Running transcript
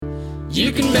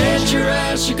You can bet your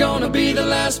ass you're gonna be the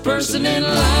last person in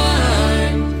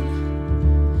line.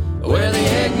 Where the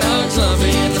eggnog's lumpy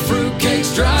and the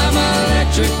fruitcake's dry, my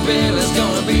electric bill is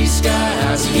gonna be sky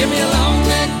high. So give me a long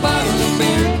neck bottle of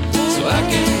beer so I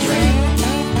can drink.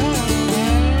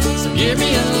 So give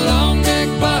me a long neck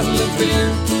bottle of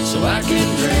beer so I can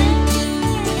drink.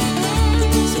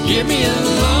 So give me a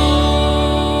long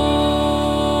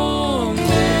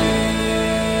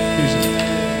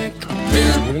neck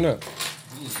beer.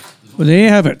 Well, there you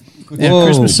have it. Our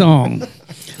Christmas song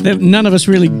that none of us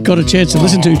really got a chance to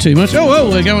listen to too much. Oh,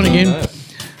 we're going again.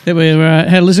 That we had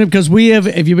to listen because we have.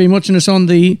 If you've been watching us on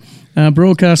the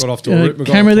broadcast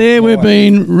camera there, we've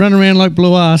been running around like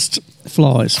blue-assed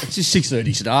flies. It's just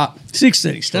 6:30 start.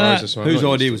 6:30 start. Whose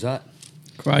idea was that?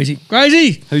 Crazy.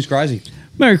 Who's crazy?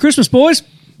 Merry Christmas, boys.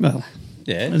 Well,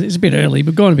 Yeah. it's a bit early.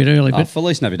 We've gone a bit early, but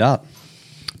Feliz Navidad.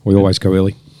 We always go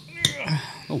early.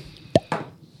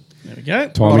 there we go.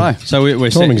 Timing. So we're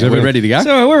ready to go.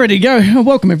 So we're ready to go.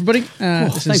 Welcome everybody.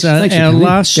 This is thanks for our coming.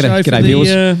 last show G'day, for viewers.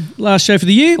 the last show for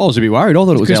the year. I was a bit worried. I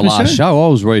thought it was our Christmas last show. show. I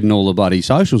was reading all the bloody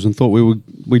socials and thought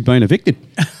we'd been evicted.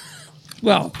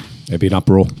 Well, There'd be an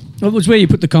uproar it was where you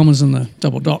put the commas and the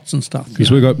double dots and stuff. because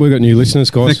we got new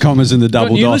listeners, The guys. commas and the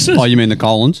double new dots. listeners? Oh, you mean the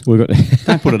colons? We got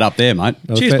Don't put it up there, mate.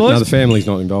 Cheers, boys. No, the family's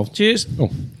not involved. Cheers.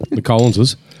 Oh, the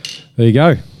Collinses. There you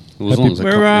go. Well, as long as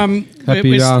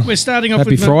the We're starting off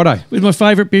happy with Friday. with my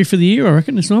favourite beer for the year. I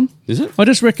reckon this one. Is it? I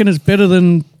just reckon it's better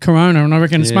than Corona, and I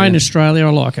reckon it's made in Australia. I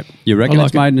like it. You reckon I like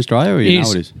it's made in Australia, or you know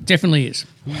it is? Definitely is.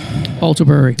 Alta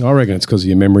Brewery. I reckon it's because of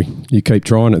your memory. You keep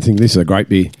trying it, think this is a great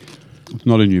beer. It's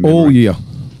not in your memory. All year.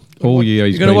 All year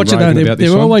he's You got to been watch it though. raving They're, about this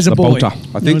they're one. always a The boy. Bolter.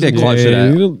 I think they're Yeah. closer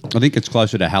to. I think it's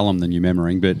closer to Hallam than your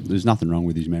memorying, but there's nothing wrong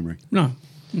with his memory. No.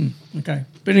 Okay.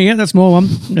 But yeah, that's my one.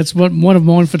 That's one of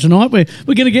mine for tonight. We're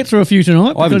going to get through a few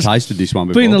tonight. I haven't because tasted this one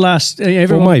before. Being the last,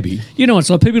 everyone, Well, maybe. You know, it's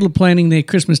like people are planning their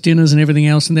Christmas dinners and everything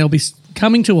else, and they'll be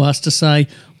coming to us to say,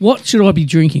 what should I be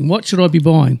drinking? What should I be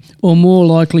buying? Or more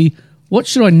likely, what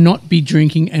should I not be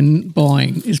drinking and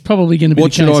buying is probably going to be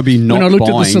What the should case. I be not when I looked at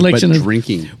the buying selection but of,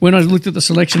 drinking? When I looked at the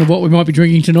selection of what we might be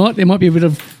drinking tonight, there might be a bit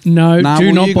of do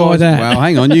not buy that. Well,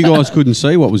 hang on. You guys couldn't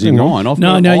see what was in mine. I've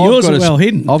yours got are well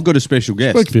hidden. I've got a special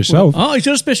guest. Speak for yourself. Oh, he's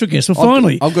got a special guest. Well,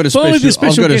 finally. I've got a Finally the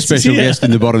special, guest is here. guest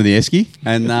in the bottom of the esky,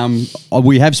 and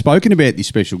we have spoken about this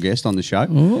special guest on the show.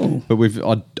 Oh.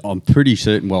 But I'm pretty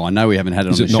certain. Well, I know we haven't had it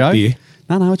Is on it the not show. beer?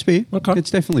 No, it's beer. Okay. It's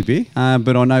definitely beer.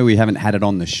 But I know we haven't had it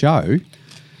on the show.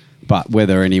 But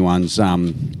whether anyone's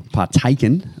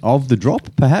partaken of the drop,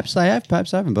 perhaps they have,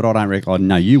 perhaps they haven't. But I don't reckon. I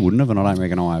know you wouldn't have, and I don't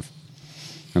reckon I have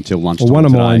until lunchtime. Well, one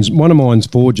of today. mine's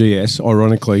 4GS,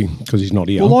 ironically, because he's not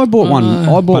here. Well, I bought one. I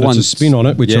bought but one. it's a spin on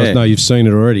it, which I know you've seen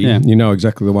it already. Yeah. You know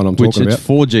exactly the one I'm Which talking it's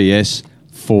about. 4GS,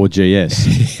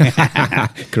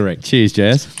 4GS. Correct. Cheers,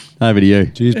 Jazz. Over to you.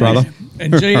 Cheers, brother.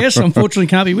 And GS, unfortunately,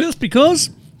 can't be with us because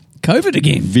COVID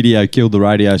again. Video killed the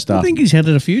radio star. I think he's had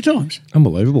it a few times.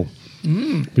 Unbelievable.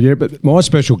 But my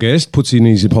special guest puts in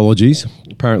his apologies.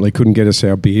 Apparently couldn't get us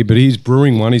our beer, but he's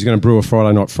brewing one. He's going to brew a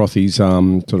Friday night Frothies,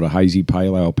 sort of a hazy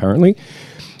pale ale, apparently.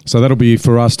 So that'll be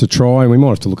for us to try, and we might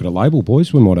have to look at a label,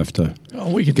 boys. We might have to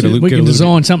We can Get a little- we get a can little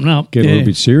design something up. get a little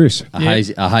bit serious.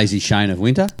 a hazy shane of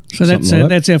winter. So that's something like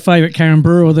that. that's our favourite Karen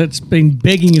brewer that's been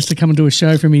begging us to come and do a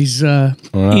show from his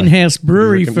in-house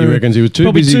brewery You for reckons he was too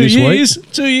probably busy 2 this week? years.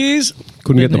 2 years.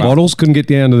 Couldn't get the bottles. Couldn't get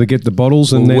down to get the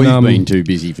bottles, and Well, then we've been too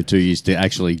busy for 2 years to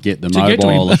actually get the To get to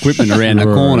mobile him. equipment around the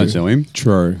corner to him.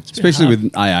 True. Especially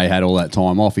with AA had all that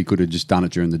time off, he could have just done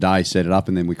it during the day, set it up,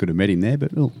 and then we could have met him there.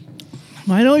 But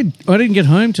Mate, I didn't get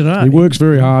home today. He works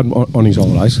very hard on his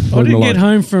holidays. I didn't get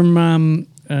home from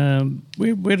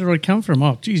where did I come from?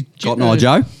 Oh, geez, Cotton Eye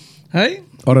Joe, Hey,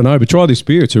 I don't know, but try this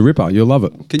beer. It's a ripper. You'll love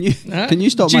it. can you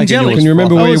stop making Gingelic. yours? Can you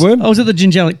remember froth? where you were? I was at the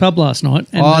Gingelic pub last night.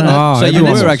 And, So you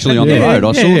that's- were actually on the yeah, road.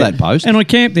 I saw that post. And I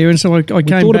camped there, and so I came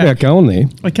Thought back. about going there.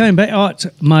 I came back. Oh,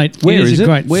 mate, Where it is it?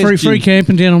 great. Where's Free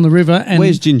camping down on the river. And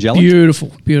Where's Gingelic?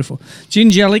 Beautiful, beautiful.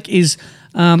 Gingelic is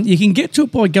you can get to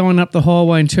it by going up the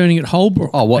highway and turning at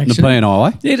Holbrook. Oh, what, actually. Nepean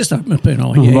Highway? Yeah, just up Nepean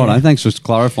Highway. Yeah. Righto, thanks for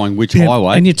clarifying which Yeah,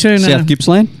 highway. and you turn, South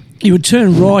Gippsland? You would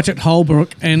turn right at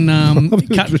Holbrook and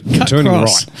cut Turning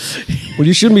across. Well,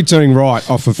 you shouldn't be turning right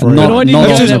off of free. Not- But I didn't not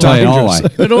go off that Nepean way. Highway.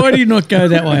 But I did not go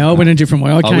that way. I went a different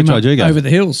way. I came which way up did you go? over the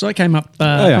hills. So I came up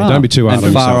Oh, yeah, don't be too hard And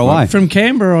on far yourself, away. mate. from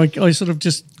Canberra. I sort of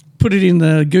just put it in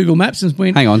the Google Maps and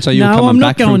went. Hang on, so you were no, coming I'm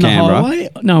back not going from the Canberra? highway.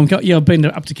 No, I've been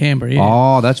up to Canberra. Yeah.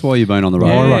 Oh, that's why you've been on the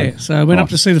road. Yeah, so I went up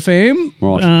to see the fam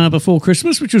Right. before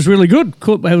Christmas, which was really good.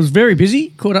 I was very busy,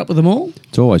 caught up with them all.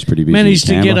 It's always pretty busy. Managed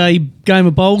to in get Canberra. a game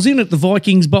of bowls in at the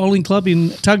Vikings Bowling Club in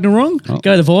Tugnerong.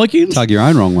 Go the Vikings. Tug your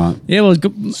own wrong, mate. Yeah, well,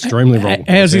 Extremely wrong.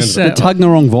 how's this? The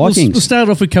Tugnerong Vikings. We'll start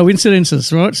off with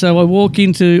coincidences, right? So I walk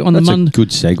into, on That's the a good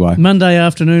segue. Monday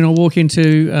afternoon, I walk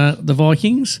into the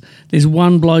Vikings. There's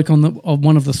one bloke on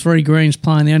one of the three greens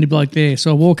playing, the only bloke there.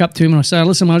 So I walk up to him and I say,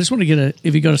 listen, I just want to get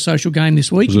if you got a social game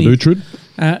this week. Was it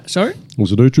Uhtred? Sorry?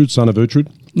 Was it Uhtred, son of Uhtred?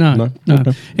 No.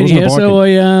 Okay. Anyhow,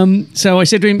 Wasn't so I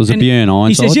said to him, Was it and Bjorn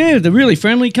he says, Ironside? yeah, they're really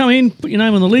friendly. Come in, put your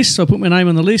name on the list. So I put my name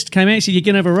on the list. Came out, he said, you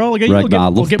can have a roll. I go, yeah,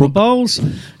 I'll get my bowls.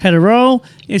 Had a roll.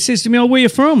 He says to me, oh, where you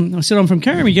from? I said, I'm from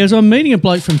Carrum. He goes, I'm meeting a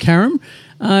bloke from Carrum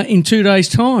in 2 days'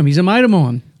 time. He's a mate of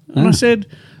mine. And I said,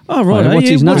 oh, right. What's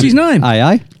his name? What's his name?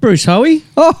 AA? Bruce Hoey.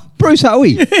 Oh, Bruce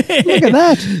Hoey. Look at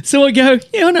that. So I go,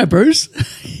 yeah, I know Bruce.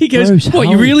 He goes, Bruce what,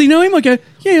 you Hoey. really know him? I go,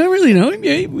 yeah, I really know him.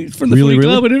 Yeah, we're from the Really, footy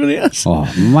really? club and everything else.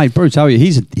 Oh, mate, Bruce Hoey,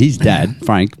 his dad,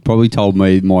 Frank, probably told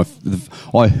me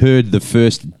I heard the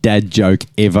first dad joke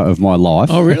ever of my life.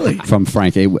 Oh, really? From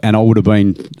Frank. And I would have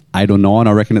been 8 or 9,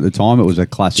 I reckon, at the time. It was a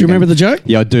classic. Do you remember the joke?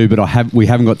 Yeah, I do, but we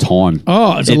haven't got time.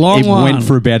 Oh, it's a long one. It went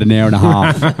for about an hour and a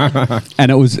half.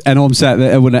 and I'm sat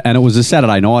there, and it was a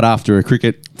Saturday night after a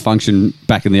cricket function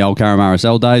back in the old Carrum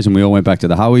RSL days, and we all went back to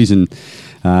the Hoeys and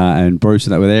Bruce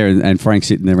and that were there, and Frank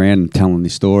sitting around and telling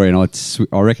this story, and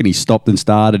I reckon he stopped and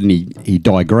started, and he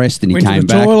digressed, and he Went to came the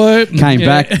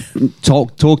back, toilet,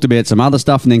 back, talked about some other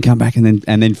stuff, and then come back, and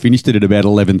then finished it at about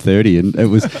 11:30, and it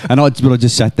was, but I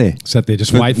just sat there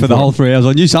Just for, waiting for the whole 3 hours.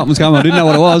 I knew something was coming. I didn't know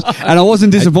what it was, and I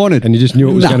wasn't disappointed. And you just knew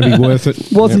it was going to be worth it.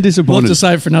 Wasn't We'll have disappointed. to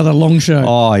save for another long show.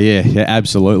 Oh yeah,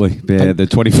 absolutely. Yeah, the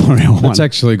 24-hour one. That's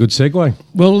actually a good segue.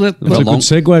 Well, It's a good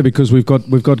segue because we've got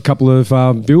a couple of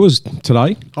viewers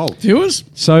today. viewers?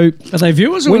 So Are they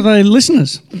viewers or are they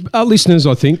listeners? listeners,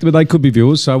 I think, but they could be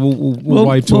viewers. So we'll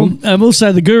wave to them. I will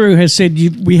say the guru has said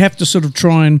we have to sort of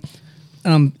try and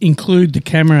include the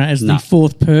camera as the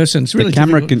fourth person. It's really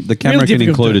camera difficult. can- the camera can difficult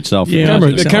include to- itself. Yeah,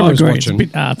 The camera's I agree. watching. It's a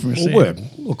bit hard for us.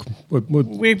 Well,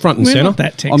 we're front and we're centre. not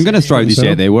that technical. I'm going to throw this Set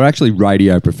up. out there. We're actually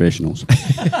radio professionals.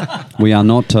 We are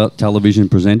not television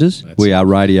presenters. We are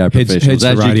radio professionals. heads for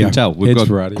As you radio. can tell, we've Heads got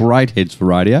for radio. great heads for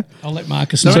radio. I'll let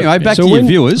Marcus So know. anyway, back to your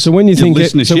viewers. So when you your think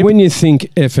listenership. when you think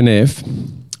F&F,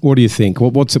 what do you think?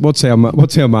 What's our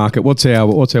market? What's our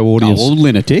audience? well,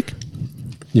 lunatic.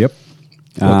 Yep.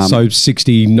 So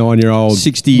 69-year-old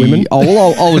 60 women, I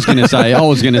was going to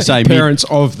say parents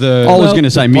of the. I was going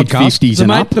to say mid podcast. 50s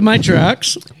and up. The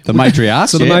matriarchs. The matriarchs.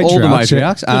 So the yeah, all the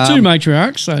matriarchs, matriarchs. The two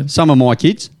matriarchs. So Some of my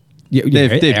kids. Yeah,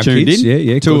 They've our tuned kids, in.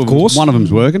 Yeah, Two of course. One of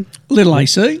them's working. little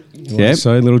AC. Yeah.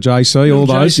 So little JC, all Little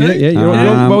those. JC.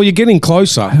 Yeah. Well, you're getting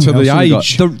closer to the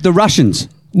age. The Russians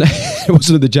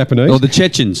Wasn't it the Japanese? or the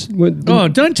Chechens. Oh,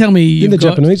 don't tell me you've the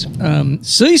got Japanese?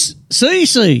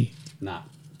 CC.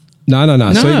 No. No.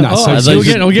 See, Oh, so so These we're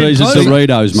getting are closer.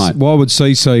 Doritos, mate. why would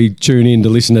CC tune in to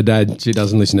listen to Dad? She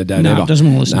doesn't listen to Dad No, ever. doesn't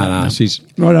want to listen to No, Dad, no. she's.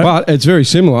 Righto. But it's very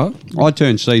similar. I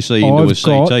turned CC into I've a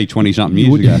CT 20-something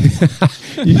You years ago.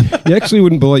 You actually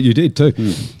wouldn't believe you did too.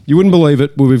 You wouldn't believe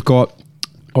it. Well, we've got.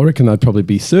 I reckon they'd probably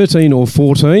be 13 or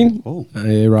 14. Oh.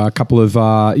 There are a couple of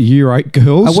year 8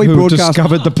 girls Are we who have broadcast-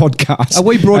 discovered the podcast. Are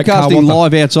we at broadcasting Karwapa.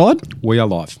 live outside? We are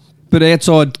live. But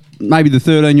outside, maybe the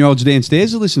 13-year-olds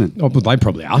downstairs are listening. Oh, but they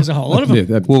probably are. There's a whole lot of them. Yeah,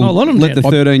 that- Well, a lot of them let the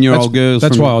down. 13-year-old girls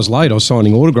That's from, why I was late. I was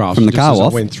signing autographs from the just car as I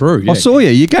off. went through. Yeah. I saw you.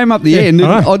 You came up the Yeah, end.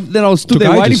 I know. Then I was stood Took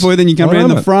there waiting ages. for you. Then you come I know, around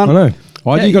the mate. front. I know.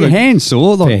 You got your a hands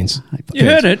sore. Like, fans. You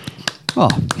heard it. Oh,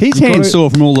 his got hands it. sore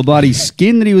from all the bloody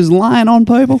skin that he was laying on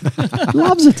people.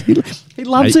 Loves it. He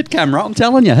loves Hey. it, camera. I'm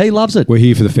telling you, he loves it. We're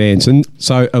here for the fans, and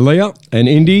so Aaliyah and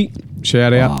Indy,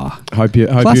 shout out. Hope you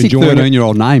Classic enjoy it.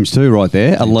 13-year-old names too, right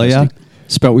there. Aaliyah,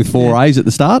 spelt with 4 A's at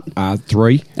the start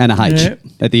 3 and a H Yeah.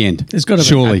 at the end. There's gotta be.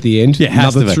 surely at the end. Yeah,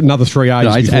 has another, to be. another 3 A's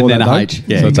Right, before and then that, a though. H.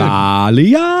 Yeah, so it's good.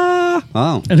 Aaliyah.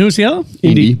 Oh, And who's the other?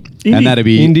 Indy. Indy. And that'd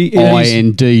be Indy.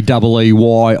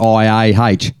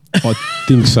 INDEEYIAH. I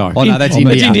think so. Oh no, that's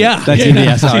India. India. India. That's Yeah.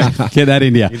 India. Sorry, get that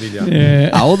India. Yeah.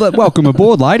 Oh, well, welcome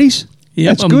aboard, ladies.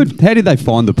 Yep, That's good. How did they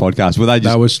find the podcast? Were they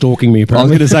just? They were stalking me, I was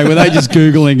apparently. going to say, were they just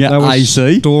googling They were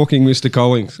AC? stalking Mr.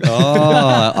 Collins.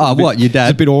 Oh, what your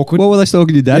dad? It's a bit awkward. What were they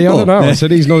stalking your dad Yeah, I for? don't know. I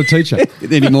said he's not a teacher.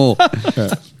 anymore.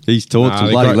 He's taught some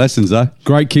bloody lessons, though.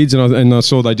 Great kids, and I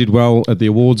saw they did well at the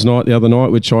awards night the other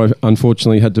night, which I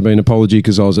unfortunately had to be an apology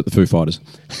because I was at the Foo Fighters.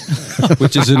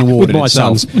 Which is an award in My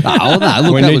itself. sons. Oh, no,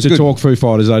 look, We that need was to good. talk Foo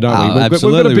Fighters, though, don't we?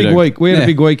 Absolutely We've got a we big do. week. We had Yeah. a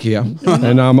big week here,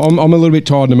 and I'm a little bit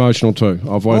tired and emotional too.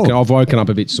 I've woken up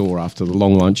a bit sore after the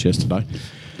long lunch yesterday,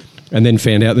 and then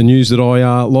found out the news that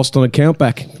I lost on a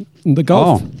countback in the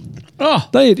golf. Oh,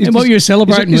 Is and what you were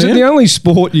celebrating? Is it were the you? only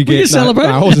sport you get? you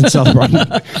celebrating? No, I wasn't celebrating.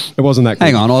 It wasn't that good.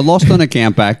 Hang on, I lost on a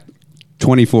countback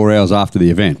 24 hours after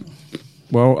the event.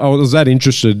 Well, I was that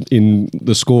interested in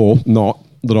the score, not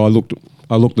that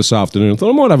I looked this afternoon. I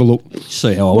thought I might have a look.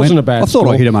 See how I Wasn't went. a bad I thought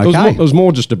score. I hit him It was okay. it was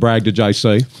more just a brag to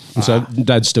JC. And so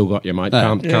Dad's still got you, mate.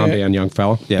 Calm down, young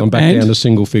fella. Yeah. I'm back And? down to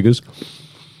single figures.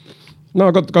 No,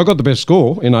 I got the best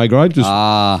score in A grade, just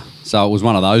So it was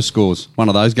one of those scores, one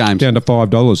of those games. down to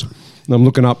 $5. And I'm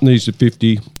looking up these at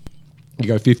 50. You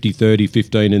go 50, 30,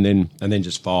 15, and then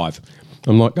just 5.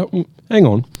 I'm like, oh, hang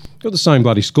on, got the same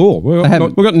bloody score. We've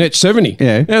got net 70.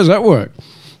 Yeah. How does that work?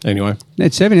 Anyway,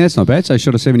 Net 70, that's not bad. So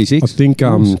shot a 76. I think Good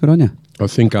on you. I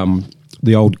think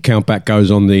the old countback goes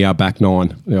on the back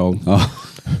 9. The old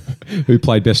who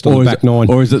played best on the back 9,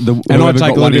 Or is it the And I whoever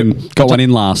take got one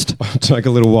in last? take a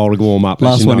little while to warm up.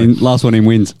 Last one in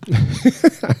wins.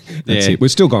 That's it. We're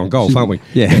still going golf, aren't we?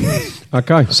 Yeah.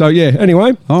 Okay. So yeah.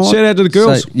 Anyway, All right. shout out to the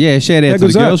girls. So, yeah, shout out to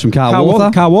the girls from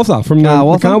Carwatha. Carwatha from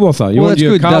Carwatha. You Well, want that's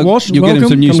your good, car Doug. wash? You'll get him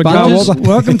some new Come to sponges. Carwatha.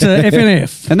 Welcome to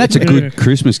FNF. And that's a good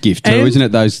Christmas gift too, And- isn't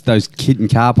it? Those kit and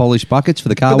car polish buckets for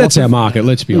the car But that's wash. our market.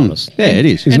 Let's be honest. Yeah, it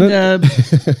is. Isn't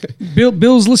And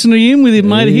Bill's listening to him with his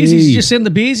mate of his. He's Hey. just sent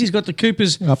the beers. He's got the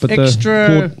Cooper's Up at the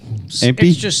extra Empty?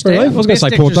 extra stout. Where are they? I was gonna Best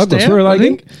say Port extra Douglas. stout, Where are they I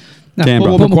think. No,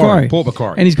 Canberra. Port Macquarie. Port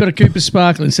Macquarie. And he's got a Cooper's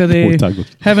sparkling. So they're Port Douglas.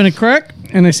 having a crack,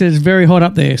 and they said it's very hot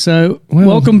up there. So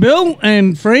welcome, Bill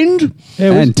and friend.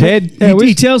 And Ted.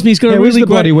 He tells me he's got a How is really the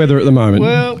bloody great. weather at the moment?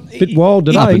 Well, bit wild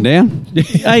today. Up and down.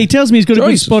 He tells me he's got a good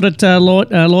Jesus. spot at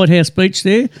Lighthouse Beach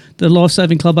there. The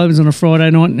Lifesaving Club opens on a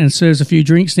Friday night and serves a few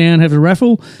drinks down, have a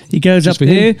raffle. He goes up for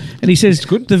there him. and he says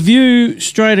the view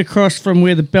straight across from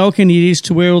where the balcony is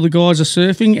to where all the guys are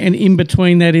surfing, and in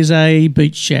between that is a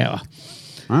beach shower.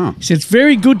 Oh. He said it's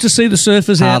very good to see the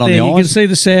surfers Hard out on there. the You can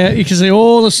eyes. see you can see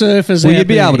all the surfers Well, out you'd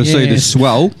be there. able to see the Yes.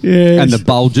 swell Yes. and the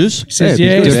bulges. Says, Yeah,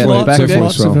 yeah, it'd be good. there's Out lots back of there.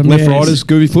 lots of them. Left yes. riders,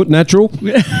 Scooby foot, natural.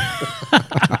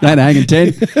 That hanging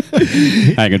 10.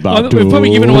 Hanging bar. We've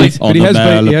probably given away. But he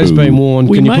has been warned.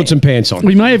 We Can you may- put some pants on?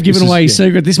 We may have given This away is- his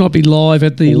secret. This might be live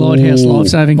at the Lighthouse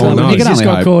Lifesaving Club. no. He You can just only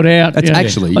got hope. caught out. That's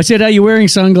actually- I said, "Are you wearing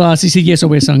sunglasses?" He said, "Yes, I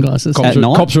wear sunglasses." Cops, At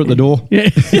night? cops are at the door. Yeah.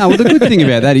 No, well, the good thing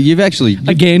about that, you've actually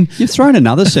Again. you've thrown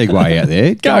another segue out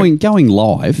there. Going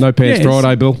live. No pants Yes.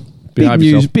 Friday, Bill.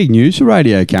 Big news for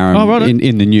Radio Karen Oh, right.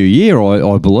 in the new year,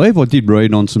 I believe. I did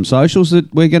read on some socials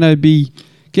that we're going to be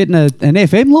getting an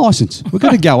FM licence. We're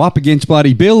going to go up against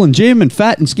bloody Bill and Jim and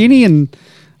Fat and Skinny and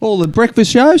all the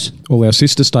breakfast shows. All our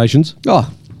sister stations. Oh,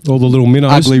 All the little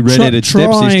minnows. ugly red-headed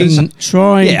stepsisters.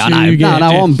 Trying Yeah, I to know. get.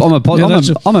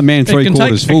 I'm a man It can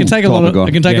three-quarters take- full It can take a type lot. of guy.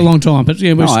 It can take Yeah. a long time, but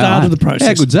yeah, we've Oh, started yeah. the process.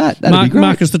 How good's that? That'd be great.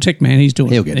 Marcus, the tech man, he's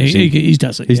doing He'll it. get us in. He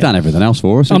does it. He's yeah. done everything else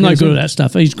for us. I'm no hasn't good he? at that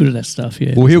stuff. He's good at that stuff.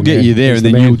 Yeah. Well, he'll get man. you there, He's and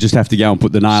the then man. you'll just have to go and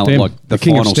put the nail, Stem. like the The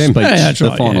king of final stem. speech. Yeah, that's the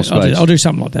right. final Yeah. speech. I'll do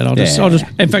something like that. I'll Yeah. just.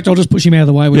 In fact, I'll just push him out of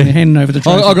the way when they're handing over the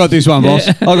trophy. I got this one, boss.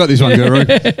 I got this one, Guru.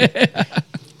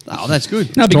 Oh, that's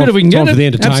good. No, it'd be good if we can Time get for the it.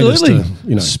 entertainers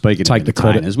Absolutely. to, Speaking take of the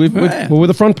credit. entertainers, Well, we're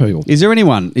the front people. is there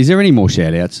any more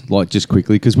shout outs? Like, just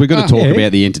quickly, because we're going to talk yeah.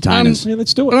 about the entertainers. Yeah,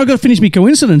 let's do Well, it. I've got to finish my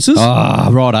coincidences.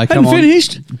 Righto, come on.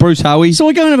 finished. Bruce Hoey, So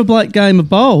I go and have a black game of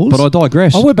bowls. but I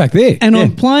digress. Oh, we're back there. and Yeah.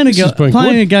 I'm playing This has been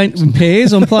playing good. against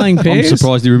pairs. I'm playing I'm pairs.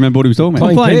 surprised you remember what he was talking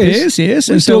about. I'm playing pairs, yes.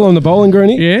 We're And still so- on the bowling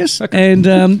green here? Yes, and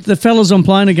the fellas I'm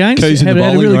playing against Keys in had the a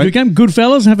bowling really green. good game. Good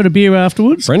fellas, having a beer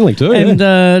afterwards. Friendly too,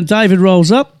 And David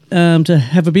rolls up to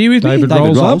have a beer with David me.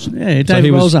 rolls rolls? up? Yeah, So David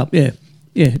he was- rolls up. Yeah.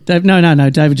 Yeah, Dave, no.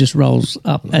 David just rolls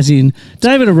up, as in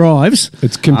David arrives.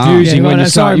 It's confusing Yeah, when right, you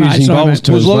start sorry, mate, using sorry, bowls mate.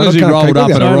 terms. As long mate. as I he can't rolled keep up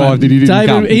that and up. arrived, he didn't come.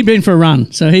 David, he'd been for a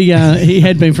run, so he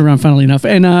had been for a run. Funnily enough,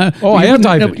 and our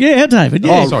David? yeah, our David.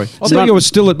 Yeah. Oh, sorry. I thought you were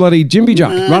still at bloody Jimby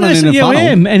Juck. Running in a yeah, I funnel.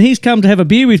 am, and he's come to have a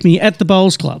beer with me at the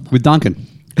Bowls Club. With Duncan.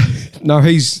 No,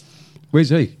 where's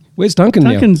he? Where's Duncan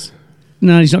now? Duncan's.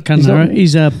 No, he's not Cunninghara.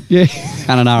 He's Yeah.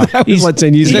 Canonara. That was like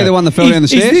 10 years Is he ago. the one that fell down the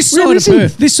He's stairs? this side Where of is he?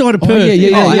 Perth. This side of Perth. Oh,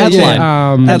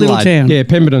 Adelaide. That little Adelaide. town. Yeah,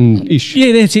 Pemberton-ish.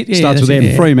 Yeah, that's it. Yeah, Starts that's with it, M.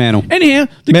 yeah. Fremantle. Anyhow,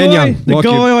 the Man guy, Young, the like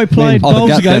guy you. I played Man. Oh, the bowls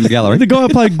gut down against, the gallery. the guy I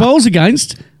played bowls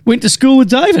against went to school with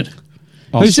David.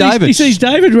 Who's He David? sees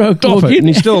David walk Stop it, in. and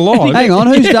he's still alive. Hang on,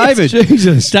 who's David?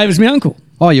 Jesus. David's my uncle.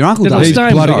 Oh, your Uncle Did I Dave. He's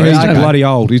Dave, bloody, sorry, he's Dave. bloody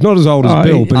old. He's not as old as Oh,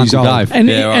 Bill, but he's Uncle old. Dave. And,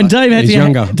 Yeah, right. and Dave had He's to,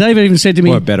 younger. David even said to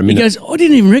me, Well, about a he minute. goes, I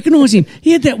didn't even recognise him.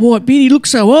 He had that white beard. He looked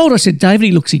so old. I said, David,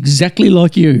 he looks exactly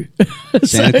like you.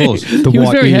 Santa Claus. He The was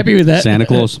white very beard. happy with that. Santa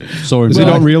Claus. Saw him. Has he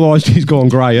not realised he's gone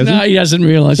grey, has No, he? he doesn't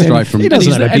realise. Straight from- He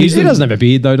doesn't have a beard. He doesn't have a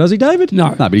beard, though, does he, David? No,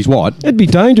 No, but he's white. It'd be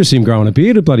dangerous him growing a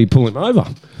beard. It'd bloody pull him over.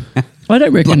 I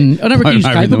don't reckon. I don't reckon he's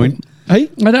Over in the capable. wind. Hey?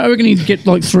 I reckon he'd get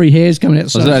like 3 hairs coming out the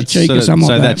side of his cheek or something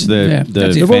like that. that's the Yeah,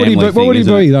 that's the it. What would he family be, what would he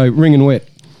thing, be isn't it? though, wringing wet?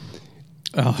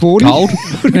 40? Cold?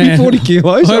 Would it Yeah. be 40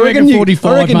 kilos? I reckon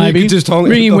 45 I reckon maybe. You could just hold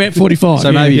Ringing wet 45. So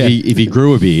yeah. maybe Yeah. if he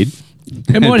grew a beard,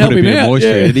 It might help him out.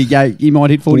 He might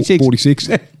hit 46. 46.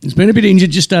 He's been a bit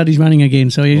injured, just started running again.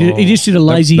 So he just did a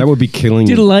lazy. That would be killing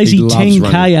Did a him. lazy He loves 10K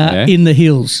running. Yeah. in the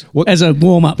hills What? as a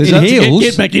warm up. In heels?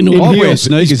 Get back into In it. I wear heels.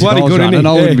 sneakers He's if I bloody was good, running. isn't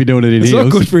he? I wouldn't be doing it in It's heels.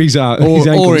 not good for his or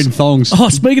ankles. in thongs. Oh,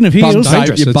 speaking of Bum heels, tape,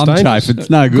 dangerous, your it's bum dangerous. tape. It's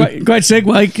no good. great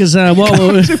segue because while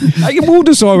we're Hey, we'll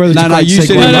decide whether it's No, a no, great you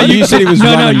said segue. it- no, you said it was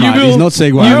running, mate. He's not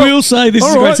segue. You will say this All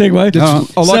is a right. great segue.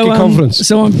 That's- I like your confidence.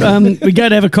 So we go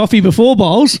to have a coffee before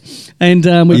bowls, and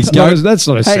we He's pa- go- That's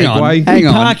not a Hang on, segue. hang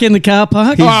on. park in the car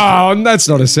park. Oh, that's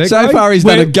not a segue. So far, he's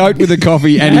done a We're- goat with a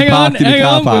coffee and he Hang on, parked in a hang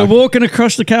car on. park. We're walking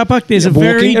across the car park. There's a Walking.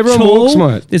 very Everyone tall. walks,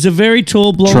 mate. There's a very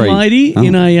tall blonde Tree. lady Oh.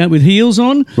 in a with heels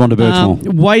on, Rhonda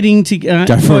Birdsmore. waiting to Go for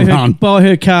buy, a her, run. buy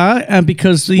her car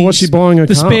because the Why's she buying her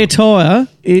the car? spare tyre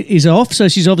is off. So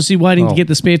she's obviously waiting to Oh. get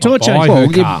the spare tyre Buy changed. her Well,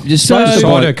 car. you're supposed to So-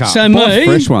 buy her car. So Buy me,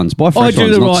 fresh ones. Buy fresh I do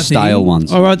ones, the not right stale thing.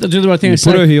 ones. All right, I do the right thing. I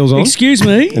put her heels on. Excuse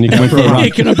me. And you go for a run. Yeah,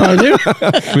 can I borrow them?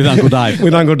 With Uncle Dave.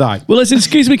 With Uncle Dave. Well, I said,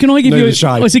 excuse me, can I give Need you? a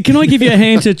shave. I said, can I give you a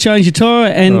hand to change your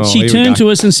tyre? And Oh, she here we turned go. to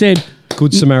us and said,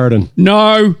 Good Samaritan.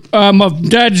 "No, my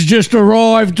dad's just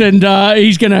arrived and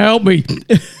he's going to help me."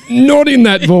 Not in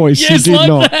that voice. Yes, you did like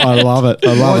not. that. I love it.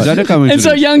 I Why love is it. that a coincidence?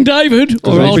 And so young David,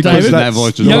 or old because David, that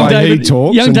voice is the right. way David, he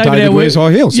talks, young and David, David who wears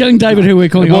high heels. Young David, who we're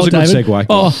calling It was old a good David. segue.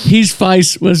 Oh, his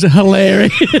face was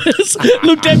hilarious.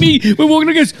 Looked at me. We're walking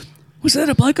and goes, "Was that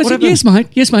a bloke?" I said, happened? "Yes, mate.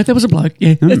 Yes, mate. That was a bloke.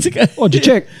 Yeah, that's a Oh, did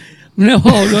you check? No,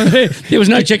 there was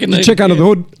no checking. Check under the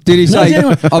hood. Did he say,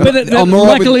 No, I'm all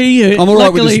right with the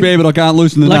luckily- spare, but I can't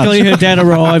loosen the Luckily, nuts? her dad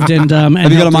arrived and Have you got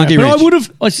a helped her monkey out. But I wrench? would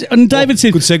have. And David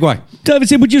said, Good segue. "David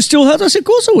said, would you still help?" I said, "Of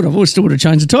course I would have. I still would have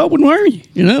changed the tyre. Wouldn't worry you.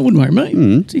 You know, it wouldn't worry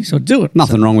me. So I'd do it.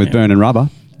 Nothing So, wrong with yeah. burning rubber.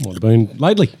 Might have been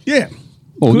lately. Yeah.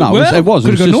 Well, no, Well, it was. It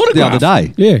was could've got just an the other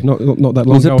autograph. day. Yeah, not that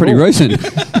long Was ago. it pretty at all. recent?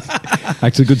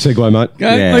 Actually, good segue, mate.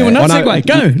 Go. Yeah. Oh, you want no I know- segue?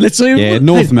 Go. Let's see. Yeah,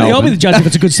 North Hey, I'll Melbourne. be the judge if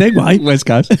it's a good segue. West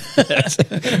Coast.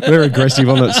 Very aggressive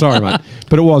on it. Sorry, mate.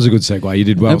 But it was a good segue. You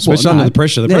did well, especially under the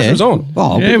pressure. The pressure was on.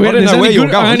 Oh, Yeah, I we, didn't there's know only where you were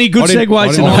good, going. only good I didn't- segues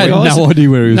I tonight, had guys. no idea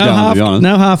where he was no going, to half, be honest.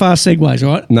 No half-ass segues,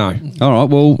 all right? No. All right,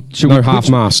 well, should No we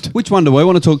half-mast. Which one do we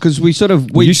want to talk? Because we sort of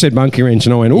You said monkey wrench,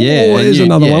 and I went, oh, yeah, there's and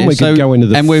another yeah, one. We so- could go into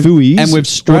the and we've fooies. and Or we've do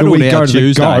straddled we our go to the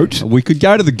Tuesday. goat? We could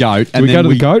go to the goat. Do we go to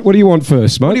the goat? What do you want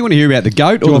first, mate? What do you want to hear about, the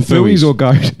goat Do you or want the fooies fooies? or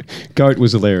goat? Goat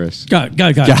was hilarious. Go.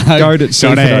 Goat at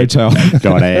Seaford Hotel.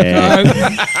 Got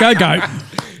it. Go.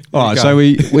 All right, so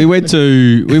we went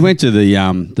to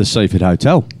the Seaford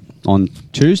Hotel on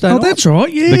Tuesday. Oh, night. that's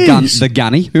right, The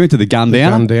Gunny. We went to the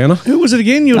Gundowner. Gundowner. Who was it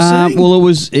again you were saying? Well,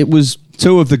 it was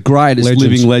two of the greatest Legends.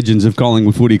 living legends of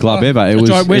Collingwood Footy Club ever. It that's was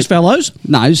right, West Fellows.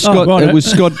 No, Scott. right. It was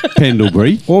Scott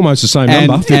Pendlebury. Almost the same And-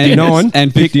 number. 59.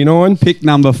 and 59. Pick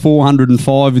number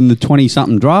 405 in the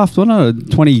 20-something draft, wasn't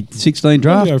it? 2016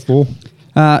 draft. 304.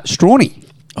 Strawny.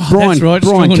 that's right,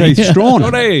 Brian Strawny. Keith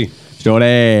Strawn. Hey.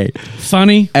 Strawny.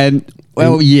 Funny. And,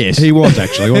 well, yes. He was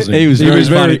actually, wasn't he? He was very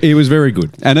funny. He was very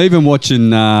good. And even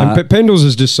watching... And Pendles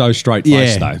is just so straight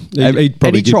faced, yeah. though. And He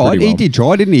probably he did tried. pretty well. He did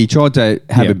try, didn't he? He tried to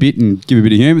have Yeah. a bit and give a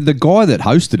bit of humour. The guy that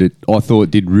hosted it, I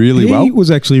thought, did really well. He was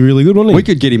actually really good, wasn't he? We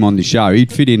could get him on the show.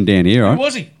 He'd fit in down here, right? Who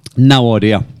was he? No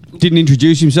idea. Didn't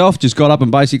introduce himself. Just got up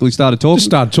and basically started talking. just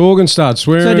start talking, start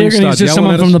swearing, So do you reckon start it's just yelling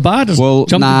someone at from us. the bar just Well,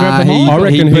 jumped nah, and grabbed the he- mic? I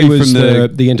reckon He'd he be was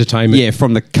from the entertainment. Yeah,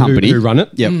 from the company who run it.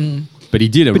 Yep. But he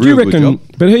did a But real you good reckon? job.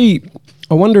 But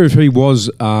I wonder if he was,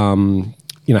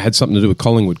 had something to do with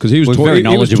Collingwood because he was, Was very he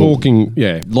was knowledgeable. talking,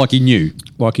 Like he knew.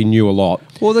 like he knew a lot.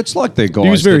 Well, that's like the guys. He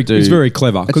was very, that do, he's very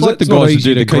clever It's like the it's not guys that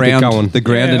easy do the to keep it going. ground, the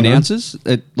ground Yeah, man. announcers.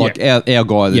 Like Yeah. our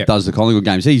guy that Yeah. does the Collingwood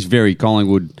games. He's very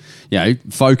Collingwood,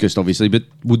 focused, obviously. But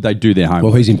would they do their homework?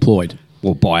 Well, he's employed.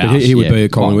 Well, by But us, he would yeah. be a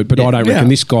Collingwood, but I don't reckon Yeah.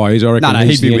 this guy is. I reckon No,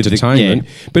 he's he'd be the with the- entertainment.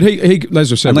 But he,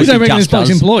 as I said, Unless We don't he reckon just this bloke's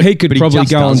does- employed. he could But he probably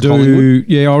just go and does do. Collingwood.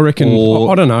 Yeah, I reckon.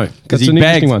 Or- I don't know. Because That's he an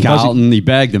interesting bagged one. Carlton, he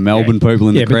bagged the Melbourne people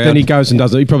in Yeah, the but crowd. then he goes and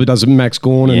does it. He probably does Max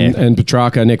Gorn and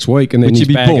Petrarca next week, and then Which he's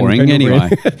would be bagging boring Pendlebury.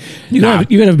 anyway. You got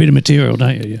to have a bit of material,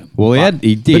 don't you? Yeah. Well,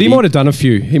 he did. But he might have done a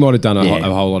few. He might have done a, Yeah.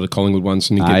 a whole lot of Collingwood ones,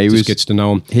 and Nah, he just was- gets to know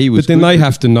them. he was But then good. they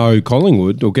have to know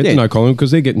Collingwood or get Yeah. to know Collingwood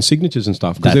because they're getting signatures and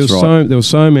stuff. Because That's there was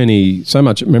so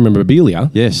much memorabilia.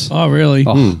 Yes. Oh, really?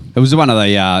 Oh, it was one of the,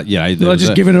 Did I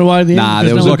just give it away then? Nah, There's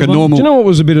there was no like a other one? normal. Do you know what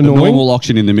was a bit annoying? normal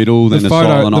auction in the middle, then The a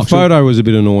silent the auction. photo was a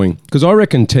bit annoying because I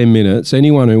reckon 10 minutes.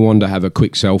 Anyone who wanted to have a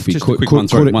quick selfie Just a quick one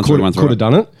through, one through, one through. could have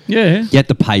done it. Yeah. You had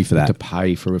to pay for that. To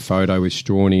pay for a photo with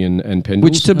Strawny and Pendles.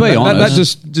 Which, to be honest,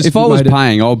 just if I was made it-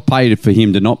 paying, I'd pay for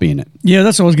him to not be in it. Yeah,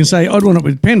 that's what I was going to say. I'd want it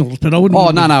with Pendles, but I wouldn't. Oh,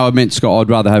 want it no, I meant Scott. I'd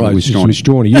rather have it with Strawny.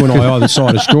 Strawny. You and I either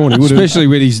side of Strawny. Especially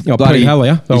with his bloody Pete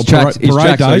Hellier. his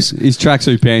Parade days. his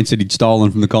tracksuit pants that he'd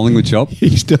stolen from the Collingwood shop.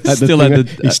 He still had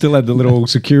the little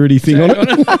security thing on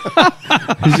it.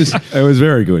 It was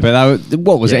very good. But they were,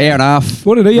 what was it, hour and a half?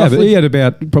 What did he have? roughly? He had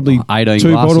about probably 18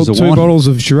 two glasses of two wine. bottles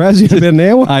of Shiraz in about an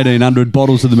hour. 1,800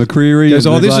 bottles of the McCreary. Goes,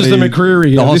 and oh, this is the McCreary. The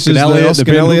Yeah, this is the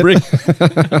Oscar Elliott.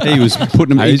 Elliott. He was putting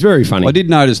them. Hey, he's very funny. I did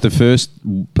notice the first.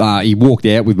 He walked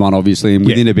out with one, obviously, and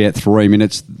within about 3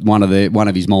 minutes, one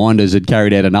of his minders had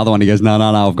carried out another one. He goes, no,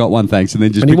 I've got one, thanks, and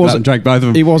then just And he picked it up wasn't- and drank both of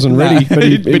them. He wasn't ready, but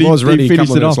he was ready a finished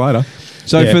couple of it minutes off. later.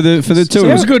 So Yeah. for the two, So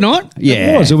it was a good night.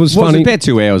 Yeah, It was What funny. about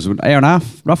 2 hours, hour and a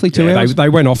half, roughly 2 Yeah, hours. they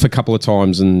went off a couple of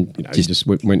times and Just just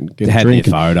went get a had drink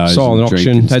their and photos silent and drink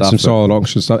auction. and Had stuff, some but- silent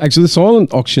auction stuff. Actually, the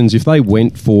silent auctions, if they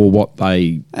went for what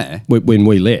they when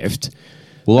we left,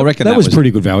 Well, I reckon that was pretty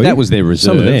good value. That was their reserves.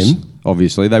 Some of them.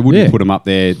 Obviously, they wouldn't Yeah. put them up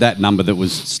there. That number that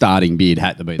was starting bid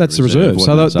had to be. that's the reserve. reserve.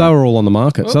 So wasn't they it? were all on the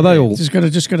market. So they all. Just got to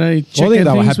check. I think out they were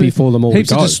things happy with for them all heaps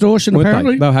to go. of distortion, weren't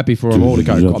apparently. they were happy for them all to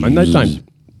go. I mean,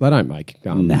 they don't make.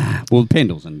 Nah. Well,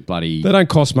 Pendles and bloody. They don't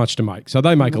cost much to make, so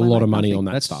they make a Well, they lot make of money nothing. on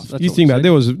that That's- stuff. that's You all think I'm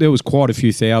about it, there was quite a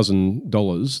few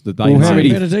 $1,000s that they Well, how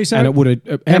made, many- and it would have.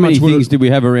 How How many much would things it? did we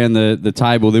have around the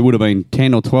table? There would have been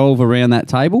 10 or 12 around that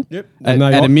table. Yep. At, And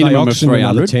they at a minimum of auctioned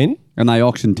another 300. 10. And they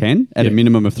auctioned 10 at a Yeah.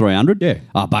 minimum of 300. Yeah.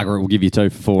 Oh, bugger, it will give you 2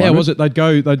 for 400. Yeah, was it? They'd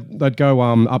go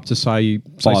up to say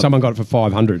Five. someone got it for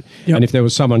 500, Yep. and if there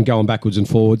was someone going backwards and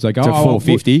forwards, they go To oh,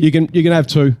 450. You can have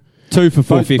two. 2 for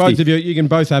Both 450. of you can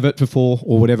both have it for 4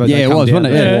 or whatever. Yeah, they it come was, down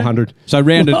wasn't it? to Yeah. 400. So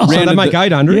rounded, So rounded they make the,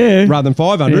 800 Yeah. rather than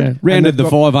 500. Yeah. and rounded the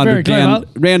they've got- 500 Very down. clever.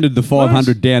 Rounded the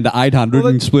 500 down to 800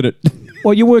 and split it.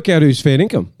 Well, you work out who's fair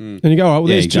income, and you go, oh, well,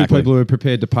 Yeah, there's exactly. two people who are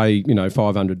prepared to pay,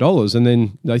 $500, and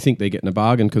then they think they're getting a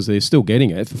bargain because they're still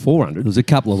getting it for 400. There's a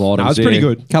couple of items it's there. pretty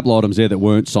good. Couple of items there that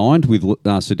weren't signed with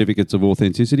certificates of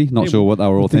authenticity. Not sure what they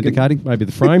were authenticating. Maybe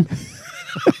the frame.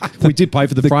 We did pay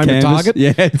for the frame at Canvas. Target.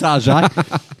 Yeah, Target.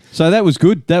 So that was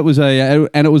good. That was and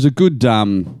it was a good.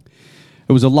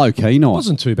 It was a low key night. It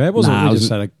wasn't too bad, was it? Nah, We it just was-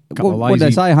 had a couple of what did they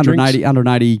lazy say? 180, drinks.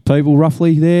 180 people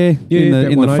roughly there Yeah, in about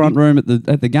the 180. front room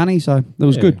at the Gunny. So that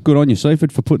was Yeah. good. Good on you,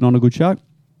 Seaford, for putting on a good show.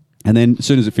 And then as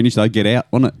soon as it finished, they get out,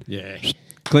 wasn't it? Yeah.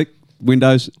 Click,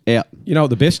 windows, out. You know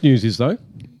what the best news is, though?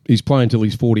 He's playing till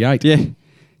he's 48. Yeah.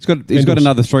 He's got Pendles.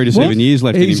 another 3 to 7 years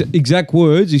left in His him. exact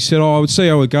words, he said, I would see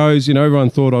how it goes.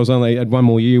 Everyone thought I was only had one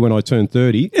more year when I turned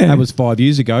 30. That was 5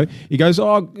 years ago. He goes,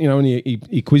 and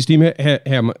he quizzed him,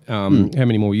 how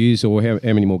many more years or how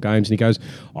many more games? And he goes,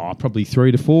 probably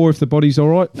 3 to 4 if the body's all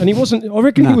right. And he wasn't, I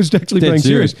reckon he was actually dead being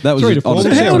serious. serious. That was 3 to just 4. honest.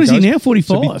 We'll see How old it is he goes. now? 45?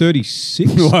 So be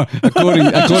 36.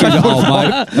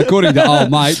 according to old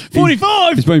mate,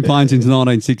 45. he's been playing since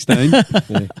 1916.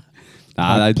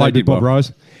 They Played did with Bob well.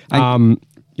 Rose.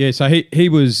 So he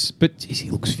was, but geez, he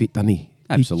looks fit, doesn't he?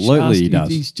 Absolutely, he does.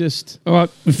 He's just. All right,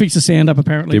 we fixed the sound up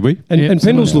apparently. Did we? And, Yeah, and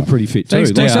Pendles look pretty fit Thanks,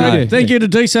 too. Deso. are. Thank you to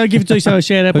Deso. Give Deso a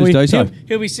shout out. Who's boy. Deso?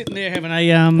 He'll be sitting there having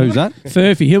a Who's that?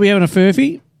 Furphy. He'll be having a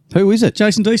Furphy. Who is it?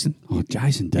 Jason Deason. Oh,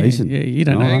 Jason Decent. Yeah, you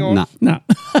don't know. Hang on. Nah. No.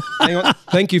 Hang on.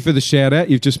 Thank you for the shout out.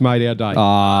 You've just made our day.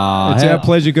 how- It's our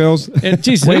pleasure, girls. Geez,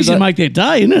 it's easy to make that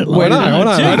day, isn't it? Well, I know.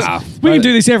 Jeez. We can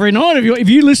do this every night. If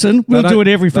you listen, we'll do it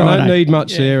every They Friday. don't need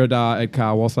much there at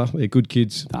Carwatha. They're good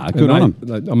kids. good on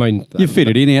I mean, You fit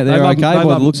it in out there, they love- okay, they by the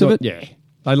love- looks of it? Yeah.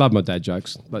 They love my dad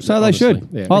jokes. So they should.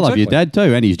 Yeah, I love your exactly. dad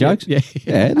too, and his jokes. Yeah.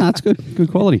 Yeah, no, it's good.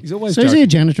 Good quality. He's always So is he a joking.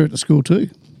 janitor at the school too?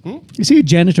 Is he a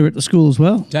janitor at the school as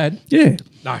well? Dad? Yeah.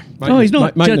 No. Oh, he's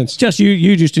not. Maintenance. Just you.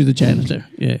 You just do the janitor.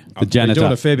 Yeah. The janitor. You're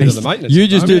doing a fair bit of the maintenance. You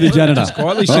just do the janitor. Just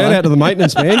quietly shout out to the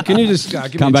maintenance man. Can you just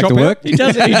give Come me a back to chop out? work. He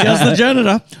does the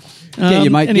janitor. Get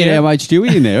your mate, anyhow, get our mate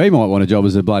Stewie in there. He might want a job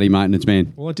as a bloody maintenance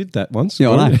man. Well, I did that once. Yeah,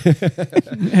 I know.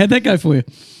 How'd that go for you?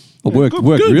 It worked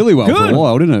good, really well for a good.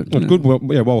 while, didn't it? Good. Well,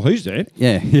 yeah. Well, who's there?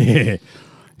 Yeah, yeah.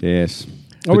 Yes.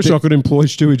 I wish I could employ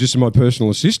Stewie just as my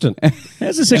personal assistant.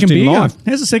 How's the second Just in beer going? life.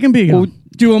 How's the second beer going?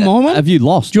 Do you want my one? Have you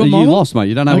lost? Do you want my You one? lost, mate.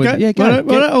 You don't know where... Okay. Yeah, go.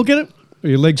 Righto, I'll get it. Are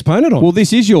your legs painted on? Well,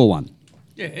 this is your one.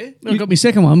 Yeah. I've got my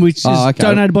second one, which is okay.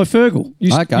 donated by Fergal.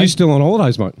 you still on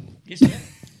holidays, mate?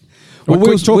 Well, Right,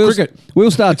 quick, talk cricket. We'll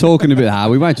start talking a bit.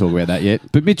 We won't talk about that yet.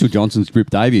 But Mitchell Johnson's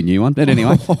gripped Davey a new one. But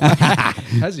anyway,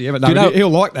 Has he ever? No, You know- he'll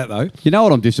like that though. you know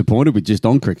what I'm disappointed with just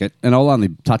on cricket, and I'll only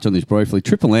touch on this briefly.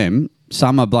 Triple M,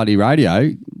 summer bloody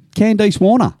radio, Candice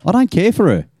Warner. I don't care for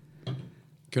her.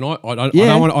 Can I? I don't. Yeah, I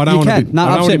don't want you to can. be. No, I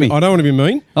don't upset wanna be, me. I don't want to be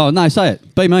mean. Oh, no, say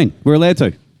it. Be mean. We're allowed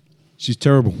to. She's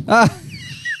terrible.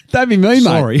 Don't be mean, mate.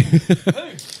 Sorry.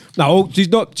 No, she's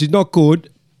not. She's not good.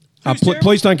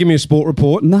 Please don't give me a sport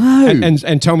report. No.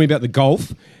 And tell me about the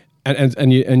golf.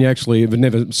 And you actually have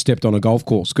never stepped on a golf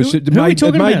course because it who are we made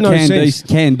talking about? no sense.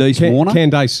 Candice Warner?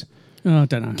 Candace. Oh, I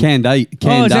don't know.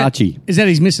 Candace. Is that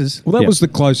his missus? Well, that Yeah. was the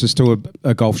closest to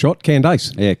a golf shot.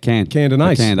 Candace. Yeah,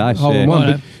 Candace. Candace. Hole in yeah. one.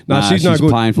 Righto. But no, she's no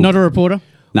good. Painful. Not a reporter?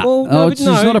 No. Well, no, oh, but she's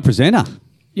no. not a presenter.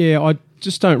 Yeah, I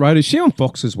just don't rate her. Is she on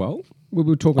Fox as well? We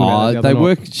were talking about it the other They night.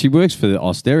 work. She works for the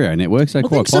Austereo Network, so I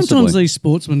quite think sometimes possibly. these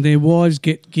sportsmen, their wives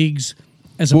get gigs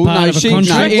as a Well, part no, of a she-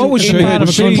 contract. no, What was in she? part of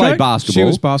a She contract? Basketball. She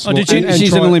was basketball. Oh, did she? And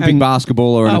She's an tri- Olympic and-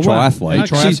 basketballer and a Oh, wow. triathlete.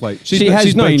 Okay. Triathlete. She has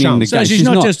she's no been in chump. the So game. she's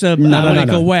not just a like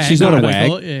a wag. She's not a No, wag.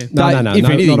 thought, yeah. No, If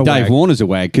anything, not a Dave wag. Warner's a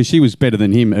wag because she was better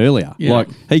than him earlier. Yeah. Like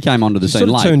he came onto the She scene sort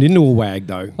of late. turned into a wag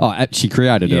though. Oh, she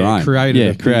created her Yeah, own.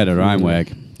 created her own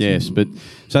wag. Yes, but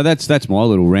so that's my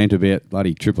little rant about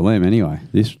bloody Triple M. Anyway,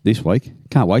 this week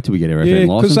can't wait till we get our Yeah, FM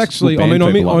license. because actually, We'll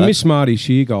ban people I like miss Marty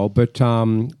Sheargold, but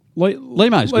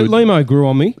Lemo's good. Lemo grew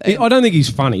on me. I don't think he's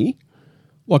funny.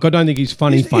 Like I don't think he's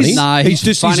funny. No, he's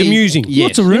just funny. he's amusing. Yes.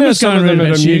 Lots of You know, rumours some going of them around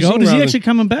are about amusing Sheargold. Is he rather- actually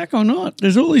coming back or not?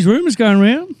 There's all these rumours going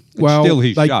around. Well, still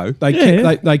his they, show. They,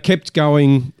 Yeah. they kept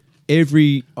going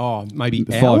every maybe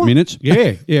 5 hour? minutes.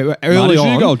 Yeah, early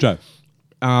on. Joe.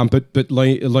 But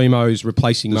Lemo's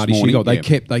replacing Marty morning, Sheargold.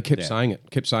 yeah. They kept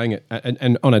saying it,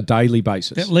 and on a daily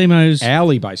basis, That Lemo's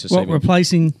hourly basis, what even.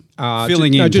 replacing?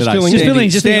 Filling in just today. filling Just in. filling,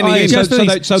 just Standing filling. in. Just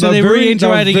filling. So they're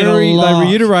reiterating it a lot. They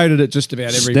reiterated it just about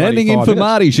every Standing bloody in 5 for minutes.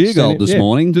 Marty Sheargold this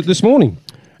morning. This morning.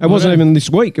 It wasn't even this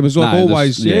week. It was like No,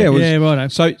 always. yeah. It was, Yeah,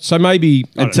 righto. So maybe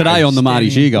I And don't know, today on the Marty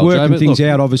Sheargold show, working but things look,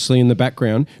 out obviously in the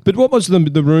background. But what was the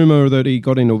rumour that he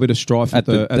got into a bit of strife At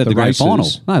the the grand races? final.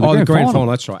 No, the grand final.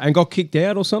 That's right, and got kicked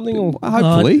out or something. Or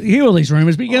hopefully. I hear all these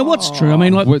rumours, but yeah, what's true? I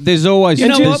mean, like, Well, there's always You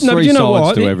know there's what? No, three you know sides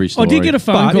what? to every story. I did get a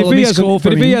phone But call, if a he missed hasn't- call but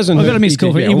from if him. he hasn't I got a heard- missed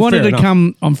call from him. yeah, He well, wanted fair to enough.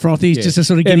 come on Frothies just to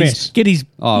sort of MS. get his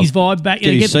vibe back.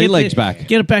 Get his sea get legs back.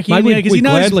 Get it back Mate, in there because he we'd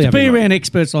knows gladly to have be him, mate. around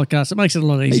experts like us. It makes it a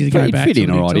lot easier He'd to go back. fit in sort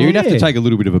of all right. talk. He'd have to Yeah. take a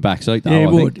little bit of a back seat, though. Yeah, I he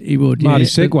think. would. He would. Marty Yeah.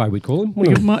 Segway, we'd call him.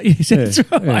 wouldn't we? Yes,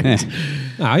 that's right. Yeah.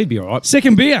 No, he'd be all right.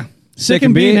 Second beer.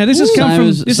 Second beer. Now this has come Same from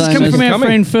as- this has same come as from our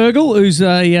coming. friend Fergal, who's a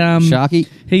Sharky.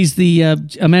 He's the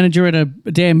a manager at a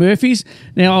Dan Murphy's.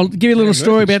 Now I'll give you a little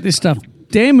story about this stuff.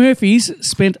 Dan Murphy's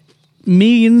spent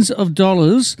millions of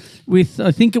dollars with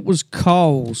I think it was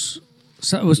Coles.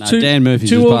 So it was No, Dan Murphy's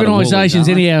two was part of organisations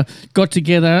Woolies, anyhow got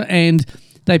together and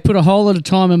they put a whole lot of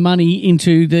time and money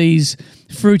into these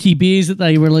fruity beers that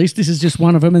they released. This is just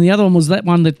one of them, and the other one was that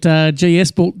one that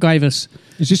GS gave us.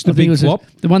 Is this I the think it big was flop?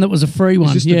 the one that was a free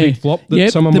one. this the yeah. big flop that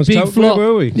Yep, someone the was big telling- flop. where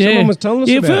were we? Yeah. Someone was telling us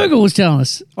yeah, about it. Fergal was telling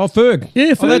us. Oh, Ferg. Yeah, Oh,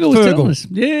 that's Fergal was Fergal. telling us.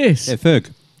 Yes. Yeah, Ferg.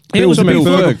 It was a Bill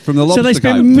big Ferg from the So Lobster they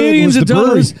spent Cave. millions Ferg of was the brewery.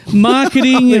 dollars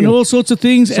marketing and all sorts of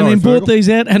things, and Sorry, then brought Fergal. these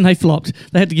out, and they flopped.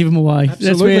 They had to give them away.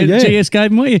 Absolutely, That's where yeah. GS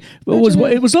gave them away. It was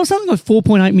something like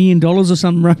 $4.8 million or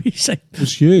something rubbish. It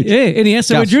was huge. Yeah, anyhow,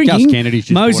 so Gus, we're drinking Gus Kennedy's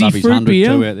just Mosey brought up his fruit 100 beer.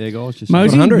 too out there, guys. Just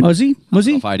Mosey, 100. Mosey,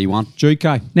 off 81.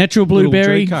 GK. natural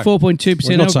blueberry, GK. 4.2%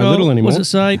 Well, not so alcohol. little anymore. What does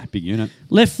it say? Big unit.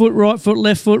 Left foot, right foot,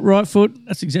 left foot, right foot.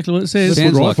 That's exactly what it says.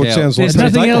 Left foot, right foot sounds like There's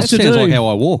nothing else to That sounds do. like how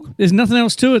I walk. There's nothing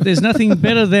else to it. There's nothing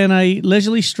better than a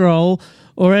leisurely stroll,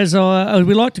 or as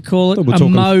we like to call it, I thought we were a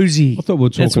talking- mosey. I thought we were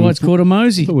That's talking- why it's called a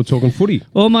mosey. I thought we were talking footy.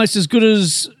 Almost as good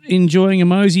as enjoying a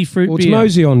mosey fruit Well, it's beer.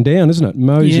 Mosey on down, isn't it?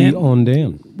 Mosey Yeah. on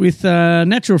down. With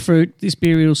natural fruit, this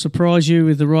beer will surprise you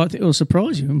with the right thing. It'll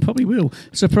surprise you, and probably will.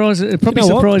 It'll probably You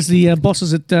know what? surprise the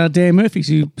bosses at Dan Murphy's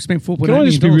who spent $4.8 Can I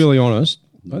just be million. really honest?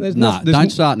 There's No, there's don't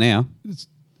start now.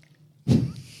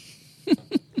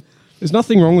 There's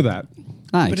nothing wrong with that.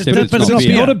 No, But except it's it's not not beer.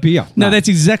 beer. Not a beer. No, No. that's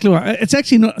exactly right. It's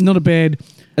actually not a bad.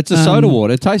 It's a soda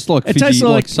water. It tastes like It fizzy, tastes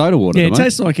like soda water. Yeah, to it me.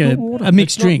 tastes like Not water. a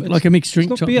mixed It's not- drink, like a mixed drink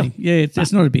not type beer. thing. Yeah,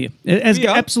 it's not a beer. It has Beer?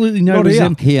 absolutely no Not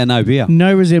here. Here, no beer.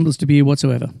 no resemblance to beer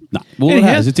whatsoever. No. Well, it Anyhow,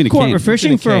 has. It's in a quite can.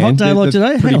 refreshing It's in for a hot day can. like There's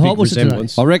today. pretty How hot big was it today?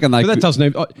 resemblance. I reckon they. But that doesn't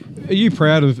even. Are you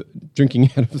proud of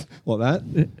drinking out of like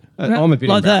that? I'm a bit.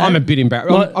 Like that. I'm a bit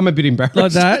embarrassed. Like- I'm a bit embarrassed.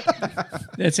 Like that.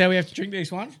 That's how we have to drink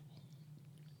these ones.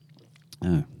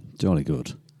 Oh, jolly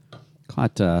good.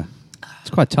 It's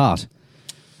quite tart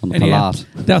on the Anyhow,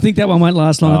 palate. I think that one won't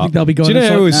last long. I think they'll be gone. Do you know It's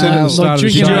how we like- said at the start of the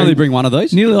Did drinking you show? only bring one of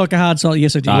these? Nearly like a hard salt.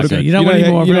 Yes, I did. Okay. You don't want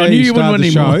any more of it. I knew you wouldn't want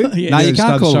any more. Show, Yes. No, you you can't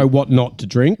can't call- show what not to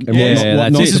drink and Yeah, what that's not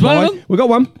it. This to is one buy. of them? We got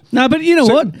one. No, but you know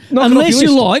So, what? knock it off Unless your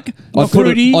you list. like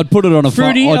I'd put it on a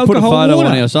fruity I'd put a alcohol photo water.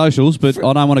 on our socials, but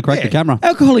I don't want to crack the camera.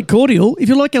 Alcoholic cordial. If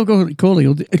you like alcoholic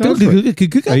cordial,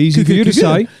 Easy for you to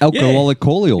say. Alcoholic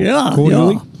cordial. Yeah,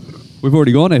 Cordially. yeah. We've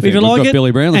already gone there. If you We've like got it, Billy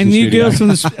Brown and in the you studio. girls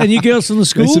from the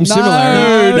school, There's some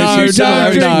similarities.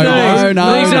 No, These are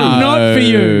not for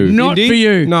you. Not Indie? for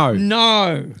you. No.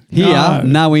 No. Here,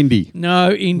 no indie. No,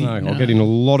 Indie. No, I'll get in a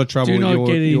lot of trouble Do with not your,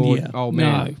 get in your here. old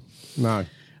man. No.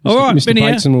 All right, Mr. Ben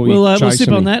here. Bateson will be We'll sip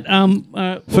chasing on me.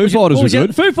 that. Foo Fighters were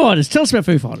good. Foo Fighters. Tell us about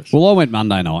Foo Fighters. Well, I went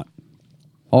Monday night.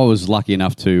 I was lucky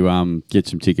enough to get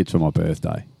some tickets for my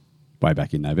birthday way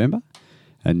back in November.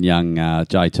 And young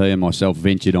JT and myself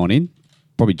ventured on in.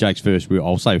 Probably Jake's first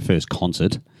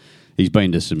concert. He's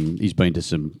been to some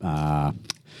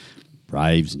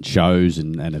raves and shows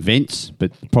and events,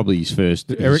 but probably his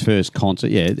first concert.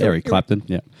 Yeah, Eric Clapton.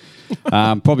 Yeah,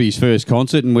 probably his first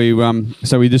concert, and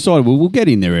so we decided we'll get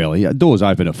in there early. Doors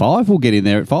open at 5. We'll get in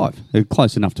there at 5.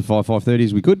 Close enough to 5:30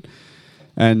 as we could,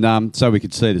 and so we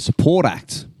could see the support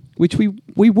act, which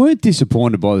we weren't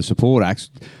disappointed by the support acts.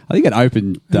 I think it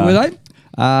opened. Were they?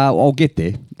 I'll get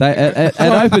there. It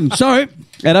opened. Sorry.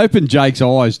 It opened Jake's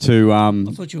eyes to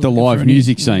thought you were the looking live for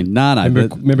music scene. No. Remember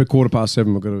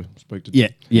 7:15, we've got to speak to Yeah,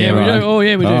 Yeah, we right. do. Oh,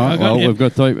 yeah, we do. All I right, got well, it. we've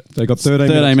got They got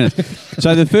 13 minutes.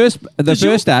 So the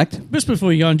first act. Just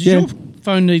before you go on, did Yeah. your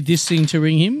phone need this thing to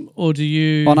ring him, or do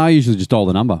you? I usually just dial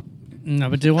the number. No,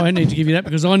 but do I need to give you that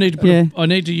because I need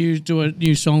to do a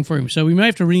new song for him. So we may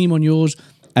have to ring him on yours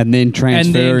And then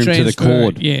transfer him to the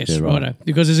chord. Yes, Yeah, righto.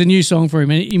 Because there's a new song for him,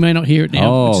 and he may not hear it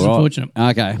now, which is unfortunate.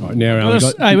 Okay. Right,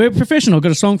 now, We're professional.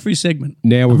 Got a song for his segment.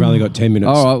 now we've only got 10 minutes.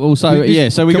 All right. Well, so we Can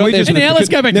got we there. just- Anyhow, let's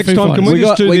go back to Next Foo time, can Fighters. we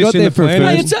just do We this got in there the for a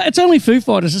plan? first- It's only Foo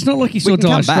Fighters. It's not like you saw We can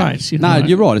Dire come back. Straits. You No, know.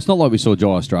 you're right. It's not like we saw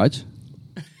Dire Straits.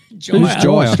 Who's Dire.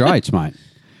 Dire Straits, mate?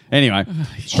 Anyway,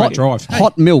 Straight drive.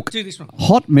 Hot Milk. do this one.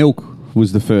 Hot Milk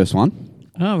was the first one.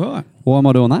 Oh, right. Why am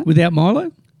I doing that? Without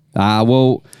Milo?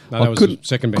 Well, No, I that was couldn't, the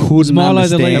second band. couldn't Milo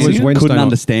the understand. lead singer? That was Wednesday couldn't night.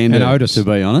 understand And it, Otis. to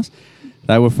be honest.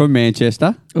 They were from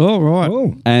Manchester, Oh, right.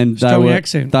 Oh. and Strong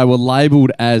accent. they were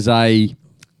labelled as a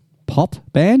pop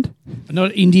band.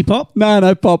 Not indie pop?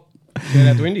 No, pop. Shout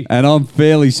out to Indy. And I'm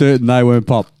fairly certain they weren't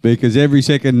pop because every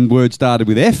second word started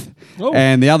with F, Oh,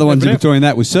 and the other ones in F. between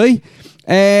that was C.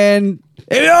 And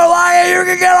if you don't like it, you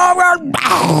can get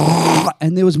off.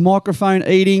 And there was microphone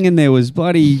eating, and there was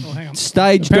bloody hang on.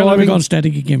 stage Apparently we've diving. gone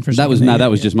static again for a second.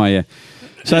 That was just my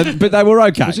So, but they were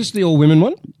okay. Was this the all-women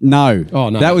one? No. Oh,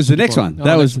 no. That was the next one. Oh,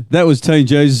 That was Teen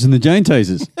Jesus and the Gene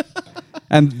Teasers.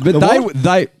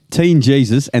 They Teen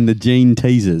Jesus and the Gene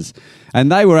Teasers. And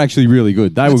they were actually really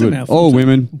good. They That's were a good. mouthful, All too.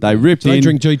 women. They ripped Do they in.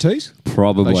 drink GTs?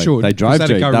 Probably. They should, They 'cause drove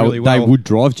that'd GTs. go really They well. would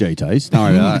drive GTs. Don't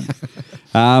worry about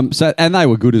that. And they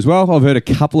were good as well. I've heard a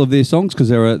couple of their songs because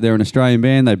they're an Australian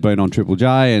band. They've been on Triple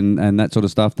J and that sort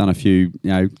of stuff. Done a few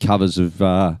covers of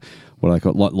what they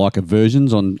call like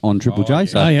versions on Triple J. yeah.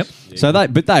 So, Oh, yep. So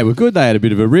they were good. They had a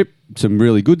bit of a rip. Some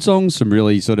really good songs. Some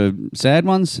really sort of sad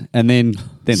ones. And then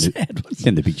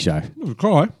the big show.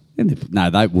 Cry.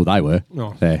 They were.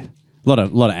 Oh. Yeah. A lot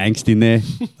of angst in there.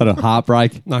 A lot of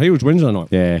heartbreak. No, he was Wednesday night.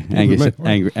 Yeah, With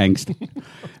me. angst.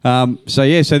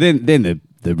 So then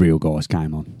the real guys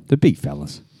came on. The big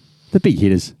fellas. The big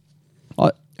hitters.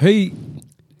 He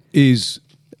is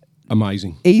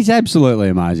amazing. He's absolutely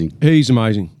amazing. He's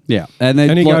amazing. Yeah. And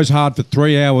he goes hard for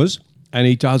 3 hours and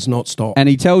he does not stop. And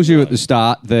he tells you at the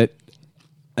start that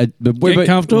Get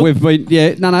comfortable? We've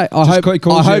been I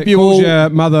calls hope you all your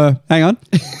mother. hang on.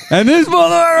 And this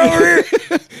mother over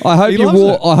here.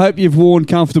 I hope you've worn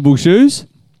comfortable shoes.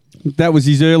 That was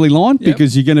his early line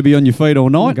because you're going to be on your feet all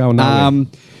night. Going nowhere.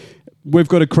 We've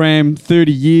got to cram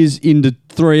 30 years into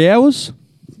 3 hours,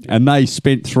 and they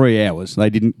spent 3 hours. They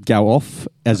didn't go off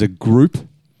as a group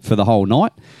for the whole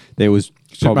night. There was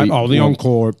probably the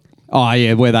encore. Oh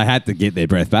yeah, where they had to get their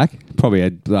breath back. Probably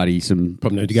had bloody some.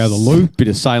 Probably need to go to the loo. Bit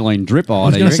of saline drip. Oh,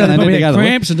 was gonna say they probably had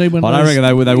cramps and need one of I don't those.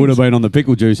 reckon they would have been on the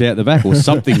pickle juice out the back or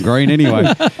something green anyway.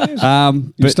 You're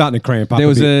But starting to cramp up. there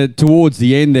was bit. towards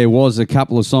the end there was a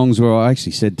couple of songs where I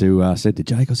actually said to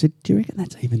Jake, I said, "Do you reckon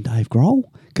that's even Dave Grohl?"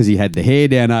 Because he had the hair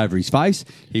down over his face.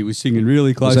 He was singing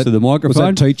really close to the microphone.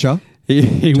 Was that teacher?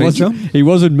 He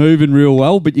wasn't moving real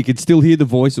well, but you could still hear the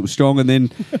voice. It was strong. And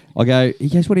then he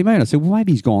goes, what do you mean? I said, well,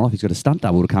 maybe he's gone off. He's got a stunt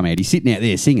double to come out. He's sitting out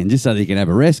there singing just so that he can have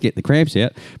a rest, get the cramps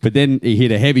out. But then he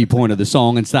hit a heavy point of the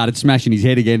song and started smashing his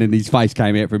head again, and his face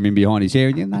came out from in behind his hair.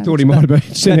 And, Thought he might have been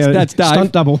sent out that's a Dave.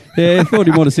 stunt double. Yeah, thought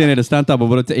he might have sent out a stunt double,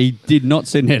 but he did not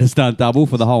send out a stunt double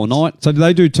for the whole night. So did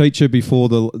they do teacher before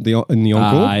in the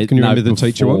encore? Can you remember the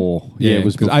teacher one? Yeah, it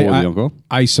was before the encore.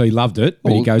 AC loved it,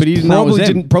 but he goes, but he didn't know it was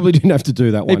them. probably didn't have to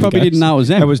do that one. He probably didn't know it was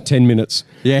them. That was 10 minutes.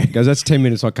 Yeah. He goes, that's 10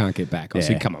 minutes I can't get back. I Yeah.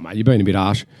 said, come on, mate, you're being a bit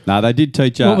harsh. No, they did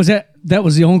teach. What was that? That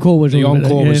was the encore. Was The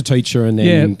encore was yeah. teacher, and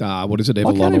then what is it, I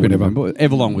can't Everlong or even whatever. remember.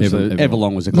 Everlong was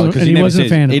Everlong was a No, because and he he never wasn't a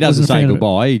says fan of- he doesn't wasn't a say fan of it.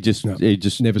 goodbye. He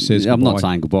just Never says I'm not goodbye.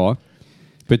 saying goodbye.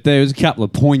 But there was a couple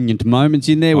of poignant moments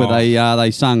in there where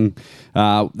they sung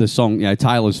the song,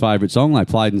 Taylor's favourite song. They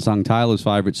played and sung Taylor's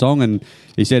favourite song, and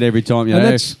he said every time,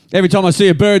 every time I see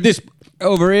a bird, this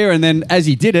over here, and then as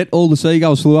he did it, all the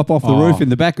seagulls flew up off the roof in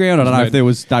the background. I don't know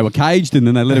if they were caged and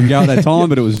then they let him go at that time,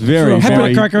 but it was very, Had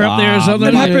very a cracker up there or something.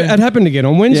 It happened again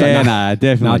on Wednesday. Yeah, no,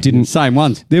 definitely. No, it didn't. Same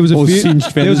ones. There was All a singed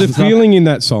feathers there was a and stuff. feeling in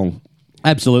that song.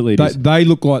 Absolutely, it is. They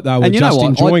look like they were And you know just what?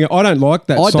 enjoying it. I don't like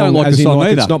that I song. don't like as the in, song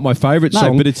like, either. It's not my favourite No,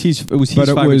 song. but it was his but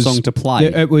it favourite was- song to play.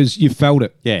 It was. You felt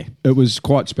it. Yeah. It was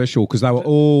quite special because they were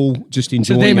all just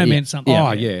enjoying them it. it meant something.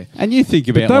 Oh yeah. And you think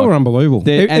about But they were unbelievable.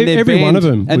 Every one of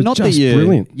them and was not just that you,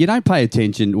 brilliant. You don't pay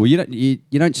attention, or you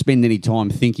don't spend any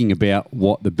time thinking about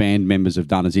what the band members have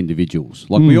done as individuals.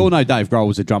 Like we all know, Dave Grohl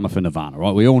was a drummer for Nirvana,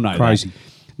 right? We all know Crazy. that.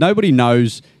 Nobody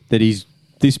knows that he's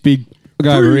this big.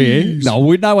 Go over here.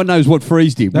 No one knows what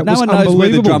Freeze did. That no was one knows where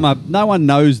the unbelievable. drummer. No one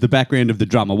knows the background of the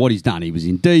drummer. What he's done. He was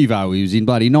in Devo. He was in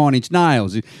bloody 9 Inch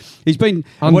Nails. He's been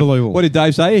Unbelievable. What did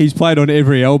Dave say? He's played on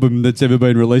every album that's ever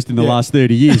been released in the last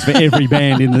 30 years for every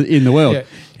band in the world. Yeah.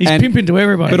 He's pimping to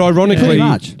everybody. But ironically, Pretty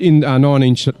much. in 9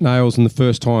 Inch Nails, and the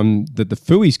first time that the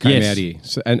Frothies came Yes. out here,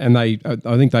 so, and they,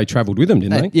 I think they travelled with them,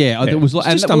 didn't they? Yeah, it was It's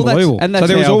and just well, that's- unbelievable. and that's so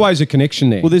there was how- always a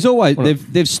connection there. Well, there's always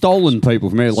they've stolen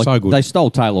people from here. Like So good. they stole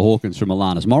Taylor Hawkins from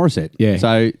Alanis Morissette. Yeah.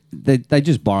 So they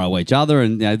just borrow each other,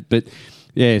 and but.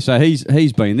 Yeah, so he's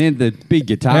been there. The big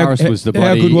guitarist was the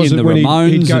bloody how good was in it the when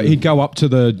Ramones. he'd go up to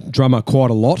the drummer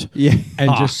quite a lot,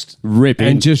 and just rip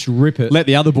and it. just rip it. Let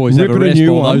the other boys Rip have a it a rest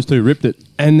new while one. those two ripped it.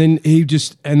 And then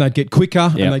and they'd get quicker,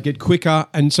 Yep. and they'd get quicker,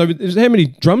 and so how many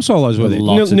drum solos were there?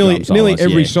 Lots of nearly, drum nearly solos,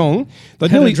 every yeah. song. They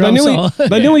Had a nearly, drum solo.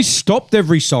 they nearly stopped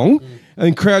every song,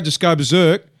 and the crowd just go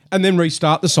berserk, and then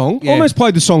restart the song. Yeah. Almost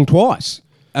played the song twice,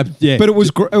 Yeah, but it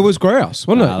was grouse,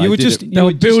 wasn't No, it? they You were did just it. they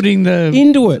were building the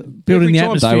into it, building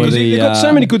every the time. atmosphere. They were Because the, they've got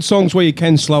so many good songs where you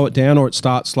can slow it down or it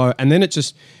starts slow, and then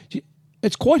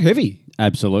it's quite heavy.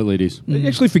 absolutely it is. You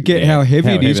actually forget how heavy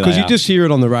How it is heavy because they you are. just hear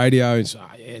it on the radio and say,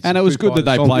 it's And a it was good that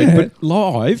they song. played- But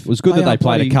live, It was good that they are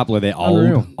played a bloody couple of their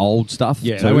unreal. old stuff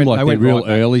Yeah, too, they went- like they their went real right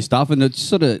back. early stuff, and it's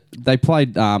sort of they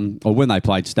played or when they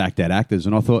played Stacked Out Actors,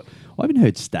 and I thought I haven't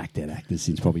heard Stacked Out Actors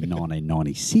since probably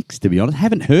 1996. To be honest,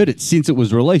 haven't heard it since it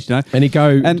was released. You know, And you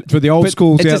go for the old but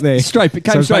schools it out just there. It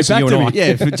came So straight basically back you to and me. I.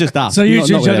 Yeah, for just us. So you Not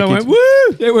two with shut our up and kids.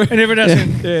 went, woo! And everyone else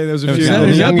went, Yeah, there was a Who's few that? of the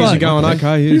Who's that youngies bloke? going,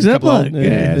 okay, here's Who's a that couple of- bloke? Yeah,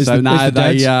 there's so the- no, there's the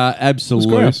they dads.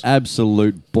 grouse.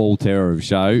 absolute ball terror of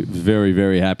show. Very,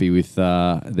 very happy with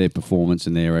their performance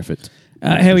and their effort.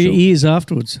 how are your ears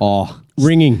afterwards? Oh,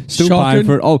 ringing. still Shocking. paying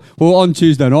for it. Oh, well, on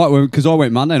Tuesday night, because I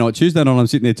went Monday night. Tuesday night, I'm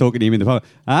sitting there talking to him in the phone.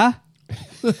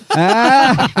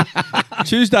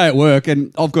 Tuesday at work,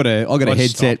 and I've got a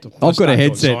headset. stopped. I've got a I started doing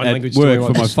headset sign at language to work me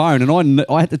for my once. phone, and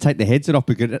I had to take the headset off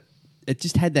because it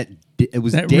just had that. It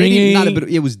was That dead. ringing. No, but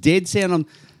it was dead sound.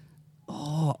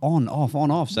 On,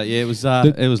 off. So yeah, it was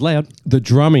loud. The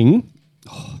drumming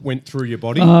went through your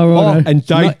body. Oh, right. And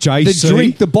Dave JC. The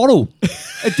drink, the bottle,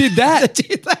 it did that. It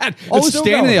did that. I was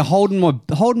standing there holding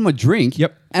my drink.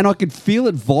 Yep. And I could feel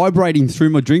it vibrating through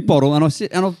my drink bottle. And I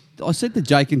said to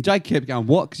Jake, and Jake kept going,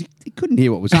 "What?" Because he couldn't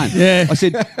hear what was saying. Yeah. I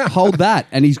said, "Hold that,"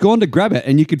 and he's gone to grab it,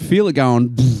 and you could feel it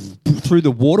going through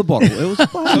the water bottle. It was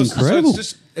fucking incredible.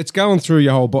 It's going through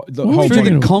your whole body. The Why are whole you through body.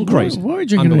 the drinking concrete. Why are you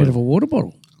drinking out of a water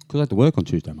bottle? Because I had to work on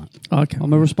Tuesday, mate. Okay.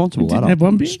 I'm a responsible Didn't adult. have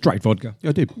one beer? Straight vodka. Yeah,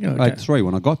 I did. Yeah, I okay. had 3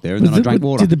 when I got there, and then I drank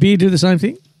water. Did the beer do the same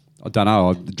thing? I don't know.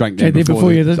 I drank them Okay, they're before.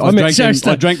 before you.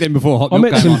 I drank them before hot I milk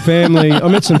met came some on. family. I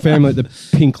met some family at the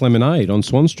Pink Lemonade on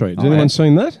Swan Street. Has anyone yeah.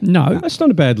 seen that? No. That's not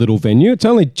a bad little venue. It's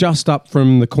only just up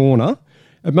from the corner.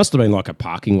 It must have been like a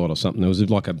parking lot or something. There was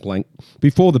like a blank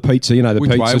before the pizza. You know, the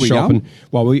Which way pizza are we shop. going? And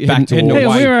well, we Back heading towards- Hey,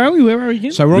 away. where are we? Where are we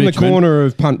again? So we're on the Richmond. corner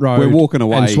of Punt Road. We're walking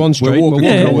away. and Swan Street. We're walking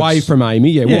walking towards- away from Amy.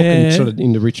 Yeah, Yeah. walking sort of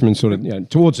into Richmond, sort of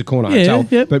towards the corner Yeah, hotel.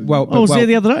 yeah. But I was there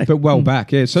the other day. But well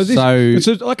back. Yeah. So So- it's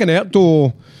like an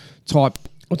outdoor type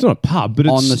It's not a pub, but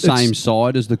it's on the same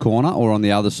side as the corner, or on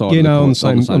the other side. Yeah, of the no,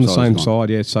 corner? on the same side.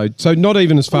 Yeah, so not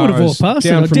even as far would've as walked past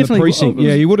down it. I from the definitely- precinct. oh, it was-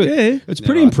 Yeah, you would have. yeah. It's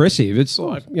pretty impressive. It's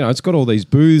like it's got all these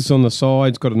booths on the side.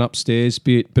 It's got an upstairs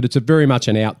bit, but it's very much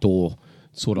an outdoor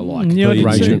sort of like Yeah, I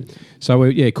didn't see arrangement. So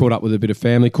we caught up with a bit of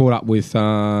family. Caught up with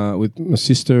my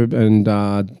sister and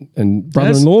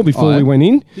brother-in-law before we went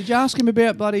in. Did you ask him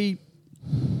about bloody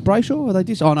Brayshaw? Are they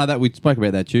just? Oh no, that we spoke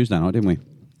about that Tuesday night, didn't we?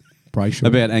 Brayshaw.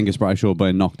 About Angus Brayshaw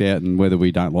being knocked out and whether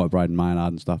we don't like Braden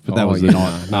Maynard and stuff. But that was the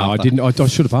night. No, I after. didn't. I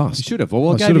should have asked. You should have. Well,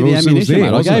 I I gave should you have. the It was ammunition, there, mate.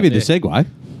 I wasn't gave it? you the segue.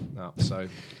 No, so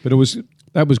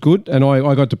that was good, and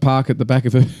I got to park at the back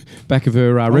of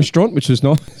her restaurant, which was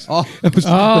nice. Oh.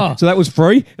 So that was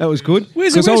free. That was good.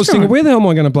 Where's the Because I was thinking, restaurant? where the hell am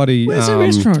I going to bloody? Where's the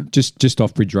restaurant? Just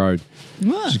off Bridge Road.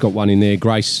 Ah. She's got one in there.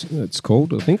 Grace, it's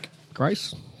called, I think.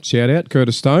 Grace. Shout out,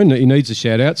 Curtis Stone. He needs a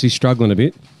shout out. He's struggling a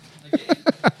bit.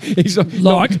 He's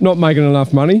not making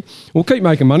enough money. We'll keep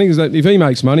making money because if he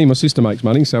makes money, my sister makes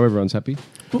money, so everyone's happy.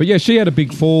 But yeah, she had a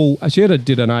big fall. She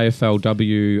did an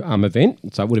AFLW event,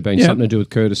 so it would have been something to do with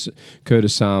Curtis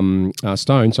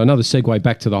Stone. So another segue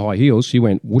back to the high heels. She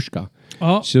went whooshka.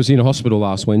 Oh. She was in a hospital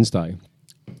last Wednesday.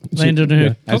 Landed on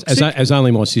her As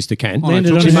only my sister can.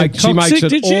 Landed on she her makes coccyx, it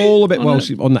did she? all a bit On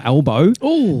the- on the elbow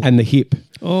Ooh. and the hip.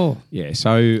 Oh, Yeah,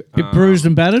 so bit bruised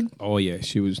and battered. Oh yeah,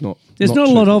 she was not. There's not a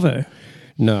too- lot of her.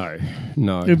 No.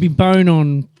 There'd be bone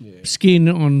on skin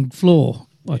on floor,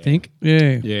 I think.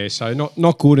 Yeah. Yeah, so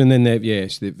not good. And then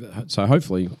so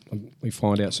hopefully we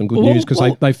find out some good Well, news because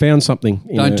well- they found something.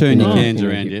 Don't turn your in cans her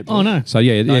around hip. yet. Oh no. So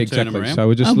yeah, Don't turn 'em exactly. around. So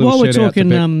we're just a little While we're shout out to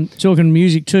talking Beck. talking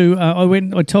music too,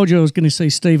 I told you I was going to see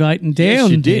Steve Aiton Yes,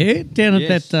 down you there, did. down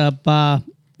Yes. at that bar,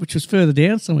 which was further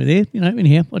down somewhere there.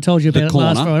 Anyhow, I told you about it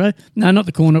last corner? Friday. No, not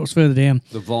the corner. It was further down.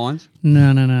 The Vines.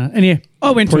 No. Anyhow,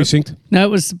 I went Precinct. to it. No, it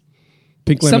was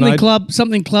Pink something Lemonade. club.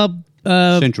 Central Club.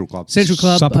 Central Club.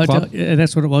 Hotel. Supper Club. Yeah,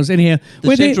 that's what it was. Anyhow, The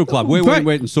we're there- Central Club. Where Great. we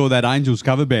went and saw that Angels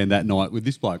cover band that night with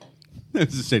this bloke. It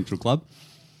was the Central Club.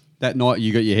 That night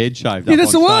you got your head shaved. Yeah, up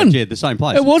that's on the stage. one. Yeah, the same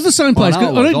place. It was the same place. I know,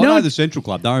 I don't I know. know the Central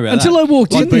Club. Don't worry about Until that. I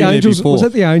walked I've in, been The there Angels, before. was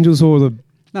that the Angels or the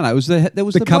No, it was there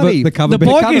was the cover bloody- the cover The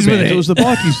band? bikies were there. It was the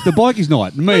bikies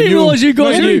night. Me I and didn't realise you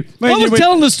guys. me and I was went-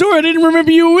 telling the story. I didn't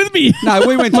remember you were with me. No,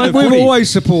 we went to Mate, the we've footy. always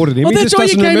supported him. Oh, He that's just why you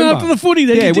doesn't came remember. after the footy.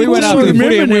 Then Yeah, you we didn't went just after the footy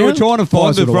remember and we now. were trying to find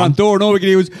Nice the little front one. door, and all we could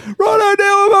hear was, "Righto,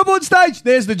 now I'm up on stage.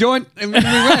 There's the joint," and we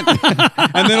ran.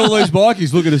 And then all those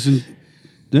bikies look at us and,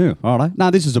 "Yeah, all right.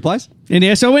 No, this is the place."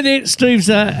 Anyhow, so I went there. Steve's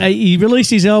he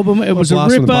released his album. It was a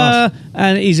blast from the ripper,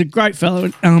 and he's a great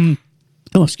fellow.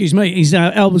 Excuse me. His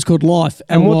album's called Life,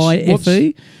 And what's-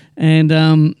 LYFE, and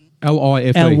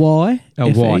LIFE. LY.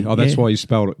 LY. Oh, that's why you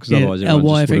spelled it, because otherwise everyone just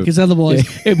LYFE, would have- because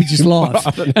otherwise it'd be just live,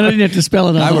 and I didn't have to spell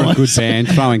it They were a otherwise. good band,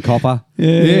 throwing copper. Yeah.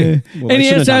 Well, they Anyhow,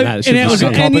 shouldn't so have done that. It should and, have just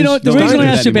and you know coppers. the Don't reason do I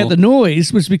that asked you about the anymore.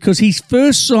 noise was because his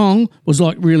first song was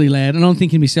like really loud, and I'm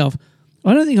thinking to myself,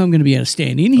 I don't think I'm going to be able to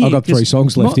stand in here. I've got 3 'cause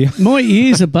songs left my, here. My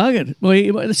ears are buggered.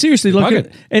 Seriously, like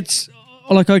Buggered? it's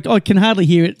like I can hardly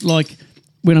hear it like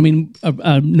when I'm in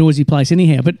a noisy place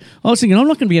anyhow. But I was thinking I'm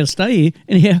not going to be able to stay here.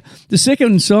 Anyhow, the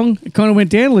second song it kind of went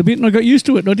down a little bit, and I got used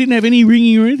to it. And I didn't have any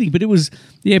ringing or anything, but it was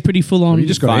pretty full on. You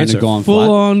just got to Phone answer. had gone full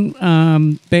flat.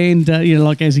 on band,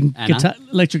 like as in Anna? guitar,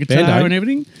 electric guitar Band-Aid? and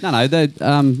everything. No, they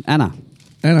Anna.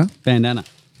 Anna. Bandana.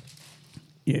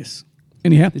 Yes.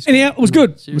 Anyhow, This it was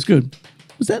good. It was seriously. good.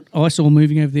 Was that eyesore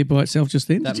moving over there by itself just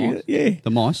then? That Did you- mice? Yeah. The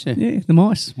mice, yeah. Yeah, the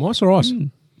mice. Mice or ice?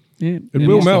 Yeah. It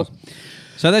will melt.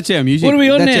 So that's our music. What are we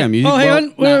on that's now? Our music. Oh, hang Well, on.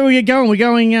 Where no. are we going? We're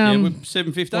going. Yeah, we're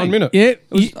 7:15. 1 minute. Yeah.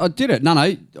 I did it. No.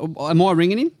 Am I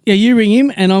ringing him? You ring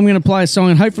him, and I'm going to play a song,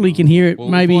 and hopefully he can hear it. Well,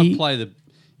 maybe.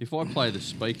 if I play the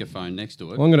speakerphone next to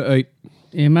it. I'm going to eat.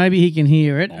 Yeah, maybe he can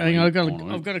hear it. Oh, Hang on,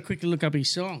 yeah. I've got to quickly look up his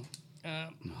song.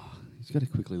 He's got to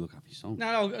quickly look up his song.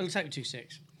 No, it'll take me 2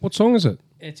 secs. What song is it?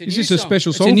 It's Is new this a song. special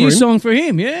It's song a for new him? song for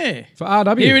him. Yeah. For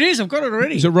RW? Here it is. I've got it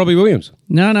already. Is it Robbie Williams?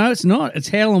 No, it's not. It's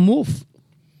Howlin' Wolf.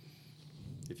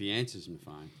 If he answers my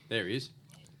phone, there he is.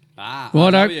 Righto.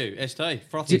 RW,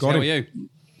 ST, Frothies, Got how him.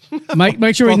 are you?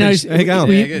 Make sure he knows. Frothies. How you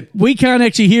going? Yeah, good. We can't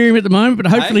actually hear him at the moment, but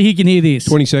hopefully he can hear this.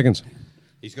 20 seconds.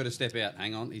 He's got to step out.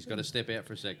 Hang on, he's got to step out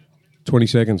for a sec. 20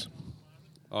 seconds.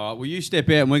 All right, well, you step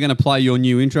out and we're going to play your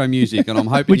new intro music, and I'm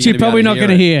hoping Which you're probably not going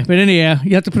to it. hear. But anyhow,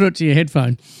 you have to put it to your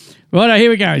headphone. Righto,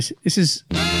 here it goes. This is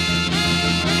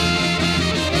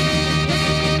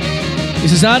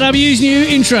RW's new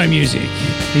intro music.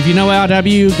 If you know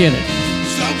RW, you'll get it.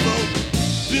 Some folk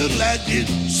build like this,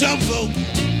 some folk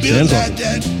build Sounds like like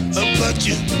that. But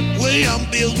you, way I'm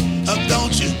built up,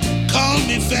 don't you call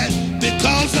me fat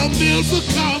because I'm built for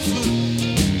comfort.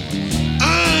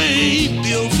 I ain't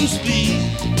built for speed,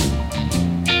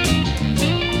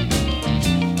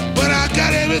 but I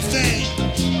got everything.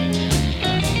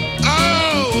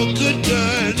 Oh, a good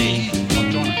girl needs.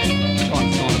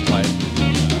 Trying to play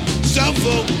it. Some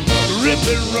folk rip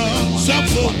and run, some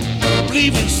folk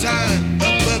believe in sign,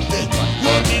 but they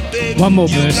want me, baby. One more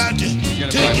you verse. got to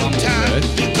take your time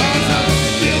because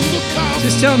I'm built for comfort.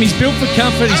 Just tell him he's built for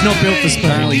comfort. He's not built for speed.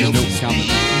 Apparently he's built for comfort.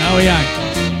 No, he ain't.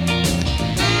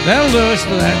 That'll do us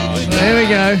for that. There we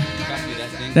go.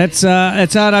 That's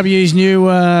RW's new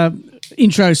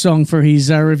intro song for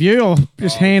his review. I'll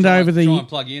just hand over the Try and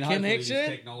plug in. Hopefully this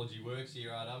connection. technology works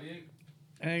here, RW.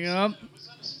 Hang on. Was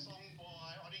that a song by,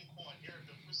 I didn't quite hear it,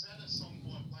 but was that a song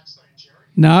by Blackstone Cherry?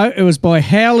 No, it was by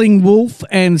Howling Wolf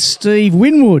and Steve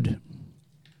Winwood.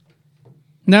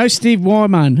 No, Steve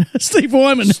Wyman. Steve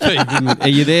Wyman. Are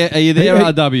you there? Are you there,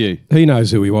 RW? He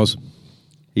knows who he was.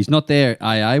 He's not there,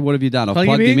 AA. What have you done? I've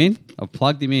plugged him in. I've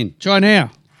plugged him in. Try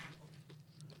now.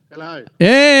 Hello.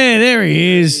 Yeah, there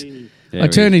he is. There I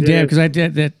turned he it down because I had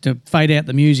to fade out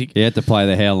the music. You had to play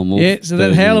the Howlin' Wolf. Yeah, so that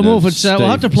version Howlin' of Wolf, we'll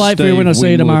have to play it for you when I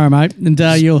see you tomorrow, mate. And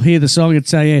you'll hear the song.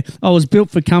 It's I was built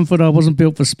for comfort. I wasn't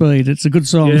built for speed. It's a good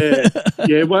song. Yeah,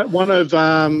 yeah. One of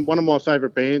my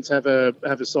favourite bands have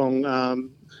a song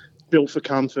built for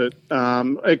comfort.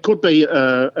 It could be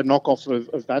a knockoff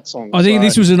of that song. I think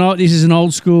this is an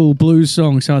old school blues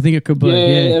song, so I think it could be.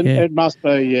 Yeah, it must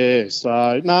be. Yeah.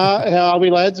 So how are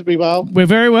we, lads? Are we well? We're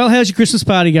very well. How's your Christmas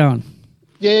party going?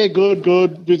 Yeah, good.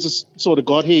 We just sort of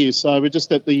got here, so we're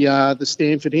just at the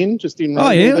Stanford Inn, just in. Oh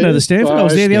yeah, I know the Stanford. I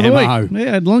was there the other Demo. week. Yeah,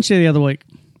 I had lunch there the other week.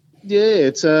 Yeah,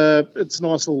 it's a nice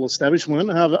little establishment.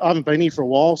 I haven't been here for a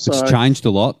while, so It's changed a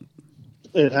lot.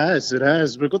 It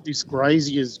has. We've got this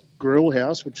crazy as grill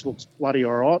house, which looks bloody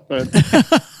all right, but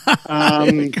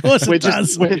course we're it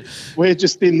just we're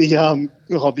just in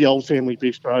the old family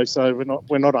bistro, so we're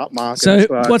not upmarket. So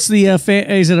what's the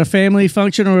is it a family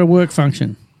function or a work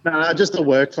function? No, just a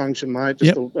work function, mate.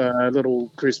 Just a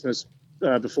little Christmas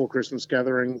before Christmas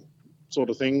gathering sort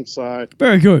of thing. So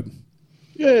Very good.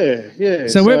 yeah.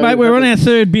 So we're on our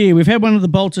third beer. We've had one of the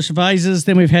Bolter Chevezes,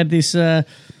 then we've had this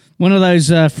one of those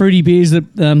fruity beers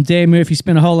that Dan Murphy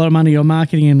spent a whole lot of money on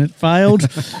marketing and it failed.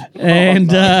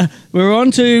 And we're on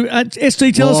to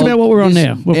ST. Tell us about what we're on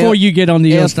now before you get on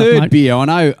the our other stuff, third mate. beer. I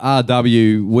know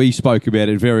RW. We spoke about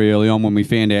it very early on when we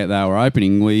found out they were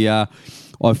opening.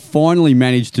 I finally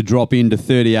managed to drop into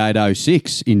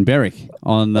 3806 in Berwick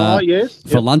on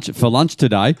for lunch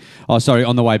today. Oh, sorry,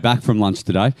 on the way back from lunch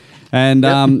today. And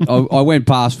I went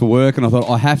past for work and I thought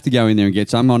I have to go in there and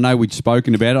get some. I know we'd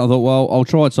spoken about it. I thought, well, I'll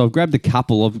try it. So I've grabbed a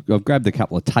couple. I've grabbed a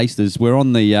couple of tasters. We're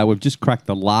on the. We've just cracked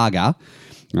the lager.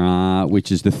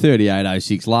 Which is the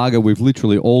 3806 lager. We've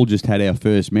literally all just had our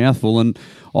first mouthful, and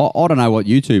I don't know what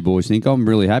you two boys think. I'm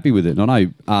really happy with it. And I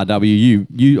know RW,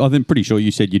 you I'm pretty sure you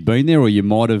said you'd been there, or you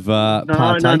might have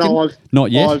partaken. No,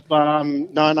 not yet.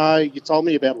 No. You told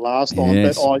me about it last time,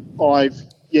 Yes. but I'd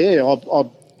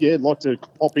like to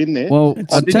pop in there. Well,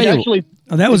 I'll tell you.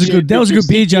 That was a good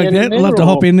beer joke. That I'd love to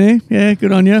hop in there. Yeah,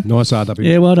 good on you. Nice RW.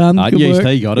 Yeah, well done. Good Yes, work.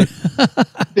 he got it.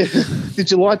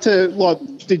 Did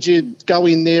you did you go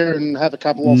in there and have a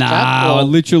couple off Nah, tap? I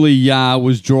literally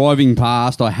was driving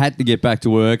past. I had to get back to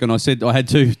work, and I said I had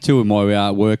two of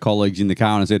my work colleagues in the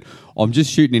car, and I said, "I'm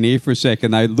just shooting in here for a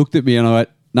second." They looked at me, and I went,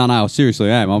 "No,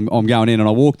 seriously, I am. I'm going in." And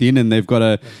I walked in, and they've got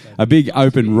a big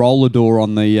open roller door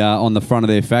on the front of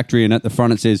their factory, and at the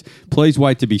front it says, "Please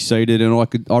wait to be seated." And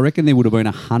I reckon there would have been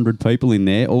 100 people in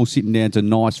there, all sitting down to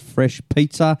nice fresh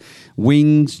pizza,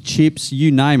 wings, chips,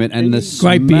 you name it, and the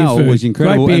Great beer smell food. was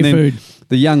incredible. Great and beer then food.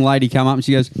 the young lady come up and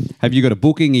she goes, "Have you got a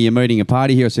booking? Are you meeting a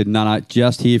party here?" I said, No,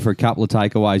 just here for a couple of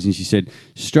takeaways. And she said,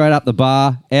 "Straight up the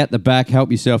bar, out the back,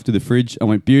 help yourself to the fridge." I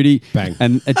went, "Beauty." Bang.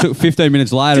 And it took 15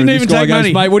 minutes later, Didn't and even this guy take goes,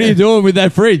 money. "Mate, what are you doing with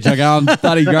that fridge?" I go, "I'm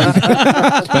bloody great."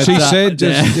 But, She said,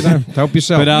 just help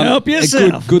yourself. but, Help a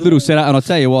yourself. good little setup. And I'll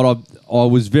tell you what, I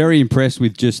was very impressed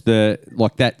with just that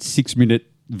 6-minute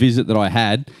visit that I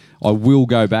had. I will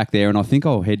go back there, and I think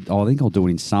I'll do it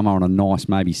in summer on a nice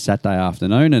maybe Saturday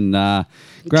afternoon and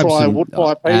grab Try a some wood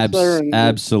fire pizza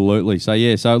absolutely. So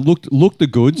yeah, so it looked the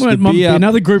goods. Well, The it might be beer,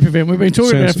 another group event. We've been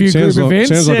talking about a few group events.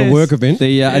 Sounds like a work event.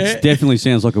 it definitely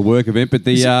sounds like a work event, but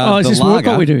the is the this lager, work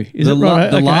what we do? Is the it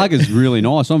right? the Okay. lager's really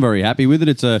nice. I'm very happy with it.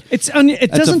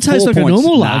 It doesn't taste like a 4 normal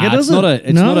points. lager, Nah, does it?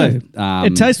 it's not a.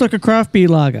 It tastes like a craft beer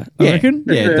lager, I reckon.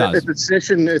 Yeah, it does.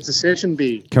 It's a session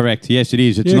beer. Correct. Yes, it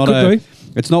is. It's Yeah, not could a. be.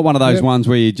 It's not one of those ones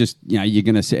where you just you're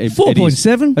going to say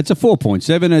 4.7? It's a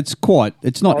 4.7.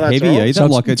 It's not Oh, that's heavy all right. either. So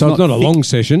It's it's not a thick. long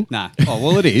session. Nah. Oh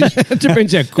well, it is. It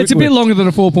depends how quick. It's a bit longer than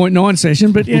a 4.9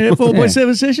 session, but yeah,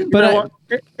 4.7 session. But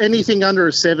anything under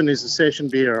a 7 is a session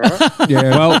beer, all right? Yeah.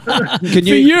 Well, can For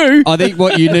you. I think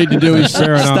what you need to do is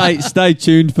Fair enough. stay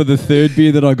tuned for the third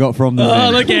beer that I got from them. Oh,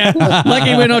 look out.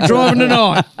 Lucky we're not driving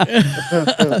tonight.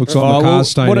 Looks like my car's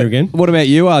staying here again. What about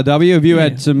you, RW? Have you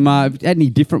had some had any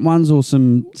different ones or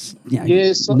some?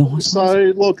 Yeah, so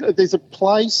look, there's a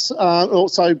place,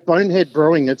 also Bonehead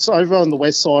Brewing. It's over on the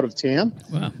west side of town.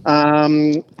 Wow.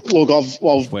 Look, I've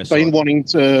West been side. wanting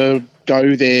to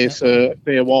go there for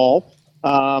a while,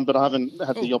 but I haven't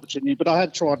had the opportunity. But I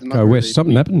had tried another. Go west.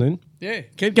 Something happened then. Yeah,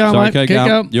 keep going, Sorry, mate. Keep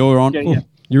going. You're on. Yeah.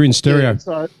 You're in stereo. Yeah,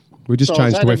 so We just So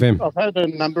changed to I've had FM. I've had a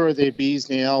number of their beers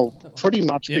now, pretty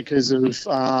much because of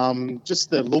just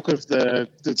the look of the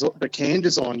can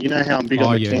design. You know how I'm big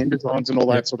on the can designs and all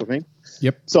that sort of thing.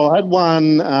 Yep. So I had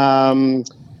one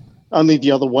only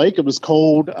the other week. It was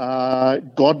called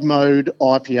God Mode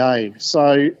IPA.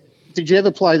 So did you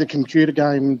ever play the computer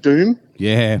game Doom?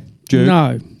 Yeah. Duke.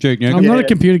 No. Duke I'm Nukem. not a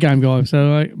computer game guy,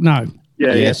 so no.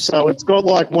 Yeah, Yes. So it's got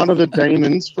like one of the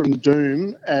demons from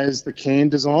Doom as the can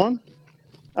design.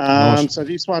 Nice. So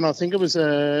this one, I think it was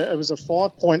a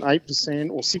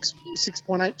 5.8% or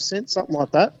 6.8%, something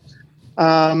like that.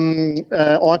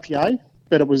 IPA,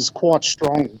 but it was quite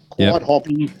strong, quite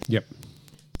hoppy. Yep.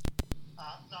 No,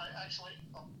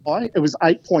 actually, it was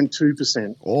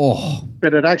 8.2%, Oh,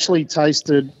 but it actually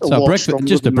tasted a so lot breakfast, stronger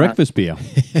just a than breakfast beer.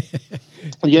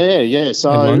 that. Yeah.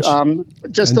 So And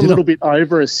just And a dinner. little bit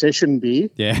over a session beer.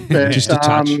 Yeah. But, Just a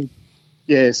touch.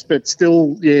 Yes, but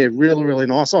still, really, really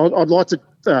nice. I'd like to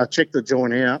check the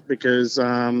joint out because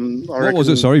What was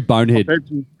it? Sorry, Bonehead.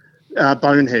 Bonehead.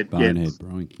 Bonehead Yeah.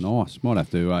 Brewing. Nice. Might have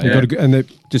to. You got to go, and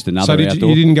Just another so outdoor.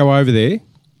 you didn't go over there?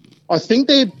 I think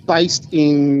they're based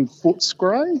in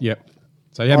Footscray. Yep.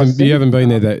 So you haven't been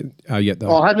there yet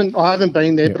though. I haven't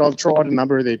been there, but I've tried a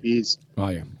number of their beers. Oh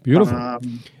yeah, beautiful.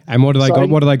 Um, And what do they so- got?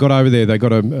 What do they got over there? They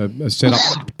got a setup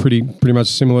pretty much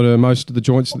similar to most of the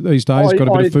joints these days. Got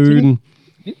a bit of food and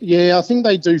Yeah, I think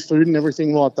they do food and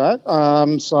everything like that.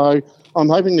 So I'm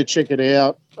hoping to check it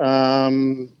out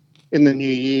in the new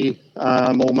year,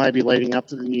 or maybe leading up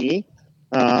to the new year.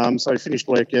 So I finished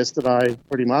work yesterday,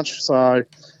 pretty much. So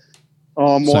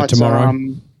I might tomorrow?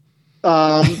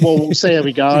 well, we'll see how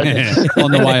we go.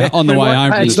 on the way home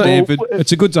from Hey, Stanford.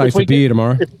 it's a good day if for we beer get-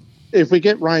 tomorrow. If we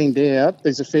get rained out,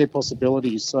 there's a fair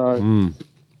possibility. So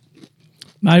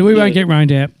Mate, we won't get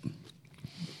rained out.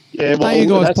 yeah, well, Are you it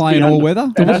guys has to be playing all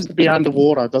weather? It has to be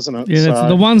underwater, doesn't it? Yeah, So,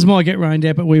 the ones might get rained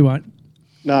out, but we won't.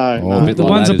 no. a bit The like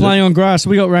ones that, are is playing on grass.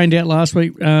 We got rained out last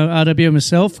week, RW and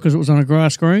myself, because it was on a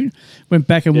grass green. Went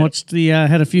back and watched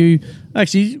had a few.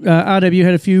 Actually, RW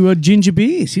had a few ginger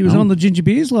beers. He was on the ginger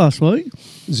beers last week.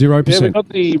 0%.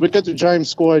 we got the James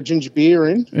Squire ginger beer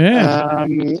in. Yeah.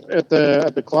 At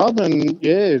the club, and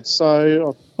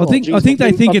so I think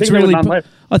they think it's really.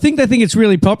 I think they think it's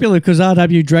really popular because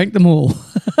RW drank them all.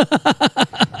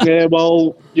 Yeah,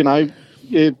 well,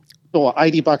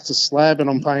 $80 a slab, and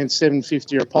I'm paying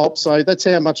 $7.50 a pop. So that's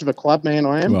how much of a club man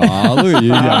I am. Oh, look at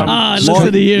you.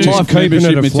 Listen to you. Life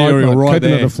membership material right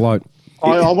keeping it there. afloat.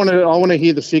 I want to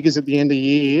hear the figures at the end of the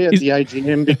year at the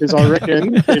AGM because I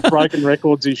reckon they've broken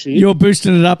records this year. You're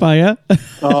boosting it up, are you?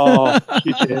 Oh,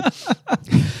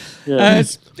 shit, yeah.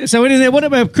 So what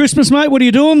about Christmas, mate? What are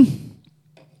you doing?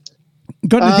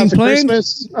 Got anything For planned?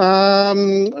 Christmas?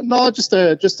 No, just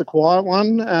a quiet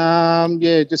one.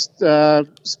 Just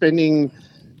spending.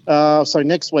 So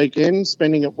next weekend,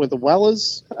 spending it with the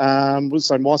Wellers,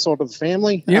 so my side of the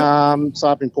family. Yep. So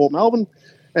up in Port Melbourne,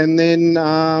 and then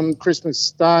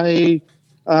Christmas Day,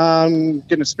 going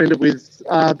to spend it with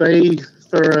RB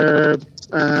for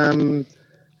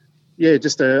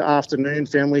just a afternoon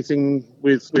family thing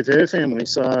with her family.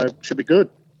 So it should be good.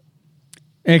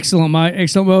 Excellent, mate.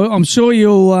 Excellent. Well, I'm sure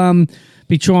you'll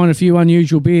be trying a few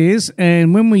unusual beers.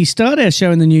 And when we start our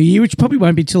show in the new year, which probably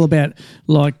won't be till about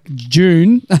like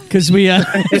June, because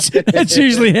that's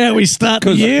usually how we start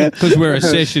the year. Because we're a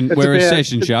session. We're a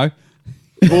session show.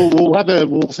 We'll have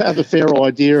a fair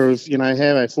idea of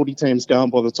how our footy team's going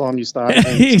by the time you start.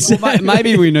 Exactly.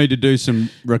 Maybe we need to do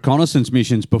some reconnaissance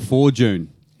missions before June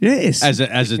Yes. as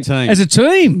a team. As a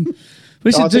team.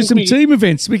 We should I do think some we- team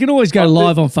events. We can always go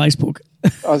live on Facebook.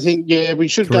 I think we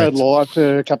should Correct. go live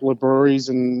to a couple of breweries,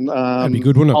 and That'd be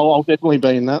good, wouldn't it? I'll definitely be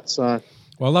in that. So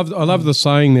Well, I love the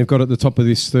saying they've got at the top of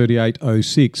this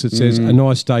 3806. It says, a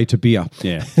nice day to beer.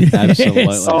 Yeah, absolutely.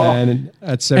 And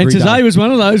that's every And today day. was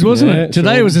one of those, wasn't Yeah, it?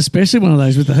 Today sure. was especially one of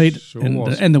those with the heat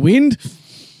was. and the wind.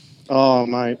 oh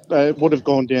mate, it would have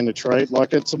gone down the trade.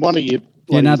 Like it's one of your.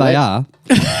 Yeah, no, they bloody are.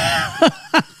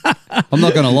 I'm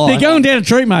not going to lie. They're going down a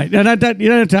treat, mate. No, you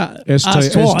don't have to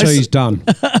ask twice. ST's done.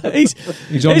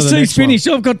 He's on to the next finished.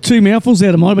 I've got 2 mouthfuls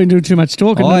out of mine. I've been doing too much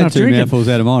talking. I not had enough 2 drinking. mouthfuls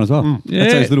out of mine as well. Yeah.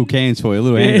 That's those little cans for you,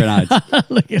 little hand grenades.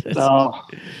 Look at us.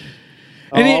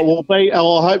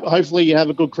 Hopefully you have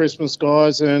a good Christmas,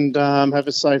 guys, and have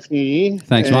a safe New Year.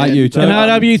 Thanks, mate. You too. And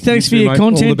RW, thanks for too, your mate. All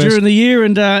content the best. during the year,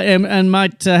 and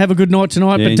mate, have a good night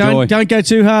tonight. Yeah, but enjoy. don't go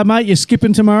too hard, mate. You're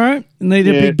skipping tomorrow. Need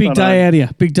a big day out of you.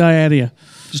 Big day out of you.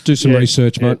 Just do some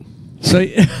research, mate. So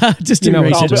just do You know what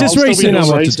research. to do. Just I'll research. still be doing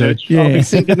what to research. do.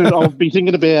 Yeah. I'll be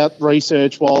thinking about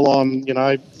research while I'm,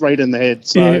 reading the head.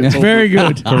 So Yeah, it's all very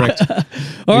good. Correct.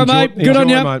 All right, mate. Good on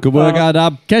you. Mate. Good work,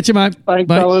 R-Dub. Catch you, mate. Thanks,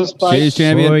 Bye. fellas. Bye. Cheers,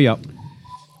 champion. See ya.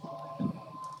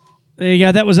 There you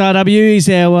go. That was RW. He's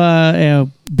our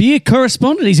beer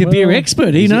correspondent. He's a beer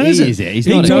expert. He knows it. He's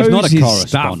not a knows his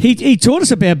correspondent. He taught us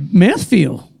about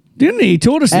mouthfeel, didn't he? He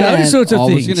taught us those sorts of I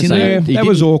was things. gonna say, you know? He That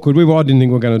was didn't- awkward. I didn't think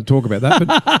we were going to talk about that,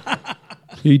 but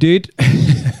he did.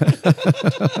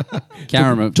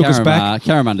 Karam Took us back.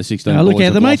 Karam under 16. Oh, look boys out,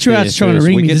 have the lost matriarch's their trying to first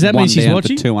ring me. wicket. Does that mean One she's down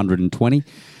watching? For 220.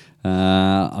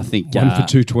 I think 1 for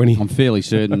 220. I'm fairly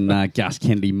certain Gus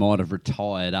Kennedy might have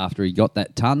retired after he got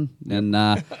that ton, and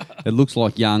it looks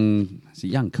like young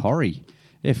Corrie.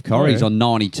 F. Corrie's on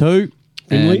 92.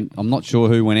 Finley. And I'm not sure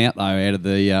who went out though out of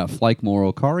the Flakemore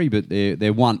or Corrie, but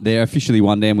they're officially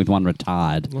one down with one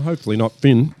retired. Well, hopefully not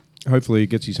Finn. Hopefully he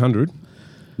gets his 100.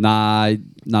 No.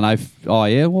 Oh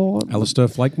yeah, well, Alistair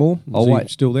Flakemore. Oh, Is he wait.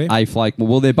 still there? A Flakemore.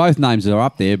 Well, they're both names that are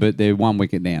up there, but they're 1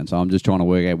 wicket down. So I'm just trying to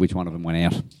work out which one of them went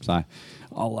out. So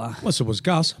I'll. Unless it was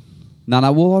Gus. No.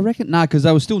 Well, I reckon because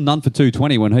they were still none for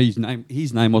 220 when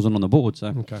his name wasn't on the board. So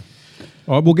Okay.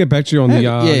 All right, we'll get back to you on the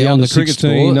on under the cricket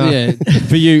 16. score.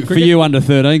 Yeah, for you under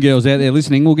 13 girls out there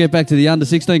listening, we'll get back to the under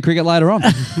 16 cricket later on.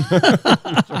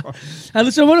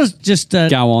 Listen, I want to just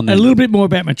Go on a then. little bit more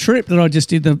about my trip that I just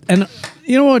did. And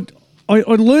you know what? I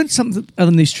learned something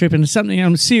on this trip, and it's something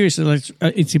I'm seriously.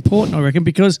 It's important, I reckon,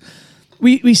 because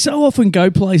we so often go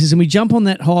places and we jump on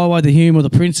that highway, the Hume or the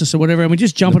Princess or whatever, and we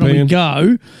just jump on it and we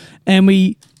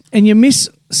go, and you miss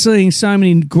seeing so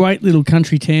many great little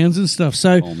country towns and stuff.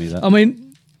 So, Told me that. I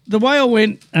mean, the way I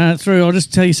went through, I'll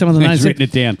just tell you some of the names. He's written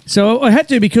it down. So I had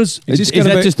to because Is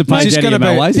that just to pay is this Daddy gonna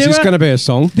MLAs? be, is this going to be a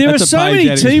song? there That's are a so page many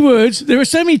out of T his- words. There are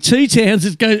so many T towns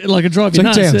that go like a drive you T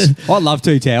nuts. towns. I love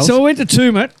two towels. So I went to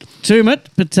Tumut,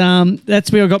 but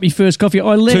that's where I got my first coffee.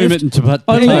 I left. Tumut and Tumut.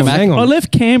 I left, Hang on. I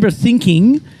left Canberra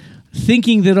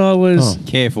thinking that I was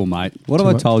Careful, mate. What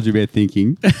have I told you about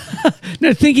thinking?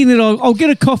 thinking that I'll get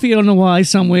a coffee on the way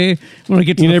somewhere when I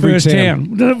get to In the every first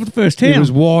town. town. The first It town.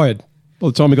 was wired by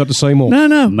the time we got to Seymour.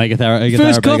 No. Make a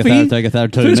First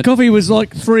coffee was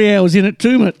like 3 hours in at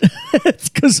Tumut. It's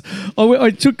because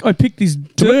I picked this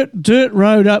dirt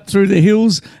road up through the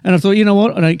hills, and I thought, you know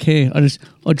what, I don't care.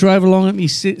 I drove along at me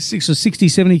 60,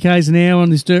 70 k's an hour on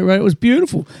this dirt road. It was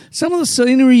beautiful. Some of the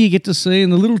scenery you get to see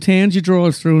and the little towns you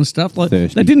drive through and stuff. Like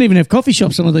Thirsty. they didn't even have coffee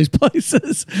shops. Some of these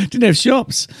places didn't have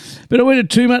shops. But I went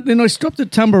to Tumut, then I stopped at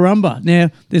Tumbarumba.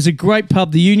 Now there's a great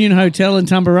pub, the Union Hotel in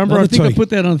Tumbarumba. Another I think I tea. put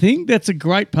that on a thing. That's a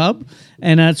great pub,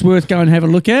 and it's worth going and have a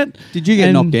look at. Did you get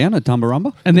And- knocked down at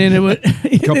Tumbarumba? And then it was,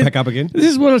 Got back up again. This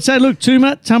is what I'd say. Look,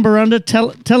 Tumut, Tumbarunda,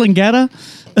 Telangata.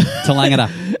 Talangata.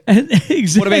 And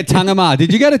exactly. What about Tangama?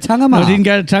 Did you go to Tangama? I didn't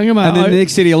go to Tangama. And then the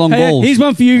next city along Balls. Here's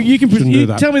one for you. You can Shouldn't do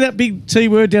that. tell me that big T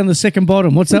word down the second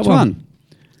bottom. What's Which that one?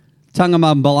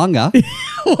 Tangama Balanga.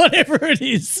 Whatever it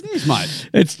is. Yes, mate.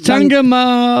 It's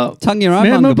Tangama. Tongue your own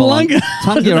Mama munga balanga. Balanga.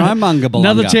 Tongue your own munga balanga.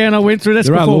 Another town I went through. That's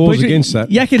There are before laws Peter. against that.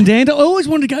 Yakandanda. I always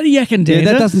wanted to go to Yakandanda.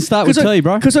 Yeah, that doesn't start with T,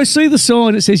 bro. Because I see the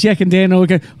sign that says Yakandanda. I would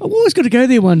go, I've always got to go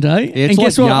there one day. Yeah, it's and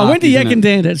guess like what? I Yark, went to isn't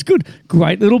it? Yakandanda. It's good.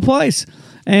 Great little place.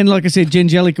 And like I said,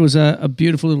 Gengelic was a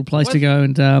beautiful little place to go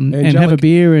and have a Angelic.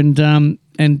 beer and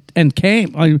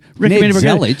camp. I recommend everyone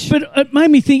go. Nedzelic? But it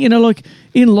made me think, like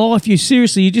in life, you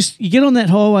get on that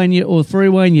highway or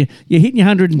freeway and you're hitting your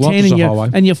 110 Life is and a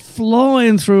highway. you're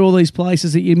flying through all these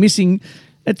places that you're missing.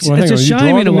 It's Well, a hang on, you shame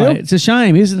in a driving way. now? It's a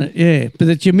shame, isn't it? Yeah, but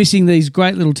that you're missing these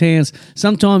great little towns.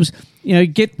 Sometimes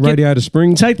get Radiator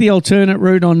Springs. take the alternate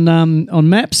route on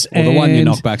maps. Or the one you and-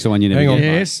 knock back's the one you never Hang on. get.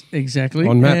 Yes, exactly.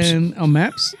 On maps. And on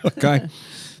maps. Okay.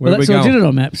 Well, Where we so I did going? it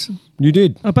on maps. You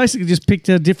did. I basically just picked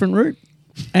a different route.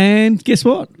 And guess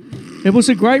what? It was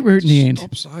a great route in the end.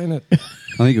 Stop saying it. I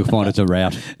think you'll find it's a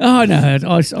route. Oh, no.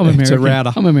 I'm American.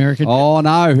 router. I'm American. Oh,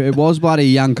 no. It was bloody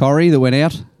young Corrie that went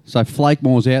out. So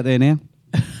Flakemore's out there now.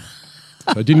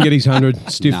 So didn't get his 100.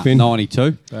 Stiff Nah, fin.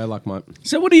 92. Bad luck, mate.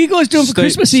 So what are you guys doing for Steve-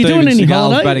 Christmas? Are you Steven doing any Seagal's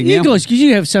holiday? batting You now. guys, because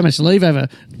you have so much leave over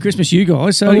Christmas, you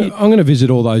guys. So I'm going to visit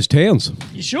all those towns.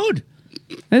 you should.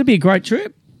 That'd be a great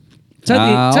trip. Take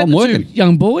I'm the two working.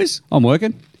 young boys. I'm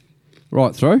working.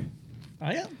 right through. Oh,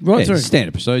 yeah. Right through.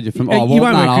 Standard procedure from. You won't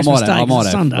work Christmas Day 'cause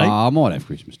it's Sunday. I might have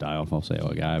Christmas Day off. I'll see how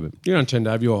I go. But You don't tend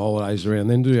to have your holidays around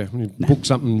then, do you? You book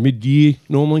something mid-year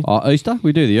normally. Easter,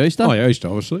 we do the Easter. Oh, yeah, Easter,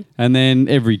 obviously. And then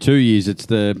every 2 years, it's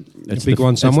the big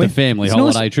one somewhere? It's the family It's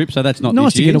holiday nice- trip. So that's not Nice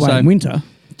this to year. get away so in winter,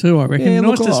 too, I reckon. Yeah,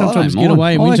 nice look, to I sometimes don't get mind.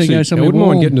 away in I winter, actually- go I somewhere wouldn't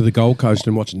warm. mind getting to the Gold Coast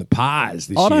and watching the Pars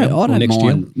this I year. don't or next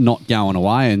mind year. not going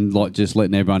away and like just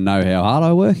letting everyone know how hard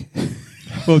I work.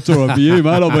 Well, it's all right for you,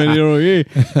 mate. I've been here all year.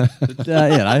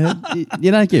 But,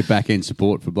 you don't get back end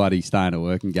support for bloody staying at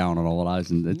work and going on holidays,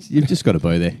 and you've just got to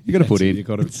be there. You've got to put in. You've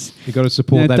got to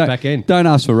support that don't- back end. Don't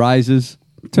ask for raises.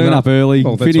 Turn No. up early.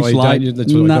 Well, that's finish why you late. don't-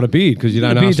 that's why you got a beard, because you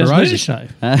don't The beard ask for doesn't need a raises.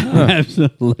 shave.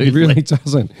 Absolutely. It really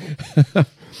doesn't.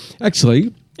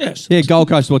 Actually, Yes. Yeah, Gold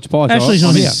Coast watch pies. Ashley's right?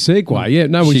 not here. segue. Yeah,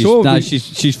 no, we saw.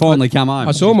 She's finally come home.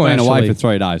 I saw She's my been away Ashley. for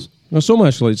 3 days. I saw my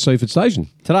Ashley at Seaford Station.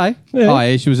 Today? Yeah. Oh,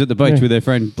 yeah, she was at the beach Yeah. with her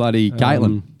friend, bloody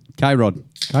Caitlin. K-Rod.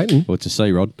 Caitlin. Well, it's a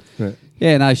C-Rod. Yeah.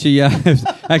 Yeah, no, she...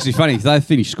 actually funny, 'cause they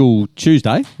finished school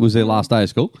Tuesday, was their last day of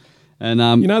school. And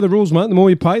You know the rules, mate. The more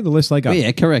you pay, the less they go.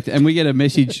 yeah, correct. And we get a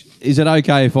message, is it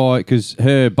okay if I... Because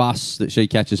her bus that she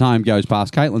catches home goes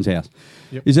past Caitlin's house.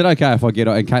 Yep. Is it okay if I get...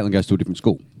 And Caitlin goes to a different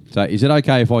school. So is it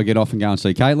okay if I get off and go and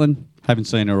see Caitlin? Haven't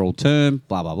seen her all term,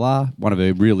 blah, blah, blah. One of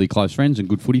her really close friends and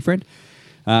good footy friend.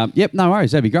 Yep, no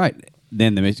worries. That'd be great.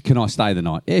 Then the message, can I stay the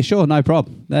night? Yeah, sure, no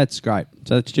problem. That's great.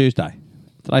 So it's Tuesday.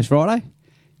 Today's Friday.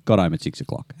 Got home at 6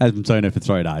 o'clock. Hasn't seen her for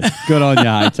 3 days. Good on you,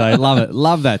 HT. Love it.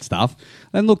 Love that stuff.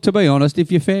 And look, to be honest,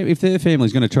 if if their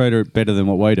family's going to treat her better than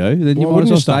what we do, then you Why might as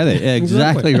well wouldn't stay you there. stay? Yeah,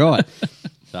 exactly Exactly. right.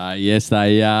 So yes,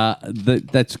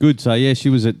 that's good. So yeah, she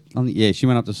was at she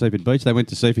went up to Seaford Beach. They went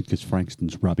to Seaford because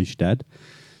Frankston's rubbish, Dad.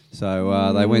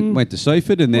 So they went to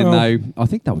Seaford, and then Well, I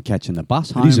think they were catching the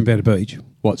bus home. It is a better beach.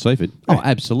 What, Seaford? Oh,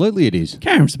 absolutely, it is.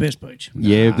 Carram's the best beach.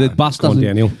 Yeah, the bus Gone doesn't.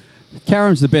 downhill.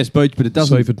 Carram's the best beach, but it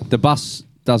doesn't. Seaford. The bus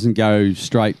doesn't go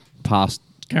straight past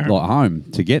Carram. like home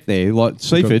to get there. Like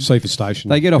Seaford, Seaford Station.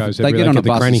 they get off. goes They every- get on a the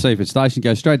bus cranny. at Seaford Station,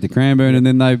 go straight to Cranbourne, and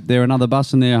then they're another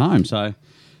bus and they're home. So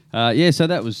so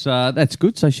that was that's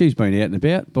good. So she's been out and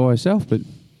about by herself, but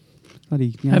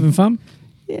bloody Having fun.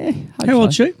 yeah. How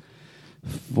old's she?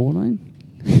 14.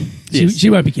 She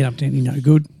won't be getting up to any no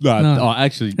good. Oh,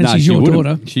 actually, And no, she's she your wouldn't.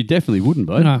 daughter. She definitely wouldn't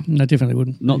be. No, definitely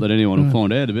wouldn't. Not that anyone will No.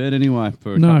 find out about anyway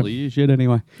for a No. couple of years yet.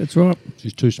 Anyway, That's right.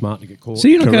 She's too smart to get caught. So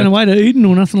you're not going away to Eden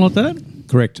or nothing like that?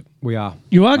 Correct. We are.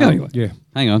 You are going away? Yeah.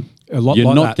 hang on. A lot You're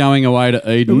like not that. going away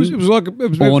to Eden. It was like there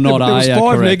was Or not, there was are you?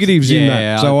 5 Correct. negatives in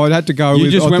Yeah, that, so I had to go You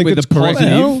with. just I went think with it's the correct.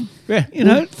 positive. Well, Yeah. you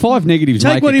know, 5 negatives.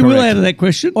 take make what it he will correct. out of that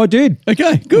question. I did. Okay,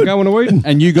 We're good. going to Eden.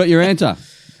 And you got your answer.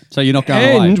 So you're not going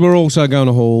And away. we're also going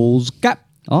to Hall's Gap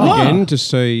Oh. again to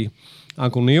see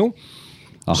Uncle Neil.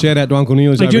 Shout out to Uncle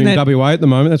Neil. He's They're over in doing that- WA at the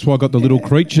moment. That's why I got the little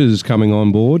creatures coming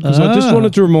on board. Because I just Ah.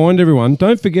 wanted to remind everyone,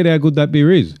 don't forget how good that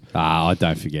beer is. I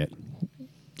don't forget.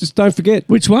 Just don't forget.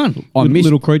 Which one? I missed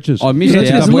Little creatures. I missed Yeah, out.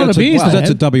 there's a lot of beers. Well, they that's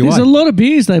have. a WA. There's a lot of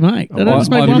beers they make. They don't just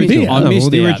make one beer. I No, missed well,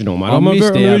 the out. original, mate. I I'm a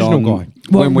missed very out original on guy.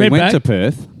 What, when we went Redback? to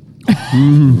Perth.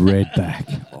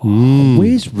 Redback.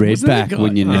 Where's Redback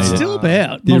when you need It's it? still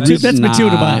about. The That's nah,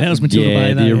 Matilda Bay. How's Matilda yeah,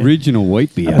 Bay? the though? original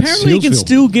wheat beer. Apparently, you can Hillsville.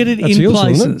 still get it That's in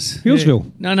Hillsville, isn't it? places.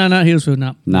 Hillsville. Yeah. No, Hillsville,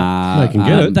 no. Nah, They can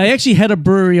get it. They actually had a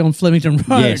brewery on Flemington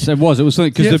Road. Yes, it was. It was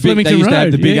because Yeah, they Flemington used to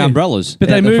have the Road, big yeah. umbrellas. But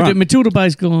out they the moved front. it. Matilda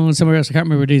Bay's gone somewhere else. I can't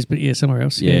remember where it is, but yeah, somewhere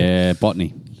else. Yeah,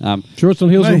 botany. Sure, it's on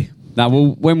Hillsville. Hey. No, well,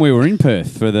 when we were in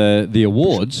Perth for the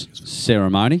awards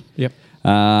ceremony, Yep.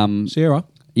 um, Sarah.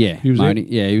 yeah, He was there? moaning.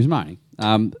 Yeah, he was moaning.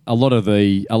 A lot of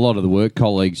the work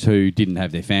colleagues who didn't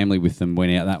have their family with them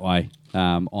went out that way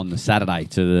on the Saturday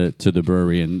to the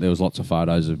brewery, and there was lots of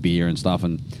photos of beer and stuff,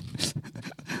 and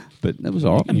but it was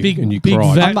all right. And big, and you big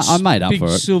cried. vats. I made up big for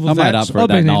it. silver I made vats. up for it I've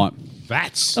that been there. night.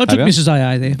 Vats. I took Have you? Mrs.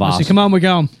 AA there. I Vast. said, come on, we're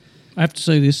going. I have to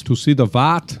see this. To see the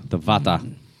vat. The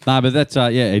Vata. No, but that's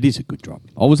it is a good drop.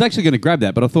 I was actually going to grab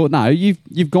that, but I thought no, you've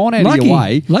gone out of Lucky. your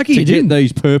way Lucky to you get didn't.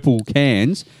 these purple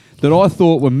cans that I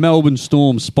thought were Melbourne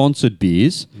Storm sponsored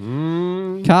beers.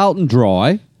 Carlton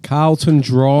Dry. Carlton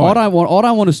Dry. I don't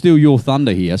want to steal your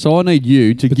thunder here, so I need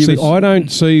you to But give see, us. I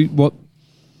don't see what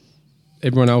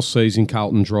everyone else sees in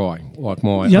Carlton Dry. Like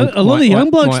my Yeah, a lot of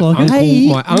young blokes like it.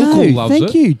 My uncle loves thank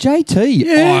it. you, JT.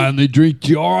 Yeah. I only drink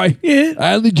dry. Yeah.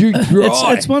 I only drink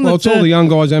dry. It's one Well, that it's all the young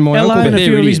guys and my LA uncle. and a there.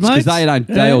 few There of it his is, because mates. they don't.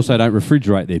 They Yeah. also don't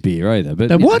refrigerate their beer either. But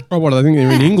They what? Oh, what do they think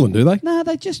they're in England? Do they? No,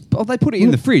 they put it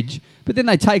in the fridge, but then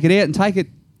they take it out and take it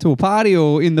to a party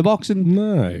or in the box and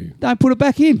No, don't put it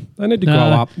back in. they need to No. grow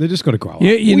up. They just got to grow up. You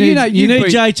Well, you need, know, you you've need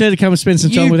been- JT to come and spend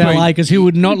some time you've with been- LA because he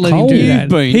would not let him do You've that.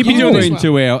 been, He'd be you've doing been this.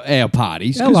 to our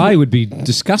parties. 'cause LA would be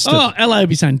disgusted. Oh, LA would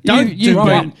be saying, don't you've do been-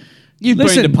 that. You've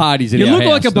Listen, been to parties at you our look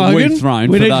house like a that we've bogan. thrown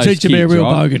We for need to those teach you to be a kids, real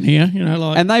right? bogan here. You know,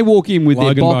 like And they walk in with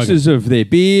their Bogan, boxes of their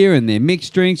beer and their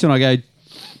mixed drinks, and I go,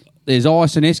 "There's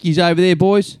ice and Eskies over there,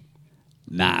 boys."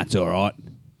 Nah, it's all right.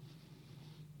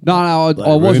 No,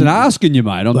 I wasn't asking you,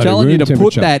 mate. I'm Bloody telling you room to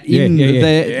put temperature. that in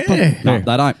there. Yeah. No,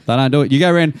 they don't. They don't do it. You go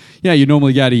around, you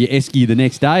normally go to your Esky the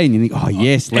next day and you think, oh,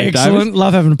 yes, leftovers. Excellent.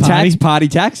 Love having a party. Party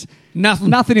tax. Nothing.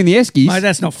 Nothing in the Eskies. Mate,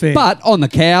 that's not fair. But on the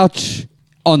couch,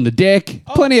 on the deck,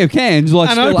 plenty of cans.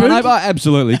 Like still Unopened? unopened.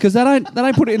 Absolutely. Because they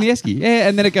don't put it in the Esky. Yeah,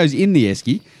 and then it goes in the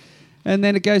Esky. And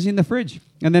then it goes in the fridge.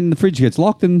 And then the fridge gets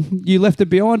locked and you left it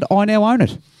behind. I now own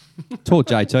it. Taught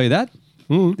JT that.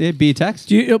 Yeah, beer tax.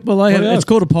 It's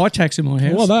called a pie tax in my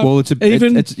house. Well, that- Well, it's a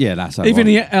Even it's yeah, that's so even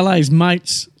right. the LA's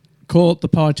mates call it the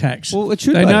pie tax. Well, it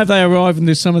should They be. know if they arrive and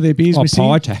there's some of their beers Oh, missing.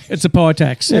 pie tax. It's a pie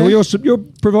tax. Yeah, well, you're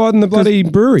providing the bloody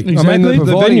brewery. Exactly. I mean, the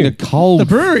providing venue. the cold, The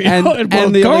brewery. and, Well, and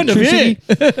the kind of, electricity,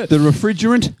 the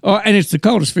refrigerant. Oh, and it's the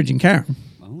coldest fridge in Karen.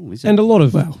 Oh, is and a lot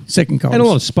of Second coldest. and a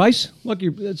lot of space. Like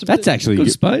That's actually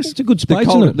good space. It's a good the, space,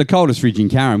 cold, isn't it? the coldest fridge in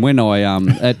Karen. When I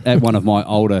at one of my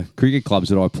older cricket clubs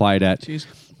that I played at, Cheers.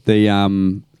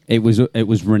 it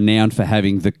was renowned for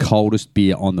having the coldest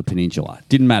beer on the peninsula.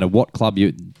 Didn't matter what club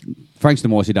you.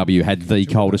 Frankston YCW had the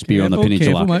coldest beer on the Careful,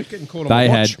 peninsula. careful, mate. Getting caught on They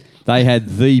my had watch. they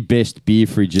had the best beer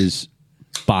fridges,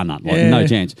 bar none, like Yeah. no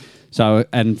chance. So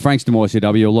and Frankston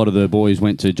YCW, a lot of the boys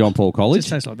went to John Paul College. Just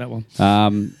tastes like that one.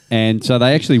 And so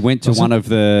they actually went to one of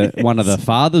the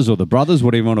fathers or the brothers,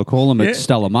 whatever you want to call them, Yeah. at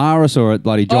Stella Maris or at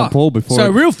bloody John Oh, Paul before. So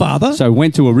real father. So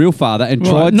went to a real father and Right,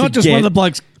 tried not to just get, one of the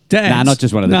blokes' dads. Nah, not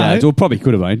just one of the No. dads. Or probably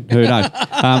could have been. Who knows?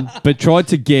 But tried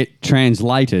to get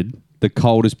translated the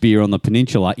coldest beer on the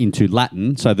peninsula into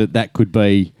Latin so that could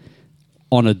be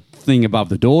on a thing above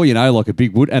the door, like a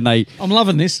big wood. And they I'm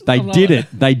loving this. they I'm loving did it.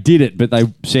 They did it, but they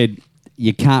said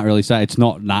you can't really say it's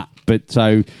not nut. But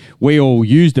so we all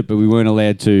used it, but we weren't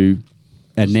allowed to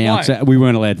announce Display it. We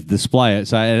weren't allowed to display it.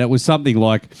 So and it was something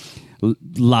like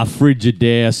La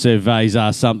Frigidaire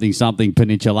Cerveza something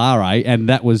Peninsulare, and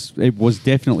it was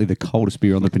definitely the coldest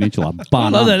beer on the peninsula. I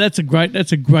love that. That's a great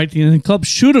thing. And the club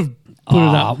should have put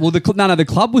it up. Well, the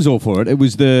club was all for it. It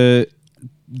was the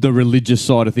religious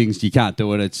side of things. You can't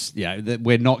do it. It's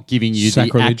we're not giving you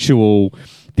Sacrilege.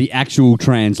 the actual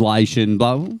translation.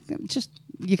 Blah, just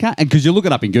you can't because you look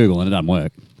it up in Google and it doesn't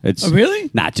work. It's Oh, really?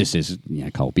 Nah, it just says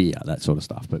cold beer, that sort of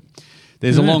stuff. But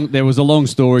there was a long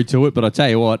story to it. But I tell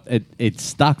you what, it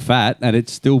stuck fat, and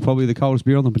it's still probably the coldest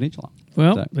beer on the peninsula.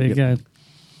 Well, So, there you yep. go.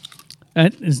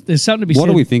 There's something to be What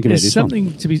said. do we think about There's this one?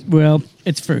 something to be. Well,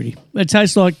 it's fruity. It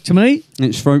tastes like, to me,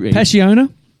 It's fruity. Passiona.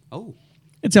 Oh,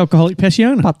 It's alcoholic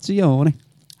Passiona. Passione.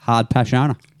 Hard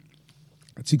Passiona.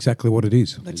 That's exactly what it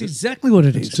is. That's exactly what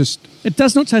it is. It's just It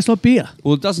does not taste like beer.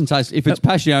 Well, it doesn't taste. If it's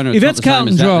Passiona, If not it's the same Carlton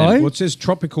as that, Dry- then- well, it says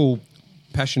tropical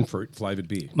passion fruit flavored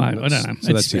beer. Mate, I don't know.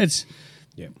 So that's it. It's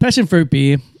Yeah. passion fruit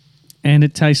beer, and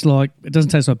it tastes like it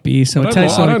doesn't taste like beer. So it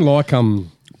tastes I like don't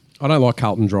like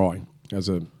Carlton Dry as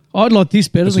a. I'd like this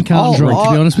better than Carlton Dry.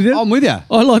 To be honest with you, I'm with you.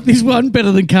 I like this one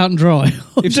better than Carlton Dry.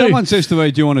 If someone says to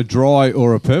me, "Do you want a dry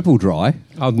or a purple dry?"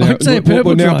 I'd say a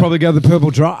purple now dry. probably go the purple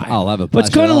dry. I'll have a. But it's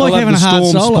kind of Passiona. like I'll having a have the hard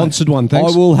Storm solo. sponsored one.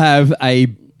 Thanks. I will have a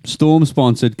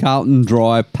Storm-sponsored Carlton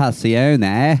Dry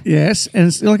Passiona. Yes, and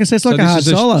it's, like I said, it's like a hard this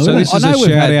is solo. so isn't this it? is I a know we've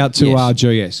shout had- out to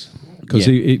yes. GS because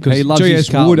Yeah. he loves his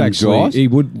GS Carlton would actually Dries. he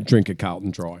would drink a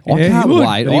Carlton Dry. I Yeah, can't he would.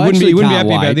 wait. But I he wouldn't be actually happy can't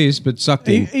about wait. this, but sucked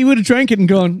in. He would have drank it and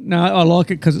gone, no, I like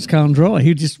it because it's Carlton Dry.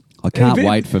 He'd just. I can't If it-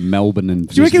 wait for Melbourne and.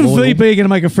 Do you reckon loyal. VB are going to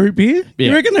make a fruit beer?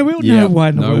 You reckon they will? Yeah. No way.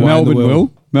 in the No world. way. Melbourne in the world.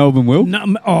 will. Melbourne will.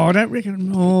 No, I don't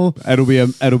reckon. Oh, It'll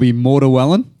be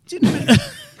Mortarwellen.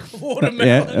 watermelon.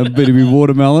 Yeah, it'll be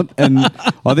watermelon, and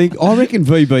I reckon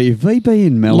VB. If VB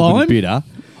in Melbourne Lime? Bitter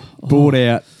brought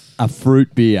out a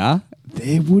fruit beer,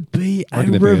 there would be a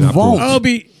reckon there'd be an revolt.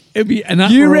 uproar. It'd be an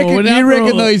You uproar, reckon? an You reckon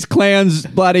uproar. these clowns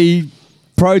bloody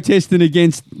protesting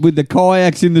against with the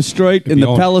kayaks in the street and be the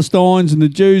on. Palestines and the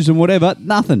Jews and whatever?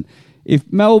 Nothing.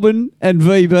 If Melbourne and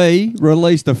VB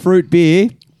released a fruit beer,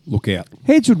 Look out.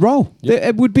 heads would roll.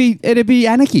 It would be. It'd be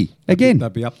anarchy again.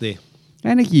 They'd be up there.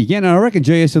 Anarchy again. And I reckon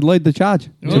GS would lead the charge.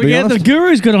 Oh, to be yeah, the honest.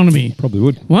 guru's got onto me. Probably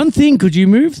would. One thing, could you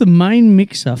move the main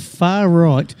mixer far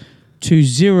right to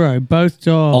 0, both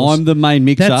dials? I'm the main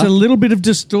mixer. That's a little bit of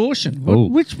distortion. Ooh.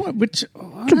 Which one? Which?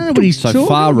 I don't know what he's so talking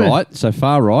far about. right. So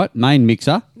far right. Main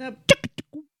mixer. No.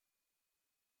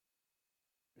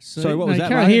 So what was you that,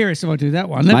 can't mate? hear us if I do that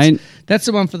one. Main- That's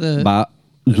the one for the. But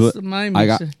That's the main I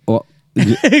got mixer. what?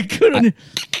 Good on you.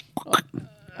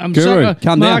 I'm Guru, sorry,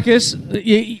 calm down. Marcus.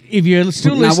 If you're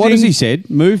still Now listening, what has he said?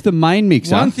 Move the main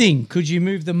mixer. one thing: could you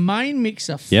move the main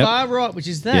mixer Yep. far right, which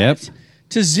is that, Yep.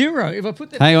 to 0. If I put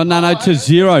that, Hang on, no, to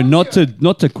 0, not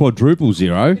to quadruple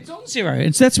 0. it's on 0.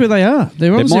 That's where they are.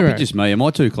 They're on It 0. might be just me. Am I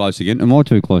too close again? Am I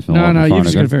too close? No, you've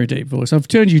just got a very deep voice. I've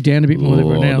turned you down a bit more than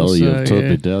everyone else. You've turned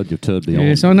me down. You've turned me on.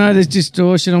 Yes, I know there's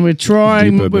distortion, and we're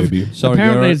trying. Deeper, baby. Sorry,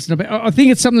 Apparently, Garrett. it's not. I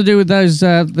think it's something to do with those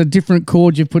the different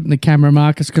cords you've put in the camera,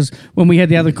 Marcus. Because when we had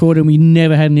the other cord, and we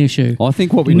never had an issue. I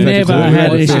think what we need Never to do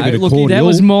had an is issue. Look, That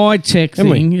was my tech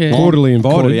Haven't we? thing. Yeah. Quarterly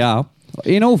invited.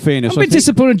 In all fairness, I'm a bit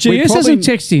disappointed GS hasn't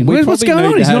texted in. What's going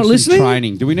on? He's not listening?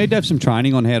 Training. Do we need to have some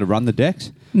training on how to run the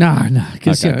decks? No,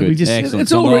 because Okay, we good. just Excellent.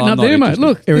 it's all So written I'm up not there, mate. interested.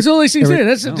 Look, there's all these things Eric-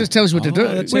 there. That just tells you what to do.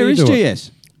 that's Where how is you do it.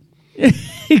 GS?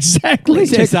 Exactly.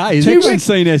 SA. Has anyone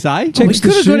seen SA? We Text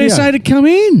could the have got studio. SA to come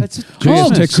in. That's Oh,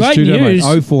 GS, text the great studio, mate. news.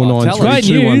 0493 Great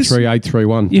news.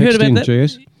 213 You heard about that?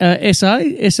 GS.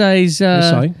 SA's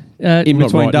SA? In Not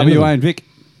between right, WA and Vic.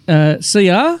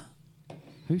 CR.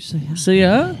 Who's CR?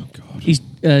 CR. His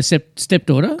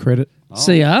stepdaughter. Credit.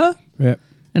 CR. Yeah.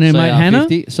 And her mate Hannah.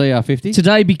 CR50.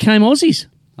 Today became Aussies.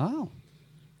 Oh.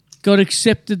 Got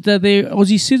accepted their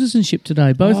Aussie citizenship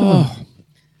today. Both of them.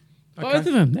 Both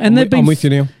of them. And they've been. I'm with you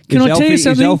now. Can I tell you Is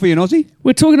something? Alfie an Aussie?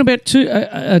 We're talking about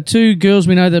two girls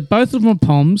we know that both of them are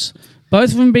POMs.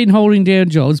 Both of them have been holding down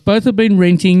jobs. Both have been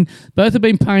renting. Both have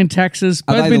been paying taxes.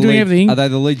 Both have been doing everything. Are they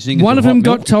the lead singers? One of them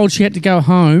got told she had to go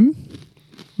home.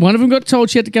 One of them got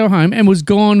told she had to go home and was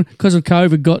gone because of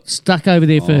COVID, got stuck over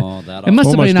there for, that it must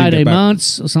have almost been didn't get 18 back.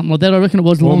 months or something like that. I reckon it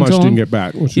was a long Almost time. didn't get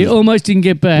back. Which Yeah, is almost didn't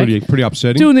get back. pretty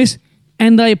upsetting. Doing this,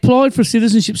 and they applied for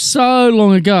citizenship so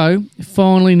long ago.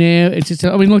 Finally now, it's just,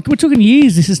 I mean, like, we're talking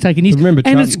years. This has taken years. Remember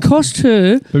and Charlie- it's cost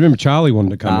her... But remember, Charlie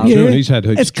wanted to come in too, and he's had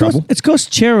heaps of trouble. It's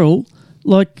cost Cheryl,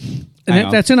 like... And Hang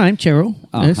on. that's her name, Cheryl.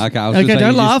 Oh, Yes. okay. I was gonna say,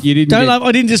 don't laugh. Don't laugh.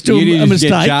 I didn't just do you a didn't just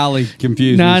mistake. get Charlie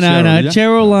confused. No, with no, Cheryl, no. did ya?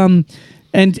 Cheryl,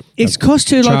 and it's cost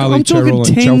her, like, Charlie, I'm talking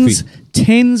Cheryl, and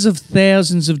tens of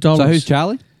thousands of dollars. So who's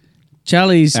Charlie?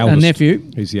 Charlie's Eldest. nephew.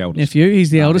 He's the eldest. Nephew,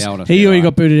 he's the eldest. eldest, He yeah, already right.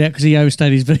 got booted out because he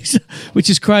overstayed his visa, which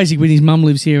is crazy when his mum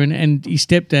lives here and his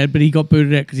stepdad, but he got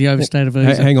booted out because he overstayed a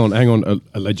visa. Hang on.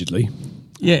 Allegedly.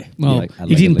 Yeah, well, Yeah, he didn't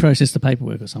allegedly. process the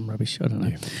paperwork or some rubbish. I don't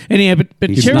know. Anyhow, but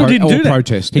He Cheryl snuck- didn't do that.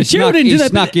 protest. But Cheryl didn't do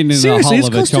that. Snuck but into the seriously, hull it's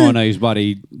of a cost her- Chinese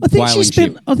bloody I think she whaling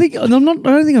spent. ship. I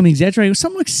don't think I'm exaggerating. It was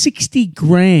something like 60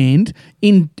 grand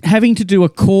in having to do a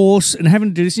course and having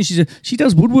to do this. And she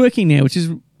does woodworking now, which is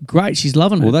great. She's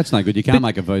loving it. Well, that's no good. You can't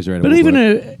make a visa out of But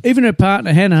woodwork. even her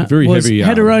partner Hannah very heavy,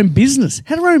 had her own business.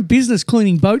 Had her own business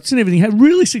cleaning boats and everything. Had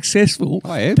really successful.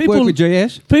 Oh, yeah? Work with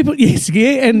GS? People, yes,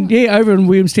 yeah, and over in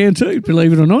Williamstown too.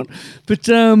 Believe it or not, but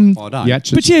I don't.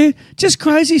 Yatches. but yeah, just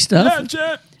crazy stuff.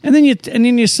 And then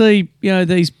you see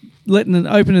these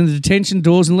opening the detention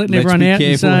doors and letting Let's everyone be out and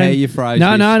careful saying, how you phrase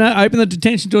no, this. open the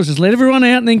detention doors, just let everyone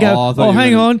out and then go, Oh, I thought you were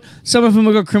hang gonna- on, some of them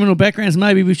have got criminal backgrounds,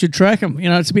 maybe we should track them.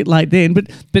 It's a bit late then, but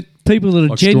people that are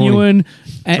Like genuine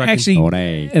and Tracking. actually,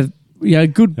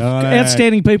 Alright. good, Alright.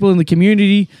 outstanding people in the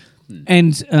community.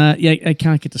 And they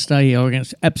can't get to stay here. I reckon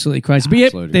it's absolutely crazy. But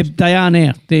Absolutely. they are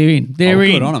now. They're in. They're Oh,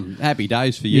 in. good on them. Happy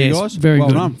days for you Yes, guys. very well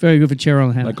good. done. Very good for Cheryl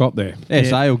and Hannah. They got there.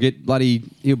 SA will get bloody.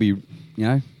 He'll be,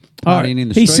 partying Oh, in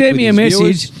the he street sent with me a his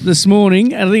message viewers. this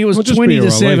morning, and I think it was It'll just 20 be a to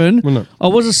relief, 7. wouldn't it? I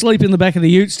was asleep in the back of the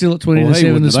ute still at 20 Well, to he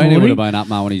 7 wouldn't this have been. He would morning. have been up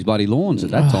mowing his bloody lawns at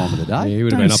that time of the day. Yeah, he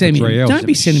would have Don't been up send for me, 3 hours. don't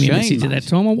be sending me a machine, message at mate. that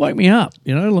time. I'll wake me up,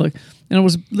 and I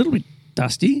was a little bit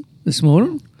dusty this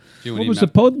morning. What was the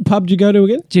pub did you go to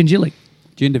again? Gingillic.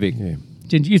 Gindavik.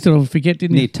 Yeah. You thought I would forget,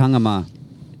 didn't Near you? Tungama.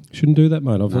 Shouldn't do that,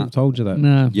 mate. I've told you that.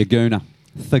 No. Yaguna.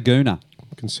 Thaguna.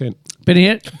 Consent. But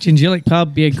yeah, Gingillic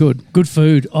pub, yeah, good. Good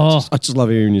food. Oh, I just love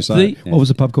hearing you say The- it. What was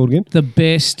the pub called again? the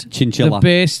best. Chinchilla. The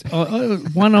best.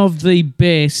 One of the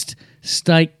best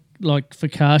steak, like,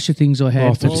 focaccia things I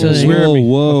had for I thought tea. you were swearing me.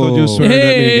 Whoa, I thought you whoa. were swearing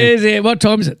at me again. Yeah. What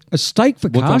time is it? A steak for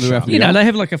What time do we have to kasha. go? They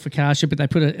have like a focaccia, but they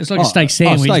put it's like a Oh, steak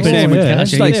sandwich. steak but it's sandwich. focaccia.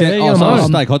 Steak sandwich. yeah, Oh, yeah,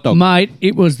 steak hot dog. Mate,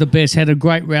 it was the best. Had a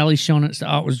great relish on it.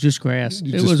 It was just grass. It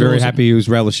Just was very awesome. happy he was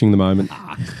relishing the moment.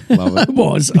 Love it.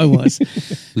 I was.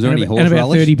 Was there any horse and about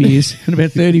relish? 30 beers. And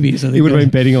about 30 beers, I think. He would have been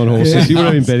betting on horses. He would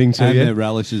have been betting too, And yeah. their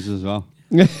relishes as well.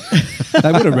 They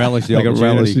would have relished the They got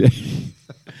opportunity. relished.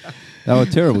 They were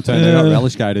terrible too. They got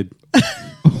relishgated.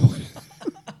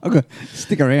 Okay,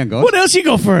 stick around, guys. What else you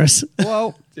got for us?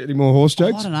 Well, Any more horse I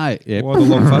jokes? don't know. Yeah. Why the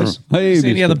long face? Hey, See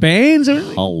any mister. other bands or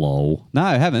anything? Hello. No,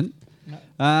 I haven't.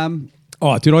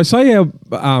 Oh, did I say how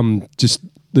just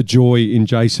the joy in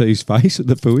JC's face at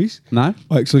the Frothies? No.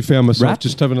 I actually found myself Rap?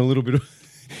 just having a little bit of...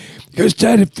 He goes,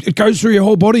 Dad, it goes through your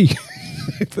whole body.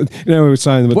 You know, we were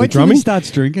saying about Wait the till he drumming.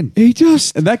 starts drinking. He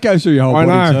just. And that goes through your whole I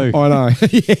body know. too. I know.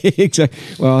 Yeah, exactly.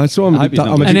 Well, that's why I'm hope he's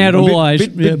not And out all eyes.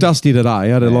 bit dusty today. I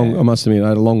had a long. I must admit, I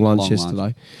had a long lunch Long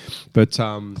yesterday. But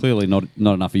Clearly not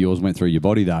enough of yours went through your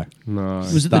body though. no,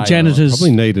 Was it the Stay janitors?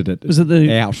 probably needed it. Was it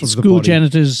the out of the school body.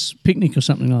 janitors picnic or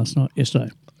something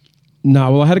yesterday?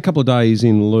 No, well, I had a couple of days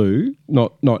in loo,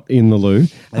 not in the loo.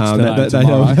 That's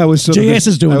tomorrow. That was sort of GS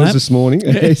is doing that was that. this morning.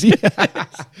 Is he?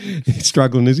 He's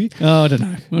struggling, is he? Oh, I don't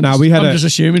know. No, we had I'm a- just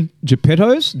assuming.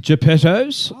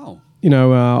 Geppetto's. Oh. You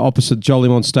know, opposite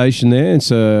Jollymont Station there.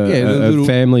 It's a little-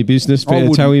 family business. I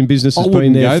wouldn't- Italian business I has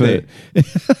been wouldn't there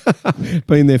go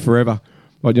been there forever.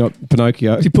 Like, you know,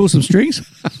 Pinocchio. Did you pull some strings?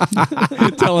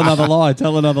 Tell another lie.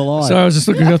 Tell another lie. So I was just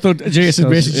looking. I thought GS had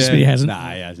messaged me. He hasn't.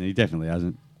 Nah, he hasn't. He definitely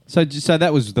hasn't. So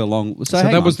that was the long. So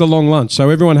that was the long lunch. So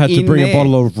everyone had to In bring there. a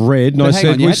bottle of red. And But I hang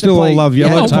said, on, you we had to still all play- love you had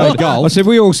to Yellowtail. play golf. I said,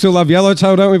 we all still love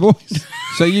Yellowtail, don't we, boys?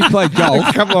 So you played golf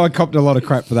I copped a lot of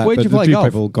crap for that. Where'd but you the play two golf?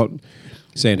 people got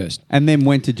Sandhurst. and then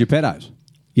went to Geppetto's.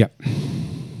 Yep.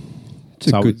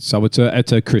 a good- So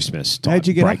it's a Christmas type How'd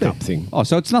you get up break-up there? thing. Oh,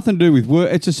 so it's nothing to do with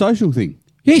work. It's a social thing.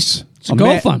 Yes. It's a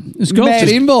golf fun. It's golf. Mad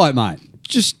Just- invite, mate.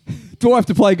 Just Do I have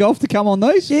to play golf to come on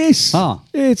these? yes. Ah.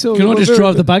 Yeah, it's all Can I just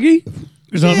drive the buggy?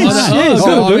 Yes, I'm yes,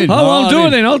 oh, I'm in. I'm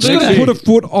doing it. I'll do Just that. put a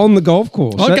foot on the golf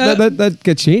course. Okay. That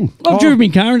gets you in. I've driven my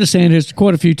car into Sandhurst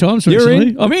quite a few times You're recently.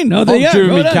 in? I'm in. Oh, there you I've go.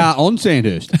 driven my Righto. car on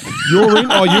Sandhurst. You're in.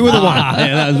 Oh, you were the one.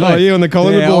 Yeah, that was Oh, me. you and the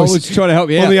Collingwood Yeah, boys. I was trying to help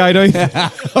you on out. the 18th.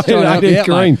 Trying to help you 18th out,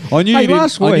 green. mate. I knew Hey, you didn't-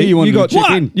 last I knew week you wanted got to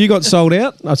chip in. You got sold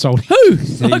out. I sold. Who?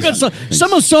 I got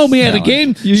someone sold me out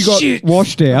again. You got Shit.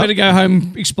 washed I out. better go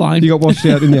home. Explain. You got washed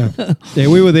out, didn't you? Yeah,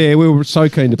 we were there. We were so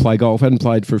keen to play golf. Hadn't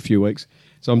played for a few weeks.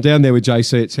 So I'm down there with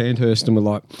JC at Sandhurst, and we're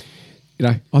like, you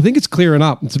know, I think it's clearing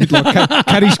up. It's a bit like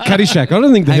Caddyshack. I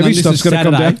don't think the Hang on, heavy this stuff's is going to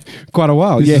come down Saturday? quite a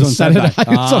while. This Yeah, is on Saturday. It's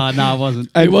on- No, it wasn't.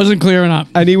 It wasn't clearing up.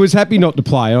 And he was happy not to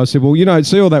play. And I said, well, you know,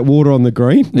 see all that water on the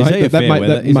green? Is he a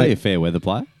fair weather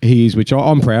player? He is, which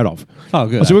I'm proud of. Oh,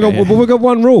 good. I said, Okay, we've got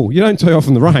one rule. You don't tee off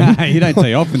in the rain. You don't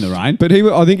tee off in the rain. But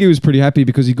I think he was pretty happy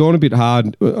because he'd gone a bit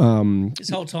hard. This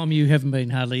whole time you haven't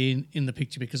been hardly in the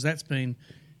picture because that's been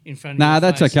in front of Nah, your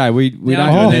that's face. okay. We No, don't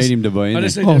I need just- him to be in I there.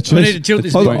 just need, Oh, to, I need jeez. to tilt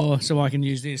this Oh, bit more so I can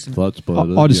use this. And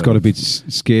I just got a bit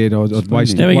scared. I'd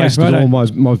wasted There we go, all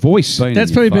righto. my voice. Been that's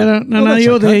in probably your better. phone. No, that's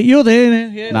you're okay. there. You're there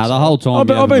now. Yeah. Nah, the whole time I've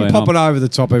you haven't been popping on. over the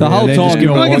top every The now whole and then. Just time give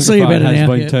your me I can one. see you microphone better has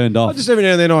now, been yeah. turned off. Just every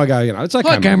now and then I go, you know, it's okay.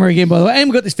 Hot mate. camera again, by the way. And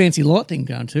we've got this fancy light thing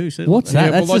going too. So What's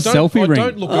that? That's well, the I don't- selfie I ring.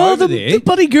 don't look Oh, over the there.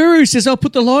 buddy guru says, I'll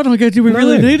put the light on. I go, do we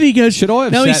really No. need it? He goes, Should I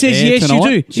have No, he sat says, there yes,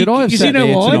 tonight? you do. Should I have Because sat you know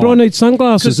there why? tonight? But I need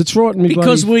sunglasses. It's right in me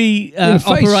Because bloody- we in the face.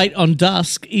 operate on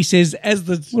dusk, he says, as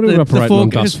the What are we operating on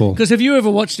dusk for? Because have you ever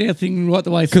watched our thing right the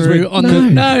way we- through? On No. the,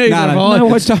 no, No, I don't.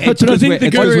 But I think the It's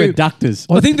because we're guru, doctors.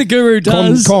 I think the guru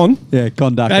does. Con. Yeah,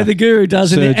 conductor. The guru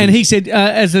does, and Surgeons. he said,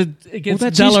 as it gets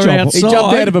that's his duller job. outside, He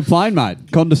jumped out of a plane, mate.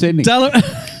 Condescending.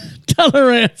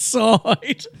 duller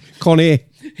outside. Con Air.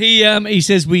 He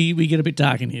says we get a bit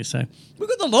dark in here, so we've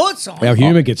got the lights on. Our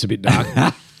humour gets a bit dark.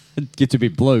 It gets a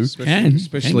bit blue. Especially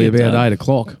Can get about dark. 8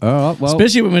 o'clock. All right, well.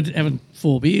 Especially when we're having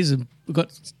 4 beers and we've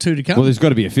got 2 to come. Well, there's got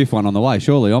to be a fifth one on the way.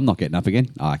 Surely I'm not getting up again.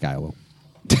 Oh, okay, well.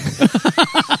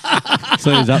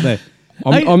 So he's up there.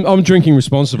 I'm drinking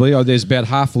responsibly. Oh, there's about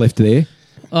half left there.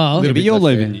 oh, Yeah, but you're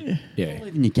leaving. Yeah.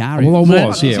 Leaving your car. Well, I Mate,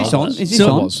 was, is yeah. this I on? was. Is this I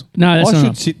on? was. no, that's I not.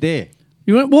 should sit there.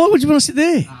 Why would you want to sit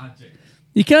there?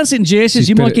 You can't sit in JS's.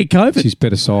 You might get It's COVID. his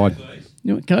better side.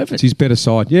 You might COVID. It's his better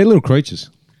side. Yeah, little creatures.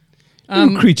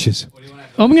 Little creatures.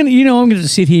 I'm gonna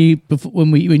sit here before,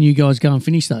 when you guys go and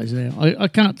finish those. Now I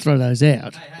can't throw those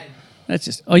out. That's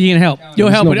just. Oh, you're gonna help. You're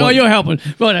helping. not one- you're helping.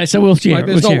 Right. So we'll share. Mate, it,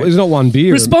 there's, we'll not, share it. there's not one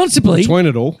beer responsibly between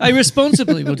it all. Hey,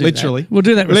 responsibly, we'll do Literally. that. We'll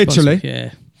do that Literally. responsibly.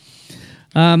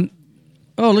 Yeah.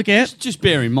 Oh, look out! Just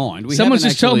bear in mind. We Someone's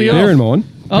haven't just told me actually- off. Bear in mind.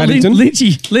 Oh, Paddington.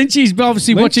 Lynchy's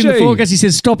obviously watching the Lynchy. forecast. He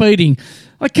says, "Stop eating."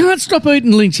 I can't stop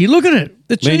eating, Lynchy. Look at it.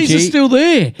 The cheese is Lynchy. still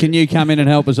there. Can you come in and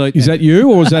help us eat? Is that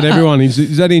you or is that everyone?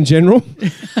 Is that in general?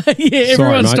 Yeah,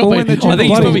 everyone mate. stop Well, eating. when I the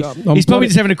think bloody- he's probably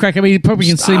just having a crack. I mean, he probably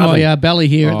can see my Starving. belly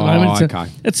here at the Oh, moment. So okay.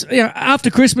 it's after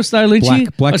Christmas though,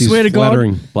 Lynchy. Black I is swear to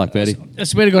flattering. God. Black Betty? I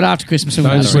swear to God, after Christmas, I'm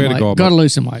Don't gonna swear lose to some God, weight. mate. Gotta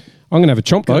lose some weight. I'm going to have a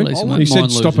chomp, Gotta though. lose some He weight. said Mine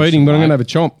stop loses eating, but I'm some going to have a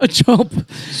chomp. A chomp.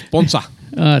 Sponsor.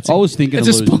 I was thinking It's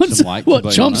of a losing sponsor. some weight. to What? be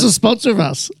Chomp's a honest. sponsor of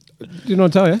us. Didn't I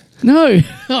tell you? No,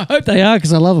 I hope they are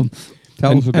because I love them.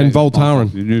 Tell us about and your Voltaren.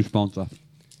 sponsor, your new sponsor.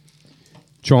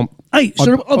 Chomp. Hey,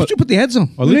 I should put the ads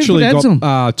on. I We need to put literally ads on.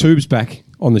 got tubes back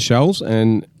on the shelves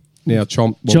and now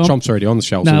Chomp. Well, Chomp. Chomp's already on the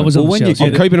shelves. No, isn't it was it? on the when you shelves. get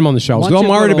I'm it- keeping them on the shelves. Once I'm you've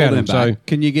got worried all about them them. So back,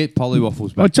 can you get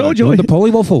polywaffles back? I told you. mate? the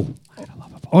polywaffle.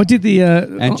 I did the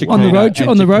on the Chiquito, road and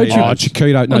on the road Chiquito. trip. Oh,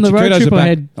 Chiquito. No, on the road Chiquito's trip, are I back.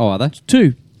 had Oh, are they?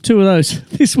 2. 2 of those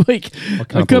this week.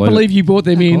 I can't believe you bought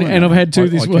them in, and I've had 2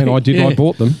 this week. I did. Yeah. I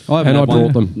bought them. I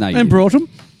brought them. No, And brought them.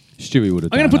 Stewie would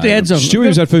have. I'm going to put the ads on. Stewie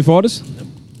was at Foo Fighters.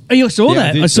 Oh, you saw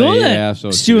that? I saw that. Yeah, I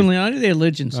saw Stu Stewie. and Leone, they're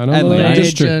legends. I know. And Leone.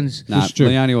 Legends. No, Stu.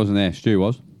 Leone wasn't there. Stu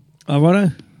was. Oh,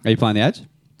 righto. Are you playing the ads?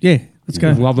 Yeah, let's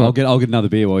go. Love them. I'll get another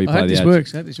beer while you I play hope the this ads.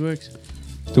 works. I hope this works.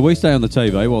 Do we stay on the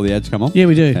TV while the ads come on? Yeah,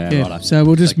 we do. Yeah, Yeah. righto. So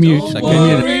we'll just mute. So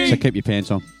We'll mute it. so keep your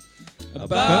pants on.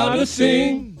 About a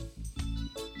thing.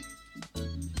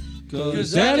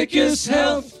 'Cause Atticus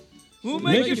Health will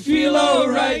make you feel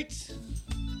alright.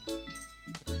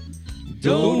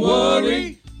 Don't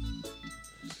worry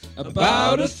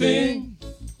about a thing.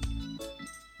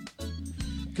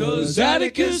 'Cause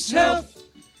Atticus Health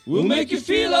will make you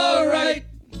feel alright.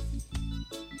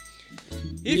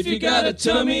 If you got a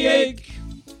tummy ache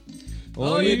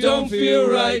or you don't feel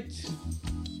right,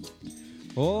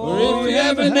 or if you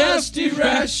have a nasty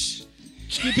rash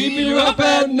keeping you up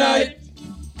at night,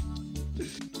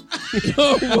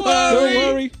 don't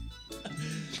worry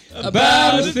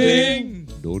about a thing.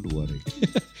 Don't worry.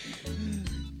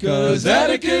 'Cause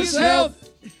Atticus Health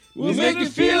will make you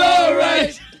feel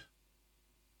alright.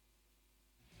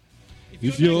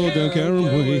 If you're down Karen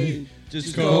Way,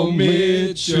 just call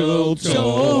Mitchell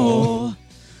Tor.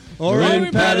 Or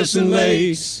in Patterson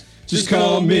Lakes, just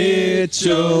call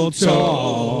Mitchell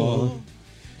Tor.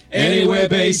 Anywhere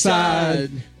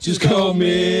Bayside, just call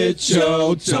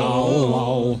Mitchell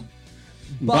Tor.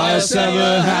 Buy or sell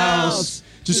a house,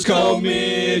 just call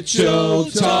Mitchell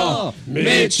Tor.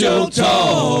 Mitchell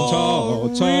Tor.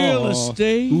 Real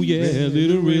estate. Oh yeah,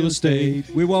 little real estate.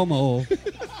 We want more.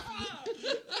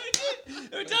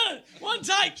 We've done it. One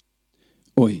take.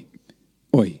 Oi,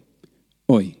 oi,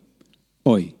 oi,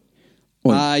 oi,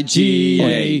 oi.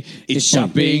 IGA, it's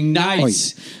shopping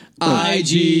nights.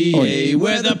 IGA,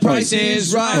 where the price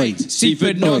is right.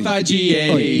 Seaford North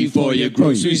IGA, for your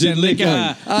groceries and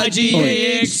liquor.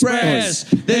 IGA Express,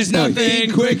 there's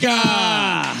nothing quicker.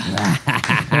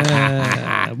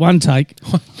 One take.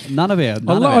 None of our.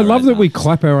 I love that we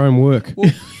clap our own work.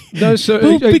 No, so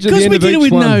Well, each at the because end we of did it each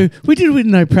with one. we did it with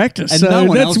no practice. And So no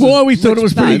one that's else why is- we thought it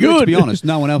was no, pretty good. Let's be honest,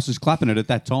 no one else is clapping it at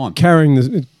that time. carrying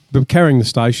the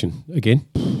station again.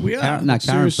 We are. No,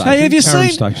 Karen Station. Hey, have you Karen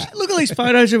seen? Station. Look at these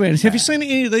photos around. Have you seen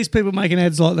any of these people making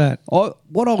ads like that?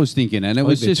 What I was thinking, and it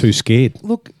was They're just too scared.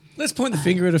 look. Let's point the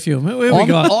finger at a few. Where we I'm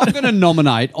got? going to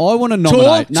nominate. I want to Tor,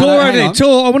 nominate. Tor over hang there. on.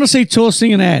 Tor, I want to see Tor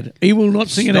sing an ad. He will not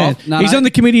sing an Stop. ad. No, He's no. on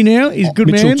the committee now. He's a good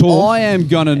Mitchell man. Tor. I am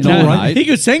going to No, nominate. he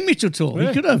could sing Mitchell Tor.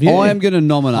 He could have. Yeah. I am going to I'd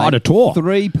nominate have Tor.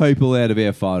 3 people out of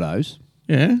our photos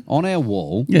Yeah. on our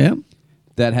wall Yeah.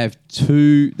 that have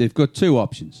they've got 2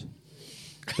 options.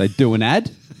 They do an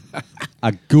ad,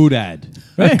 a good ad.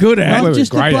 A good ad. Not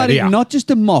just, a great bloody, idea. not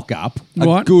just a mock-up, a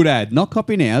Right. good ad, not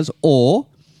copying ours, or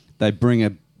they bring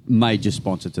a major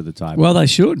sponsor to the table. Well, they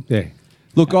should. Yeah.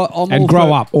 Look, I'm And all grow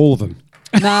for- up, all of them.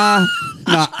 Nah.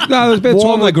 No, there's about Why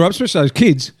time they would- grow up, especially those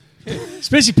kids.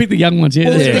 Especially pick the young ones. Yeah.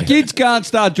 Well, that's if right. the kids can't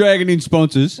start dragging in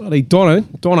sponsors. Bloody Dono,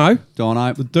 Dono.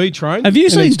 the D train. Have you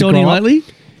seen Donnie lately?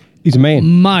 He's a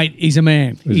man. Mate, he's a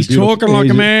man. He's a beautiful- talking like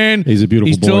he's a a- man. he's a beautiful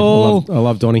He's boy. tall. I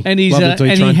love Donnie. And he's Love the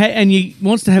D train. and he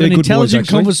wants to have They're an good boys, intelligent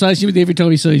actually. conversation with you every time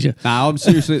he sees you. No, I'm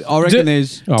seriously. I reckon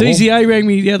there's. Oh, well. DZA rang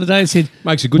me the other day and said,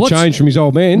 Makes a good "What's- change from his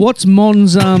old man. What's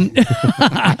Mon's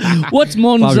what's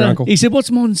Mon's Love your uncle. he said,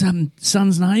 what's Mon's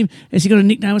son's name? Has he got a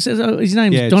nickname? I said, oh, his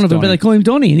name's Yeah, it's Donovan, but Donnie. they call him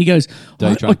Donnie. And he goes,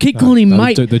 D-Train. I keep calling him No,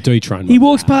 mate. the D train. He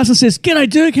walks past and says, "G'day,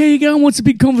 Dirk, how you going? What's the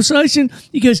big conversation?"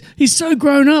 He goes, "He's so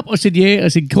grown up." I said, "Yeah." I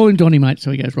said, "Call him Donnie, mate."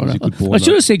 So he goes, "Right." He's a good boy, I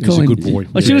should have said, mate. "Call He's a him." good boy. I should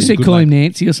Yeah, have he's a said, good "Call him mate.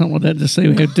 Nancy" or something like that to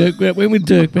see how Dirk went with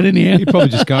Dirk. But anyhow, He'd probably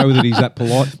just go with it. He's that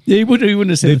polite. yeah, he wouldn't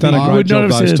have said. They've done a anything. great Would not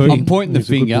job, have said those two. anything. I'm pointing the He's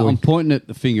a good finger. boy. I'm pointing at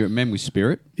the finger at Memory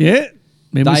Spirit. Yeah,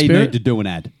 Memory They Spirit. need to do an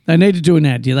ad. They need to do an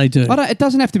ad. Yeah, they do. It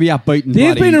doesn't have to be upbeat and They've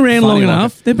bloody been around funny long like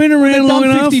enough. it. They've been around They've long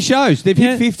done enough. 50 shows. They've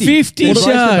Yeah, hit 50. 50 What about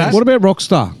shows. that? What about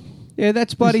Rockstar? Yeah,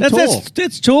 that's bloody That's tall.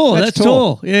 that's tall. That's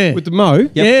tall. Yeah, With the Mo?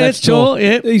 Yep, yeah, that's that's tall. tall.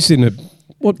 Yeah, He's in a.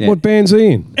 What Yeah. what band's he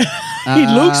in? he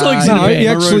looks like he's in a no, band. he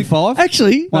actually- Maroon 5.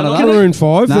 Actually, One of can those. I- Maroon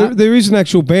 5. No. There is an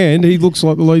actual band. He looks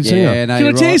like the lead singer. Yeah, no, Can I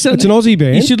you're tell you right. something? It's an Aussie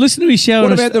band. You should listen to his show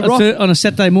What on about the rock- on a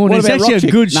Saturday morning. What It's about actually Rock a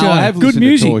Chick? good show. No, I have Good listened to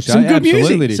music. Tor show. Some good Absolutely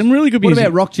music. did. Some really good What music.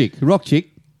 about Rock Chick? Rock Chick?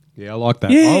 Yeah, I like that.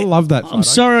 Yeah. I love that. I'm photo.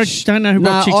 sorry, I don't know who No,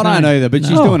 Rock Chick's I don't name. either, but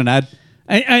she's No. doing an ad.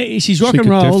 She's rock She and could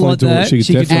roll definitely like do it. that. She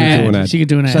could definitely do an ad. She could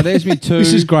do an ad. So there's me 2.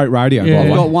 This is great radio, Yeah. by the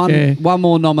We've way. got one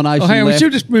more nomination Oh, hang on, we left.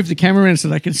 should just move the camera in so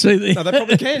they can see the. No, they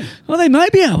probably can. Oh, they may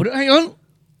be able to. Hang on.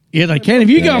 Yeah, they can. If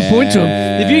you go and point to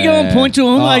them. If you go and point to them,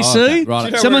 Oh, they okay, see.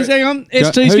 right. Someone's, hang on.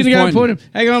 ST's Who's going to go and pointing? point him.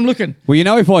 Hang on, I'm looking. Well, you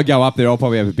know, if I go up there, I'll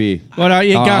probably have a beer. Right,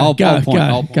 yeah, All go, right, I'll go, point, go,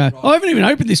 I'll go. point. I haven't even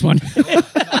opened this one.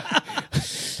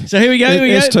 So here we go.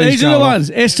 ST's These are the going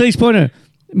ones. ST's pointer.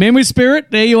 Men with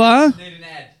Spirit. There you are. Need an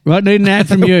ad. Right, need an ad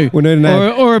from you. We need an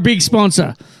ad. Or a big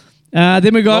sponsor.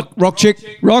 Then we got Rock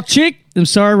Chick. Rock Chick. I'm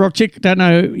sorry, Rock Chick. Don't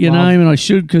know your name, and I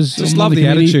should because Just love the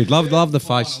attitude. Love the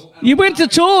face. You went to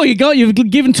tour. You've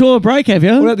given tour a break, have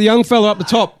you? What about the young fella up the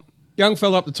top? Young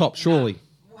fella up the top, surely.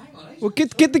 Well,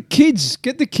 get the kids.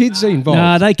 Get the kids involved.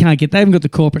 Nah, they can't get. They haven't got the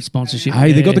corporate sponsorship.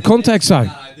 Hey, they got the contacts though.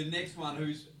 No, the next one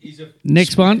is a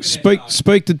Next one.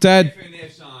 Speak to Dad.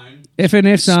 FNF zone.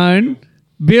 FNF zone.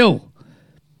 Bill.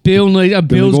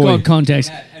 Bill's boy. got contacts.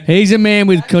 He's a man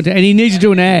with contacts, and he needs to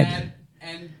do an ad.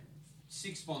 And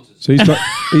 6 sponsors. So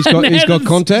he's got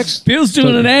contacts. Bill's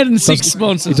doing an ad and 6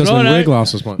 sponsors. He doesn't Righto. wear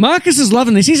glasses, mate. Marcus is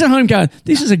loving this. He's at home going,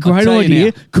 this is a great tell you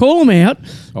idea. now. Call him out.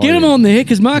 Get him yeah. on there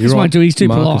because Marcus You're won't right. do. He's too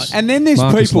Marcus. polite. And then there's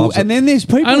Marcus people. loves it. And then there's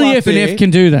people. Only up FNF there, can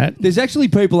do that. There's actually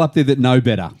people up there that know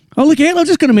better. Oh, look out. I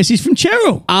just got a message from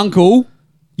Cheryl. Uncle,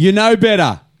 you know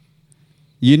better.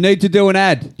 You need to do an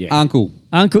ad, Yeah. Uncle.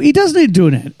 Uncle, he does need to do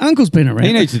an ad. Uncle's been around.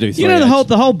 He needs to do 3 You know, ads.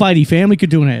 the whole Beatty family could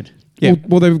do an ad. Yeah.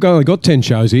 Well, they've only got 10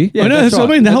 shows here. Yeah, I know, that's what I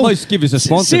right. mean. The At whole, least give us a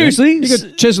sponsor. Seriously. You got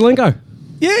Cheselenko.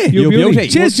 Yeah. Your beauty.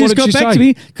 Ches What just did got she back say? to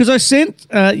me because I sent.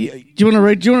 Do you want to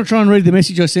read? Do you want to try and read the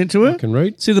message I sent to her? I can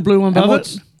read. See the blue one And above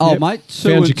what's, it? oh, Yep. mate,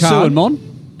 Found your Sue card. and Mon.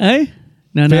 Eh?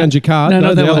 No, Found your card. No,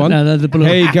 No, that the other one. No, the blue How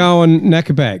one. you going,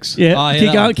 knacker bags? Yeah. Oh, yeah, Keep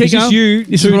that going. one. Keep Is this going. you?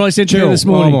 This is what I sent to her this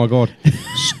morning. Oh my God.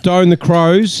 Stone the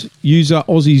Crows. User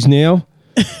Aussies now.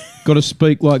 Got to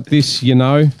speak like this, you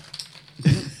know.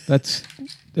 That's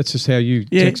just how you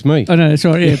Yeah. text me. I know, that's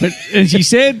right, yeah. But and she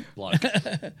said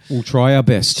We'll try our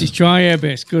best. she's trying her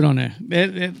best. Good on her.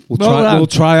 We'll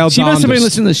try our She must have been darndest.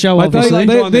 listening to the show, Mate,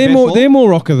 obviously. they're more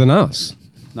rocker than us.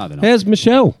 No, they're not. How's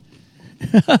Michelle?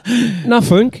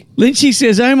 Nothing. Lynchy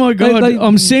says, oh my God, They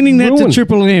I'm sending that ruined. to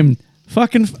Triple M.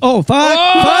 Fucking, far.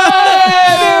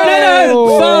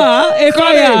 Oh! Far,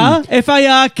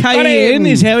 F-A-R-K-N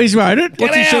is how he's wrote it.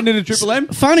 What's he sending to Triple M?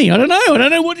 Funny, I don't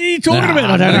know. What are you talking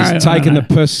about? I don't know. He's taking the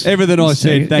piss. Everything I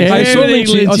said. Thanks. Yeah. I saw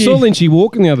Everything, Lynchy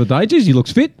walking the other day. Jeez, he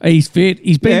looks fit. He's fit.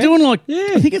 He's been Yeah. doing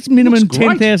I think it's minimum Looks great.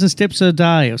 10,000 steps a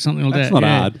day or something like That's that. not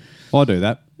yeah. hard. I do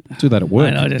that. Do that at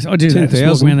work. I do that. Just walk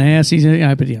 10,000. around the house. He's,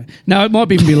 but yeah. No, it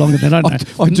might even be longer than that. I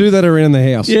don't know. I do that around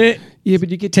the house. Yeah. Yeah, but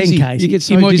you get dizzy. 10Ks. You get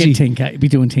so he might dizzy. get 10K. Be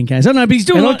doing 10Ks. I don't know, but he's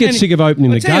doing. And I get sick of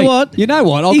opening the tell gate. you what, You know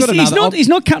what? I've he's, got another. he's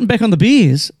not cutting back on the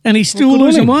beers, and he's still Good on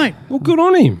losing him. weight. Well, good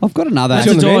on him. I've got another. That's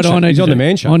on a the man diet show. I need He's to on the do.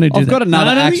 man show. I need to I've do got that.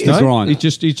 another No, axe he's to grind.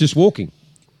 He's just walking.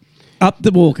 up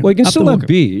the walking. Well, he can up still the have walking.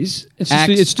 beers.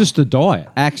 It's just a diet.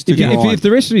 Axe to If grind.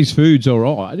 the rest of his food's all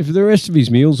right, if the rest of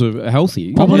his meals are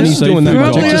healthy, I'm on and a he's doing that seafood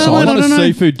much Probably diet. are, exercise. I I'm on a don't know.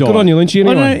 seafood diet. Good on you, Lynchy.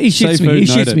 I know Anyway. he shits Seafood me. He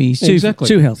shits noted. me. He's too, Exactly.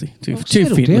 too healthy. Too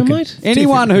settle fit down, looking. mate.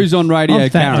 Anyone who's on radio, I'm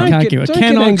fat. I Karen. can't Don't give it. get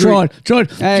Cannot angry.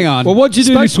 tried. Hang on. Well, what'd you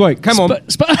do this week? Come on.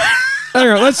 Hang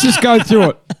on, let's just go through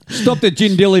it. Stop the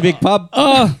Gin Dilly Vic pub.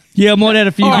 Oh, yeah, I might have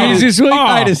a few beers this week.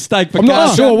 Ate a steak for I'm not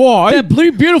Carter. sure why. That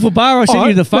blue, beautiful bar I sent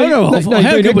you the photo of. No,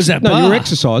 How you good was that No, bar? you were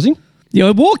exercising. Yeah,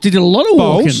 I walked. I did a lot of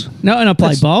Bowls? walking. No, and I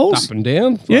played bowls. Up and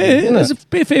down. Yeah, there's a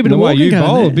fair bit The of way walking you going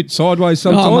bowl, there. a bit sideways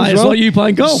sometimes. Oh, mate, it's well. like you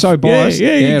playing golf. So biased.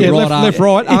 Yeah, you get right left,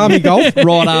 right, army golf.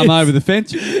 Right arm over the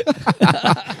fence.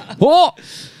 What?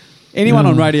 Anyone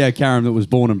on radio, Karen, that was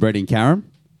born and bred in Karen,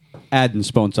 ad and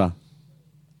sponsor.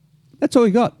 That's all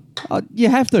you got. You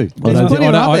have to. There's plenty of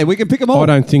them out there. We can pick them all. I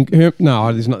don't think.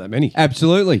 No, there's not that many.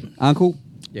 Absolutely. Uncle.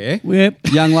 Yeah. Yep.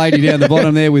 Young lady down the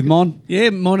bottom there with Mon. Yeah,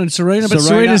 Mon and Serena. But Serena.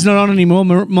 Serena's not on anymore.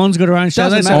 Mon's got her own show.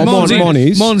 Doesn't That's matter. Mon's in. Mon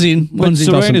is. Mon's in. But Mon's in.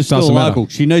 Serena's still doesn't matter. local.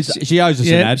 She owes us an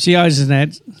Yeah, ad. she owes us an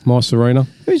ad. My Serena.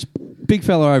 Who's big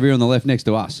fella over here on the left next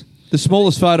to us? The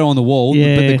smallest photo on the wall,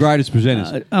 Yeah. but the greatest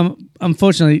presenters.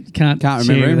 Unfortunately, can't remember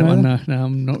share him, that one. either? No,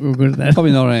 I'm not real good at that.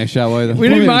 Probably not on our show either. We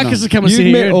need Marcus to come and You've sit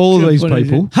here. met and- all of these what is it?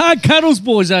 people. Hard Cuddles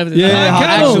boys over there. Yeah, Hard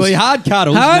Cuddles. actually, hard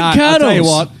cuddles. Hard No, I'll tell you Cuddles.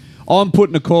 what, I'm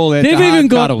putting a call out They've to even hard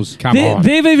got cuddles. Come on.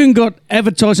 They've even got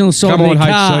advertising on the side Come of on, their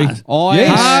HC. car. I Yes.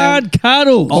 am- Hard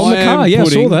Cuddles. On the I car, am yeah, I saw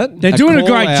putting that. They're doing a call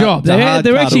great out job. to hard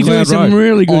They're actually cuddles. doing some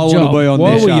really I good want to job. be on Why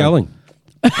their are we show. yelling?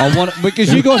 I want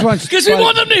because you guys won't. Because we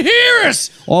want them to hear us.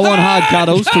 I want hard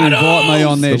cuddles to invite me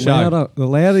on their show. The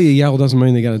louder you yell doesn't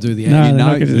mean they're going to do the No, ad. they're know, not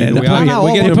going to do you that. know, They're we probably, are. We're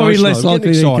they're getting probably emotional. less We're likely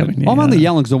getting to excited. come in. I'm only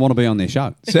yelling because I want to be on their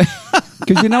show.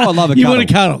 Because you know I love a You cuddle. want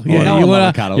a cuddle. Yeah, I know you I love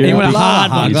want a cuddle. You want a Love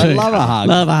hard one hug. too. I love a hug.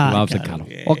 Love a hard Loves a cuddle. cuddle.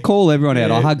 Yeah. I call everyone out.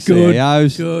 I hug Good,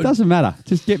 CEOs. good. Doesn't matter.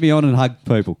 Just get me on and hug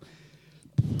people.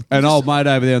 An old mate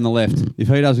over there on the left. If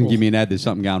he doesn't give me an ad, there's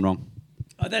something going wrong.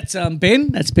 Oh, that's Ben.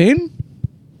 That's Ben.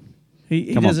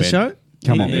 He Come does on, a Ben. show.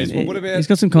 Come on, He- Ben. he- He's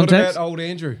got some contacts. What about old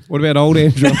Andrew? What about old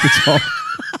Andrew up the top?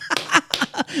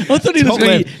 I thought he was. Top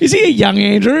left. Is he a young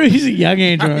Andrew? He's a young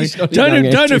Andrew. He's not a don't young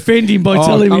don't Andrew. offend him by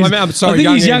telling him. I'm sorry, I think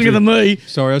young he's younger Andrew. than me.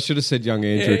 Sorry, I should have said young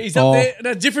Andrew. Yeah, he's up there.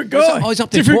 No, different guy. Oh, he's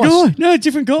up there different twice. guy. No,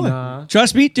 different guy. Nah.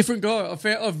 Trust me, different guy.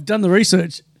 I've done the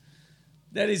research.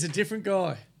 That is a different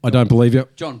guy. I don't believe you.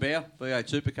 John Bower, V8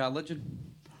 supercar legend.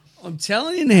 I'm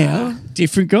telling you now,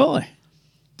 different guy.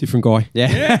 Different guy.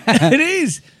 Yeah. It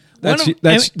is.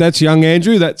 That's young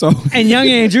Andrew. That's all. And young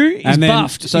Andrew is And then-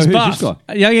 buffed. so He's who's buffed.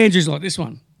 this Young Andrew's like this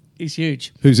one. He's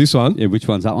huge. Who's this one? Yeah, which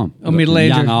one's that one? I'm middle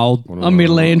Andrew. Young, old. I'm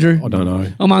middle Andrew. I don't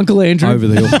know. I'm Uncle Andrew. Over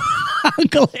the hill.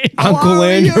 Uncle Andrew. Uncle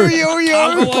Andrew.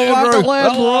 Uncle Andrew.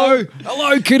 Hello.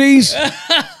 Hello, kiddies.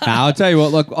 I'll tell you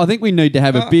what. Look, I think we need to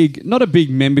have a big, not a big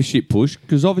membership push,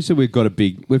 because obviously we've got a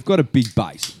big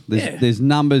base. There's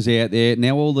numbers out there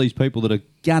now. All these people that are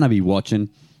gonna be watching,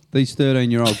 these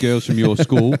 13-year-old girls from your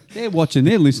school, they're watching,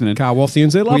 they're listening.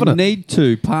 Carwathians, they're loving we it. need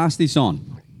to pass this on.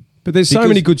 But there's so Because-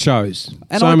 many good shows.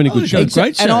 And So I- many oh, good shows.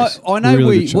 great And I shows. know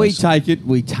Really good we shows. take it.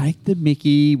 We take the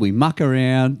mickey. We muck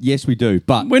around. Yes, we do.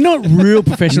 But We're not real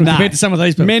professional No. compared to some of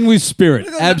these people. men with spirit,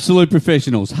 absolute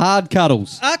professionals, hard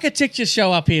cuddles. Architecture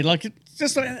show up here. Like, it's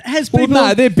just like, it has Well, people.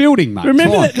 no, they're building, mate.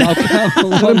 Remember Come on. that- Come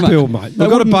on, Let them mate. build, mate. We've They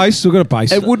got a wouldn't- base. We've got a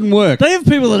base. It wouldn't work. They have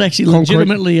people that actually Concrete.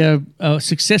 legitimately are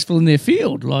successful in their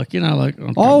field. Like, like,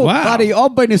 Oh, wow. buddy,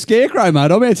 I've been a scarecrow, mate.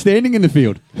 I'm outstanding in the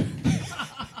field.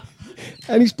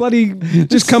 And he's bloody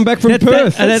just come back from That-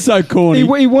 Perth. That's so corny.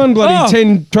 He won bloody Oh,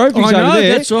 10 trophies I know, over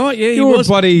there. that's right, yeah, he You're was. a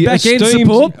bloody Back-end esteemed.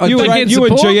 support. You, Back-end you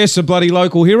and support. GS are bloody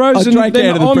local heroes. I and drank then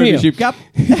out of the I'm here. Premiership Cup.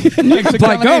 You can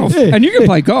play golf. And you can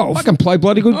play golf. I can play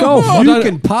bloody good golf. I You don't-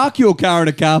 can park your car in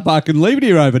a car park and leave it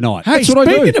here overnight. Hey, That's what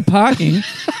I do. speaking of parking,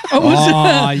 I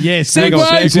was, yes. Hang on,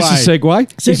 Segway. is this a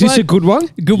segue? Is this a good one?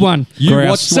 good one. You Grouse.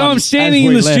 watched So one I'm standing as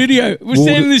in we the left. studio. We're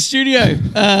standing in the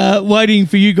studio, waiting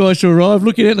for you guys to arrive.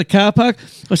 Looking at the car park,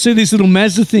 I see this little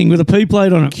Mazda thing with a P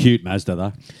plate on it. Cute Mazda,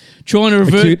 though. Trying to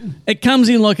revert. cute- It comes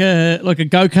in like a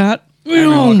go kart. like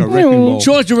a wrecking ball.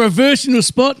 Tries to reverse into a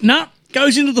spot. No,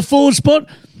 goes into the forward spot.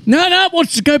 No,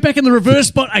 wants to go back in the reverse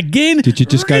spot again. Did you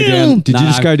just go Real. down? Did you No,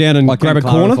 just go down and I can grab a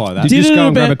corner? clarify that. Did you just it go at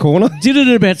and grab a corner? Did it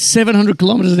at about 700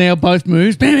 kilometres an hour, both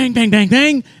moves. Bang, bang, bang, bang,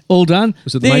 bang. All done.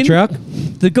 Was it the Then,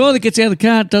 matriarch? The guy that gets out of the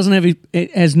car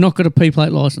has not got a P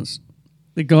plate licence.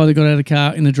 The guy that got out of the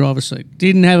car in the driver's seat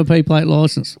didn't have a P plate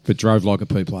licence. But drove like a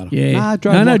P-plater. Yeah. Nah,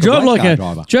 drove like a drove race like car a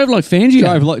driver. drove like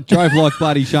Fangio. Drove like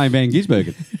bloody Shane Van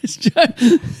Gisbergen.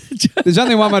 drove There's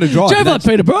only one way to drive. like that's-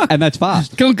 Peter Brock. And that's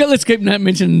fast. Come on, let's keep that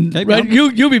mentioned. Keep Right,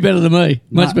 going. you'll be better than me.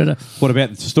 Much better. What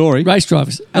about the story? Race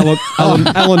drivers.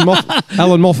 Alan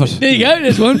Moffat. There you go.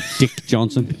 There's one. Dick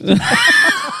Johnson.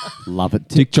 Love it.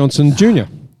 Dick Johnson Jr.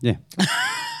 Yeah.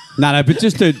 No, but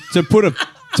just to put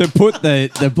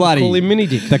the bloody Call him Mini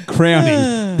Dick.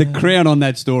 the crown on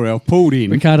that story. I pulled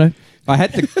in. Ricardo.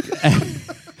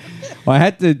 I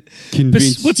had to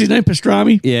convince. What's his name?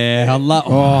 Pastrami. Yeah, I love.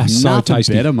 Oh, so nothing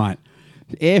tasty. better, mate.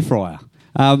 Air fryer.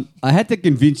 I had to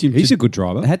convince him. He's a good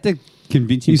driver. I had to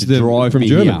convince him He's to the- drive from me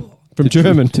German. here. From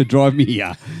German. To drive me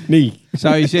here. Me.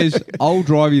 So he says, "I'll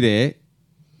drive you there.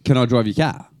 Can I drive your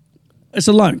car?" It's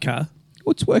a loan car.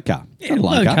 What's work car? It's Yeah, not a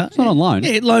loan loan car. It's not on loan.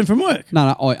 Yeah, loan from work.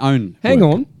 No, I own. Hang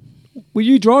work. on. Were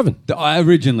you driving?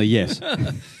 Originally, yes.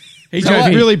 He drove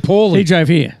here. Really poorly. He drove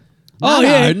here. Oh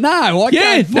yeah. no! I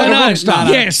Yeah, can't. no, Yes.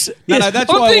 yes. No, that's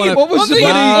I'm why I thinking. wanna- what was I'm the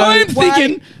thinking.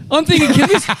 bloody- I'm thinking. Can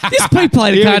this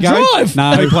P-plater Here we can't go. drive.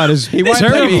 No, P-platers. He This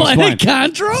won't let me P-plater explain.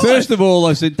 can't drive. First of all,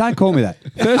 I said, "Don't call me that."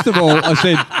 First of all, I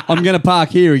said, "I'm going to park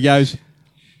here." He goes,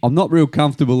 "I'm not real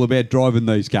comfortable about driving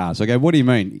these cars." I go, "What do you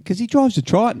mean?" Because he drives a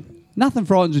Triton. Nothing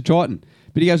frightens a Triton.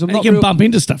 But he goes, "I'm And he not can real, bump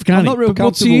into stuff, can't I'm he? not real But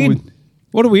what's he comfortable in? with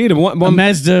What are we in? A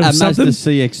Mazda a something.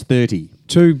 Mazda CX-30."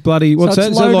 Two bloody. What's so that?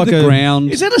 it's Is that low like to the a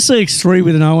ground. Is that a CX-3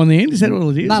 with an O on the end? Is that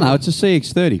what it is? No, it's a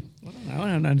CX-30. No, I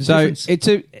don't know. the So difference. it's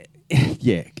a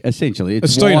yeah, essentially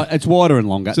it's Steiner. it's wider and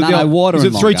longer. So No, the- wider is it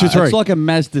and longer. 323? It's like a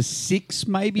Mazda 6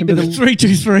 maybe, the but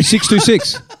 323.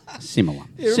 626. similar.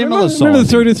 Similar size. Remember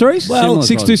the 323s? Well, Well, For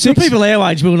 626. people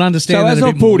our age, will understand So that as a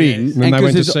I bit more, pulled yeah. in, When and they 'cause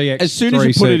went to as- CX as soon as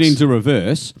you put it 36. into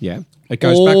reverse, Yeah. It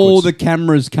goes all backwards. the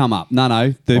cameras come up.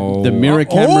 No, the Oh. mirror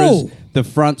cameras, Oh. the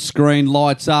front screen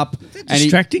lights up.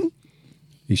 Distracting?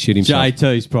 He shit himself.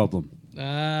 JT's problem.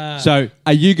 Ah. So,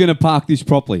 are you going to park this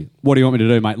properly? What do you want me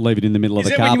to do, mate? Leave it in the middle Is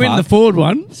of the that car when you park? went in the Ford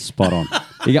one? Spot on.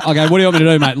 I go, what do you want me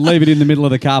to do, mate? Leave it in the middle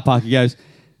of the car park. He goes,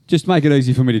 just make it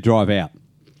easy for me to drive out.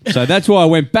 So that's why I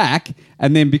went back,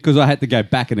 and then because I had to go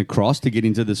back and across to get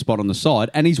into the spot on the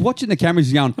side, and he's watching the cameras,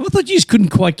 he's going, I thought you just couldn't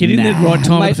quite get in there at the Nah, right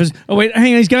time. mate. Oh, wait,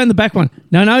 hang on, he's going the back one.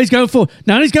 No, he's going forward.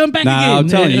 No, he's going back no, again. I'm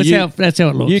telling That's how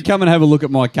it looks. You come and have a look at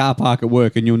my car park at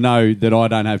work, and you'll know that I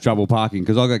don't have trouble parking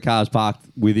because I got cars parked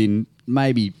within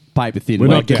maybe paper thin. We're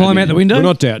not leg. doubting Climb out the window? We're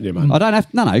not doubting you, mate. I don't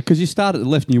have no, because you start at the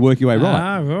left and you work your way right.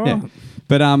 Ah, right. Yeah.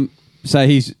 But so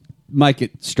he's make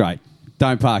it straight.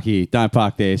 Don't park here. Don't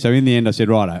park there. So in the end, I said,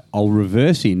 right, I'll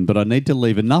reverse in, but I need to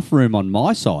leave enough room on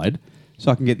my side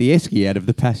so I can get the esky out of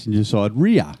the passenger side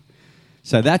rear.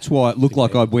 So that's why it looked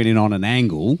like I went in on an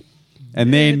angle.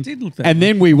 And then, it did look that and way.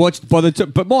 then we watched.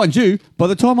 But mind you, by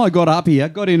the time I got up here,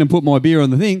 got in and put my beer on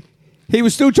the thing, he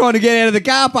was still trying to get out of the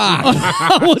car park.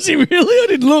 Was he really? I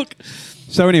didn't look.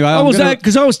 So anyway, I was that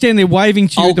because I was standing there waving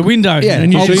to you at the window, yeah,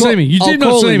 and you I'll didn't call- see me. You I'll did not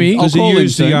call see him. me. I'll Does he call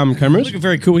use him the soon. cameras? Looking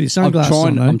very cool with your sunglasses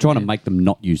on. I'm though. trying to make them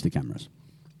not use the cameras.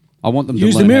 I want them to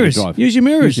Use learn the how to mirrors. drive. Use your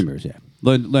mirrors. Use your mirrors. Yeah,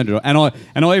 learn to.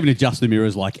 And I even adjust the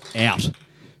mirrors like out,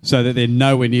 so that they're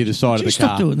nowhere near the side Did you of the car.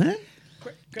 stop doing that?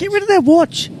 Get rid of that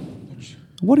watch.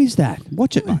 What is that?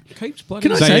 Watch it, mate. Keeps bloody.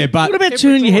 Can I So, say? yeah, but what about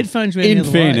turning your headphones around the In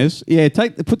other fairness, yeah,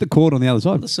 put the cord on the other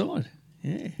side. way? The side.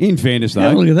 Yeah. In fairness,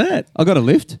 Yeah, though, look at that. I got a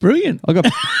lift. Brilliant. I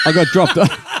got dropped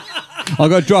off. I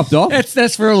got dropped off.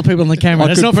 That's for all the people on the camera. I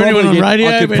That's could not for anyone on probably radio.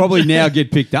 I could but- probably now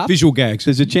get picked up. Visual gags.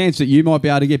 There's a chance that you might be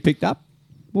able to get picked up.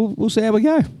 We'll see how we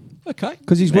go. Okay.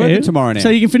 Because he's working Yeah. tomorrow now. So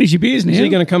you can finish your beers now. Is he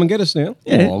going to come and get us now?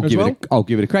 Yeah. I'll as give well? I'll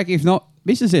give it a crack. If not,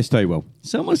 Mrs. ST will.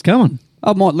 Someone's coming.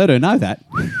 I might let her know that.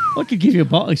 I could give you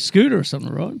a scooter or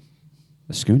something, right?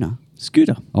 A schooner.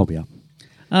 Scooter. I'll be up.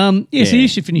 So you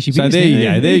should finish your So beers there you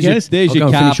now. go. There's your, goes. there's I'll your go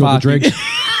and car finish all the parking. dregs.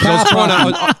 I was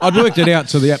trying to. I'd worked it out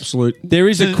to the absolute. There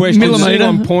is a question. Millimetre.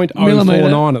 On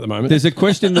 .049 at the moment. There's a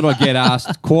question that I get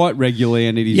asked quite regularly,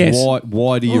 and it is Yes.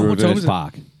 why do you Oh, what time reverse is it?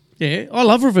 park? Yeah, I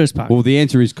love reverse park. Well, the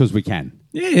answer is because we can.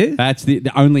 Yeah. That's the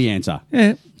only answer.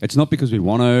 Yeah. It's not because we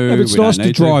want to. No, but it's we don't nice to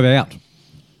need drive out.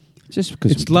 Just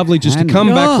because It's lovely just to can. come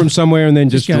back Oh. from somewhere and then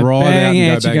just go drive out bang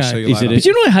and out go you back. go. See you Is it later. But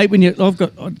you know, I hate when I've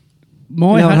got my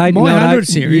No, I hate- my no, I 100 hate-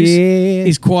 series yeah.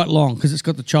 is quite long because it's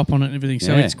got the chop on it and everything,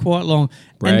 so Yeah. it's quite long.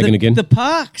 Bragging and again. The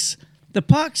parks,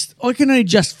 I can only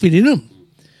just fit in them,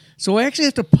 so I actually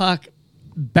have to park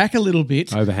back a little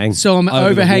bit. Overhang. So I'm Over the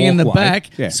overhanging the walkway. back,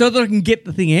 Yeah. so that I can get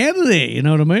the thing out of there. You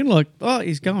know what I mean? Like, oh,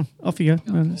 he's gone. Off you go.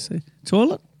 Oh, let's see.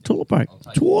 Toilet break.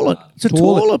 Toilet. It's a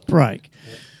toilet break.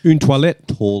 Une toilette.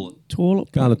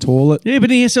 Toilet. Going to toilet. Yeah, but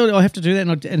yeah, so I have to do that,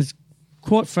 and it's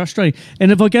quite frustrating.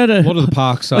 And if I go to A lot of the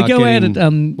parks are I go getting, out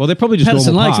at well, they're probably just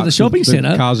Patterson normal Lakes at the parks. shopping The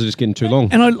centre, cars are just getting too long.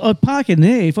 and I park in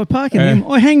there. If I park in them,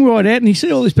 I hang right out, and you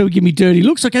see all these people give me dirty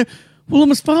looks. I go, well,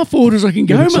 I'm as far forward as I can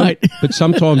go, mate. But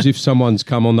sometimes if someone's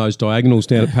come on those diagonals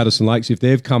down at Patterson Lakes, if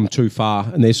they've come too far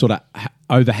and they're sort of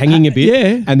overhanging a bit,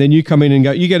 yeah. and then you come in and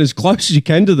go, you get as close as you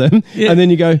can to them, Yeah. and then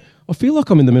you go, I feel like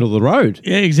I'm in the middle of the road.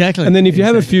 Yeah, exactly. And then if you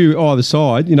have a few either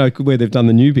side, you know, where they've done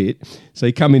the new bit, so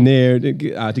you come in there to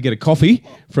get a coffee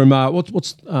from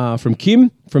from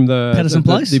Kim from the Patterson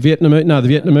Place? the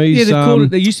Vietnamese. yeah, they've called it.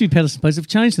 They used to be Patterson Place. They've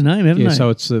changed the name, haven't yeah, they? so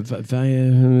it's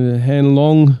the Han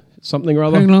Long something or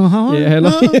other. Han Long Ho? Yeah, Han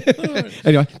Long.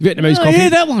 Anyway, Vietnamese Oh, coffee. yeah,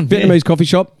 that one. Vietnamese Yeah. coffee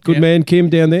shop. Good Yeah. man, Kim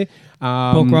down there.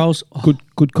 Pork rolls. Oh.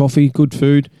 Good coffee, good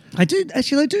food. I do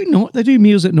actually. They do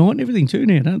meals at night and everything too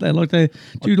now, don't they? Like they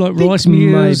do like think rice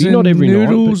meals, maybe, and not every night,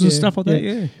 noodles but and yeah, stuff like that.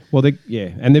 Yeah. Well,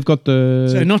 and they've got the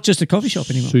So not just a coffee shop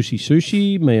anymore.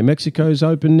 sushi. Mia Mexico's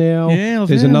open now. Yeah,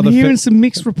 There's I'm another hearing some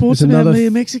mixed reports there's about another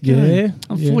Mia Mexico. yeah,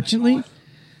 Unfortunately.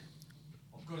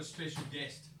 I've got a special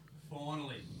guest.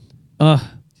 Finally,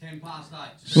 10 past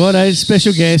 8. Righto,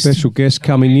 special guest. special guest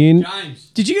coming in. James.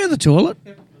 Did you go to the toilet?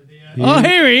 Oh,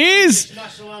 here he is.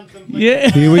 Yeah.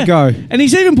 Here we go. And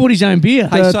he's even bought his own beer.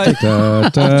 Hey, so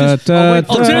I'll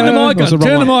turn the mic on.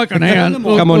 Turn the mic on. Hang on.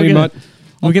 Come on in, mate.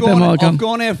 We'll get that mic on. I've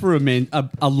gone out for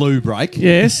a loo break.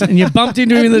 Yes, and you bumped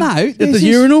into him at the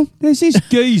urinal? There's this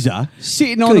geezer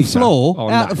sitting on the Geezer? floor Oh,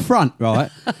 out no. the front, right?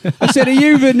 I said, are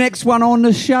you the next one on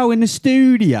the show in the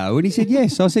studio? And he said,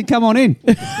 yes. I said, come on in.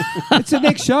 It's the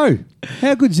next show.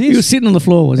 How good's this? He was sitting on the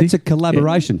floor, was he? It's a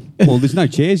collaboration. Well, there's no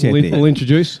chairs out We'll there.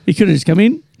 introduce. He could have just come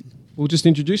in. We'll just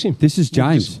introduce him. This is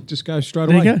James. Just go straight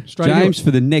There away. you go. Straight James in. for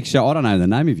the next show. I don't know the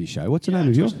name of your show. What's the name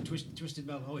of yours? Twisted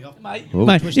Melon. Oh, yeah. Mate,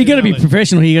 you got to be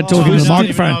professional here. You got to talk into the I don't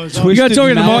even microphone. know. It's You got to talk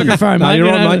into the Melon. microphone, No, mate. you're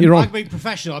You on, know. mate. You're on. I've been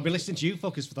professional. I've been listening to you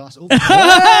fuckers for the last.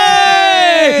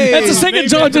 Hey! That's the second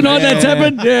time tonight that's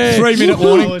happened. Yeah. 3-minute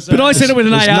warning. But I said it with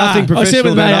an There's AR. nothing I said it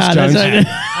with an professional about AR. us, James. That's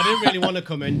it. I didn't really want to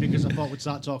come in because I thought we'd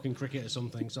start talking cricket or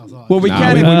something. So I thought. Well, we No,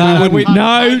 can. we-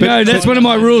 No, that's one of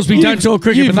my rules. We don't talk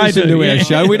cricket, You've but they listened do. to our Yeah.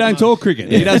 show. We don't talk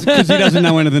cricket. He doesn't because he doesn't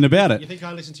know anything about You it. think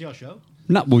I listen to your show?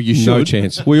 No, well, you should. No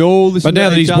chance. We all listen But now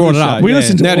to that he's each brought other's it up, show. We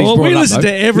listen to Now that he's all- brought we it up, listen though.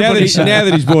 to everybody's show. Now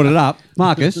that he's brought it up,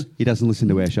 Marcus, he doesn't listen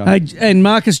to our show. And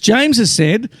Marcus James has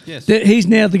said that he's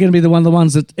now going to be one of the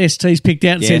ones that ST's picked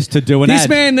out and Yes, said, to do an this ad.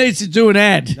 man needs to do an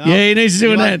ad. No, Yeah, he needs to do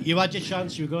you an had- ad. You had your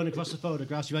chance. You were going across the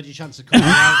photographs. You had your chance to come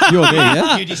out. You're there,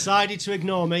 yeah? You decided to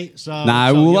ignore me. So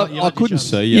No, so well, you I had your couldn't chance.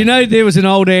 see you. You know, there was an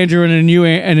old Andrew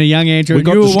and a young Andrew, We and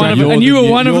got you were one of distracted. them. And you were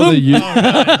one of them.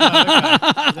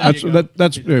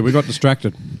 That's we got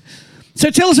distracted. So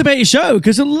tell us about your show,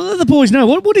 because a lot of the boys know.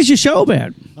 What is your show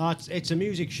about? It's a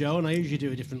music show, and I usually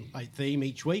do a different theme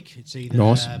each week. It's either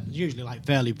Nice. usually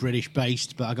fairly British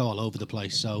based, but I go all over the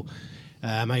place. So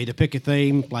I either pick a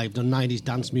theme. Like I've done 90s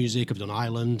dance music. I've done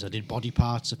Ireland. I did body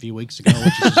parts a few weeks ago,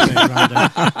 which is just going random.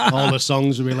 All the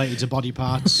songs are related to body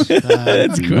parts.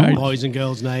 That's great. Boys and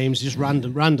girls' names, just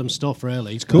random stuff.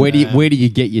 Really, it's Where do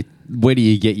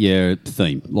you get your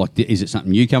theme? Like, is it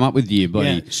something you come up with? Do you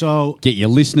buddy? So Get your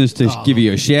listeners to give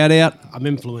you a shout out. I'm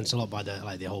influenced a lot by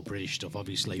the whole British stuff,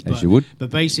 obviously. As you would.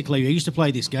 But basically, I used to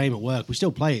play this game at work. We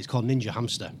still play it. It's called Ninja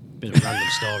Hamster. Bit of a random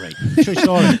story. True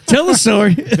story. Tell the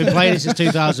story. Been playing it since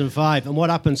 2005. And what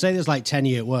happens? Say there's 10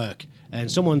 year at work, and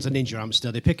someone's a Ninja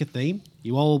Hamster. They pick a theme.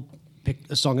 You all pick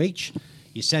a song each.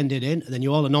 You send it in, and then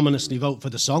you all anonymously vote for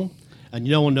the song. And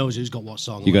no one knows who's got what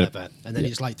song, You or got it. whatever. And then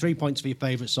it's 3 points for your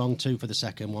favourite song, 2 for the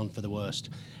second, 1 for the worst,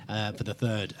 for the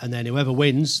third. And then whoever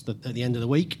wins at the end of the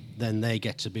week, then they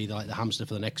get to be the hamster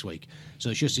for the next week. So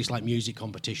it's just this music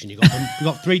competition. You've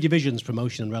got 3 divisions,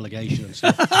 promotion and relegation and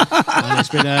stuff. And it's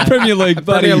been Premier League,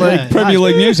 buddy. Yeah. Premier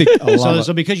League music. I love it.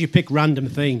 So because you pick random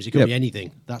themes, it could Yep. be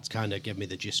anything. That's kind of given me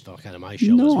the gist for kind of my show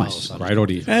as well. Nice. So Great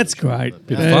idea. That's great.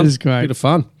 Bit of That fun. is great. Bit of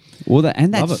fun. Well,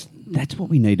 Love that's what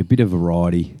we need, a bit of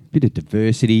variety, a bit of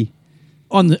diversity.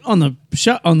 On the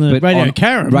show, on the But Radio on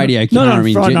Karen. Radio Not on Karen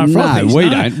in Friday Night gen- Frothies, No, we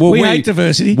don't. Well, we hate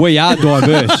diversity. We are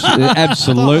diverse.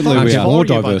 Absolutely, we Actually, are. more by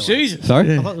the diverse. way. Jesus.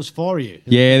 Sorry? I thought there was 4 of you.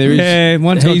 Yeah, there is. Yeah,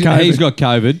 one's got COVID. He's got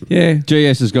COVID. Yeah.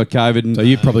 GS has got COVID. And So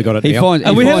you've probably got it he now. finds,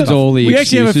 And he finds all the we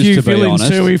actually have a excuses, few to be fill-ins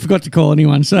honest. too. We forgot to call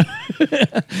anyone, so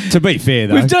To be fair,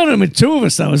 though. we've done it with 2 of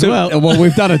us though as well. Well,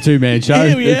 we've done a two-man show.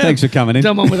 Yeah, we have. Thanks for coming in.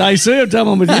 Done one with AC. I've done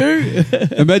one with you.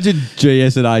 Imagine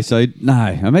GS and AC. No,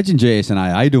 imagine GS and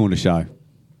AA doing a show.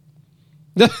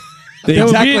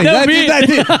 Exactly. That would be it.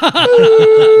 That's it.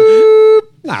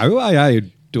 No, I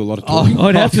do a lot of talking.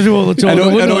 I'd have to do all the talking. And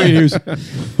all wouldn't I? you do is,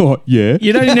 oh, yeah.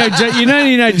 You don't know.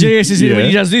 GS is in when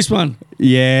he does this one.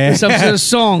 Yeah. Some sort of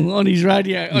song on his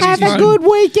radio. On Have his a phone. good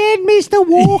weekend, Mr.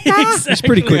 Walker. Exactly. It's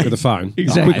pretty quick with the phone.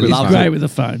 Exactly. I love It's great it. with the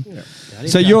phone.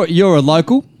 So you're a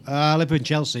local? I live in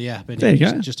Chelsea, yeah. Been There you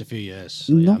here go. just a few years.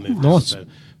 So, yeah, I moved down, so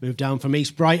moved down from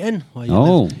East Brighton. Where you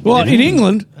Oh. live. Well, in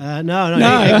England, No, No.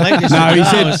 England.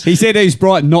 No, he said East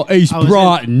Brighton, not East I was in-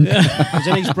 Brighton. I was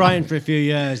in East Brighton for a few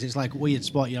years. It's like a weird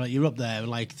spot. You're up there,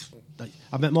 and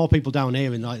I've met more people down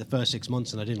here in the first 6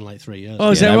 months than I did in 3 years.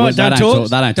 oh, is Yeah, that they right? won't- they Don't don't talk. talk-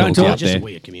 they don't talk talk. up Just there. a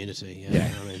weird community. Yeah,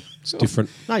 I mean, It's different.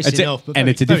 nice It's enough, but and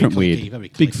very, it's a different very weird. cliquey,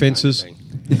 very Big cliquey fences. kind of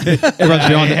thing.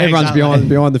 Everyone's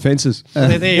behind the fences.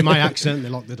 They hear my accent, they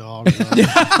lock the door.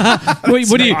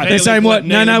 What do you? They're saying what?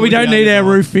 No, we don't need our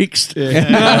roof fixed. Yeah,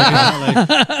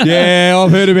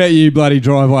 I've heard about you bloody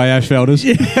driveway asphalters.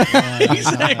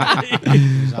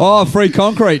 Oh, free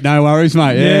concrete, no worries,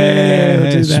 mate. Yeah,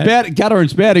 we'll do that. Gutter and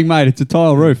spouting, mate. It's a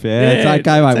tile roof. Yeah, it's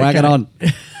okay, mate. it's Whack it okay. on.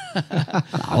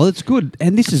 Well, it's good,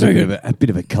 and this is a bit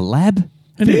of a collab.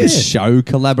 It is. Show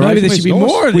collaboration. Maybe there should be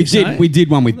more of these, eh? We did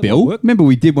one with Bill. Remember,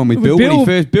 we did one with Bill when he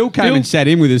first. Bill came and sat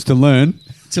in with us to learn.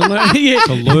 To learn, yeah.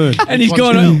 To learn. And he's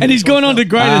gone on to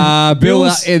greater. Bill,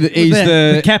 Bill's he's with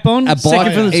the cap on,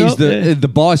 second from the he's top. Yeah. the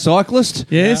bicyclist.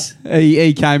 Yes.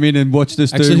 He came in and watched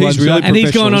us Actually, do he's one really show. And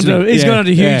he's gone on professional, to isn't he's he? gone on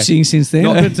to Yeah. huge things since then.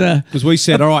 But Because we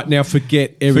said, all right, now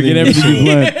forget everything. Forget everything you've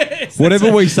learned.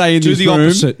 Whatever we say in Do this the room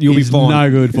opposite, you'll be is fine.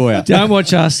 no good for you. don't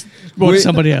watch us. Watch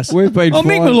somebody else. we've been Mick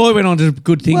fine. Malloy went on to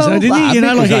good things, though, didn't he? You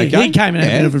know, Mick was okay. he came and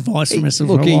had a bit of advice from us for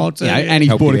a while. Too. And he's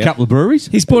Help bought you a out. couple of breweries.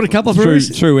 He's bought a couple of through,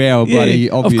 breweries. through our bloody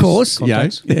Yeah, of obvious course.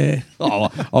 contacts. Yeah. Oh,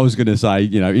 I was going to say,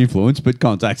 influence, but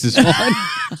contacts is fine.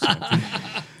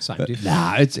 Same difference.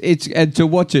 Nah, it's and to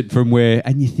watch it from where,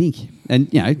 and you think, and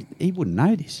he wouldn't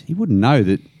know this. He wouldn't know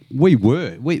that we're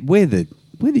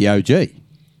the OG.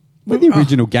 We're the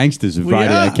original gangsters of We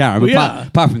Radio are. Karen, We apart, are.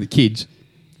 apart from the kids.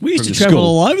 We used From to the travel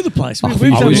school. all over the place. We've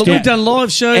was done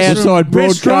live shows outside from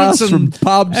restaurants broadcasts, from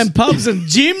pubs. and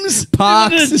gyms,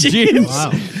 Parks, gyms,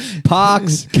 Wow.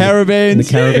 parks, caravans.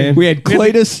 The caravan. We had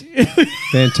Cletus.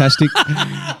 Fantastic.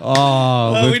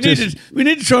 Oh, Well, we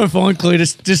need to try and find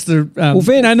Cletus. Just the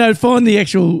find the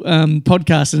actual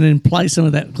podcast and then play some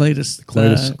of that Cletus.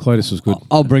 Cletus was good.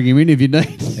 I'll bring him in if you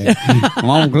need. Come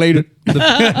on, Cletus.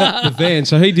 the van.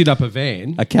 So he did up a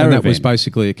van. A And caravan. that was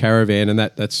basically a caravan, and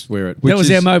that's where it. That was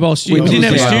our mobile studio. We which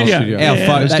didn't was have a our studio. studio. Our Yeah.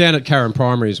 photo- It was that- down at Karen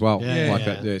Primary as well. Yeah, like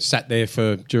yeah. that. Yeah, sat there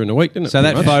for during the week, didn't it? So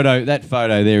pretty much? that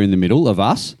photo there in the middle of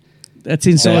us, That's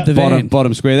inside the van.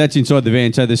 bottom square, that's inside the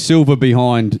van. So the silver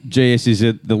behind GS is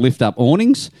the lift up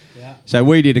awnings. So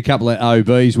we did a couple of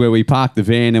OBs where we parked the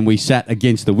van and we sat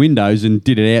against the windows and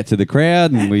did it out to the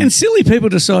crowd. And silly people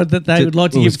decide that they would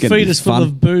like to It was give gonna be feeders full fun.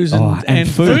 of booze and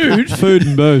food food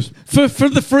and booze. for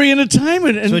the free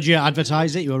entertainment. And So did you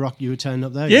advertise it? You were turning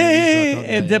up there? yeah.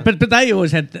 And, but they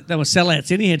always had they were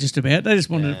sellouts anyhow. Just about they just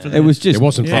wanted it for It them. was just It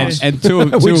wasn't Yeah. fun. And two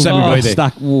of We them sat got right there.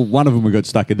 stuck. Well, one of them we got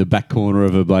stuck in the back corner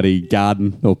of a bloody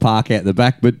garden or park out the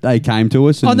back. But they came to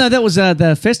us. And Oh no, that was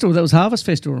the festival. That was Harvest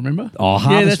Festival. Remember? Oh, yeah,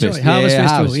 Harvest that's Fest. right. Harvest Yeah,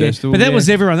 Festival. Harvest yeah. Festival, But that yeah. was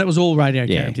everyone. That was all Radio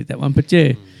Yeah. Karen did that one. But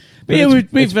yeah. But But yeah,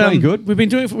 it's we've been good. We've been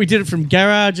doing it. We did it from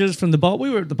garages, from the bowl. We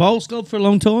were at the Bowls Club for a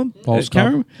long time. Bowls at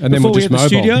Karen, Club. And then before we're we just had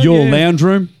the mobile. studio. your yeah. lounge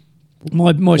room,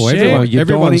 my share. everyone- your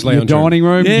Everyone's dining, your lounge room. dining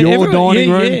room, Yeah, your everyone- dining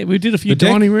yeah, room. Yeah, we did a few The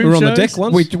deck. dining room We were on the shows. deck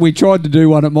once. We tried to do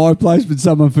one at my place, but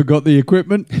someone forgot the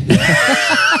equipment.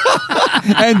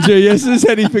 And GS's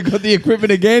and he forgot the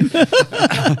equipment again.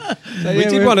 We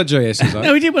did one at GS's, though.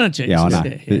 No, we did one at Jesus. Yeah, I know.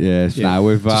 Yes, no,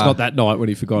 we've Just not that night when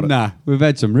he forgot it. Nah, we've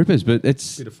had some rippers, but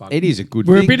it is a good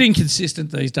We're thing. a bit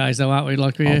inconsistent these days, though, aren't we?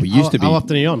 Like we, we used to be, How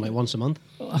often are you on? Like once a month?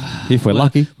 if we're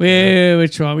lucky.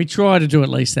 we try to do at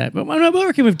least that. But I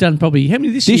reckon we've done probably how many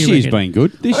this year? This year's reckon? been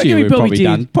good. I This reckon year we we've probably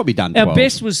did. done Our 12.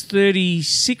 best was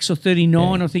 36 or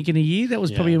 39, I think, in a year. That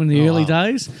was probably in the early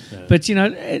days. But you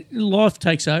know, life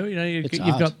takes over. You know, you've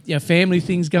hard. got your family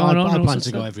things going on. I and all plan sorts to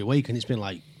of go stuff. every week, and it's been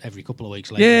like every couple of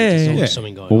weeks later. Yeah, There's always yeah.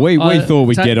 something going Well, on. we I- thought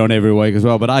we'd take- get on every week as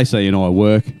well, but AC and I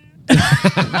work.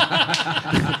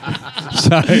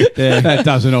 So that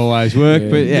doesn't always work,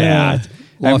 but yeah.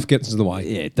 Life gets in the way.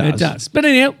 Yeah, it does. It does. But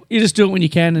anyhow, you just do it when you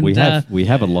can. And We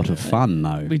have a lot of fun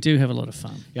though. we do have a lot of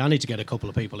fun. Yeah, I need to get a couple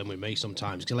of people in with me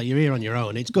sometimes because like you're here on your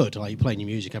own. It's good, like you're playing your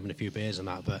music, having a few beers and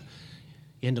that, but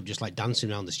you end up just like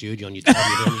dancing around the studio on your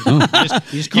you're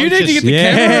just You need to get the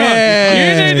Yeah.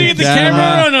 camera on. You need to get the Damn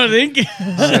camera on, I think.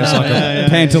 Sounds like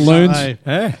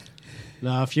Pantaloons.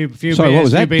 No, a few Sorry, beers, what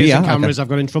was few that? beers Beer? and cameras. Okay. I've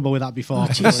got in trouble with that before.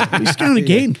 He's going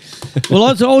again. Well,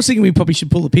 I was thinking we probably should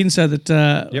pull the pin so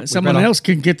that we someone better. else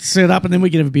can get set up and then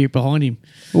we can have a beer behind him.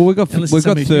 Well, we've got Unless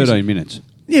somebody's 13 minutes.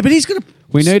 Yeah, but he's got to.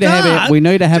 We need to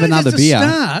have another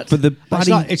beer for the It's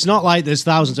buddy. it's not like there's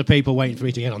thousands of people waiting for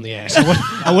me to get on the air. So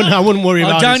I wouldn't worry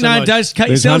about I it. don't so know. much. Don't cut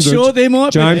There's yourself hundreds. short. There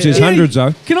might James, be. there's hundreds,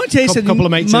 though. Can I tell you something? Couple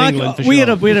of mates in Mark, England, for we sure. had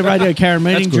a Radio Karen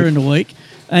meeting good. during the week,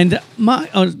 and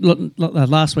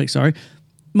last week, sorry.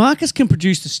 Marcus can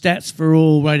produce the stats for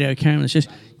all Radio Karen. It's just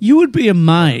you would be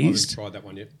amazed tried that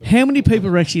one yet. how many people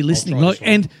are actually listening, try like, this one.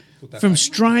 and from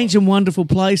strange and wonderful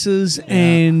places,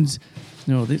 and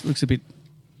this looks a bit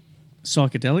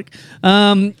psychedelic.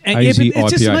 And Hazy but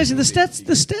it's just IPA. amazing. The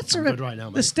stats are good right now,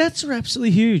 the mate. stats are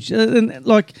absolutely huge. And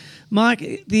like Mark,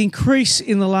 the increase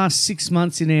in the last 6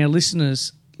 months in our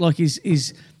listeners, like is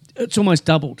it's almost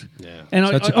doubled. Yeah. And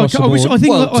So that's I across the wish, board? I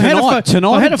think Well, I had tonight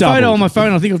I had a it photo doubled. on my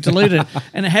phone. I think I've deleted it,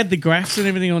 and it had the graphs and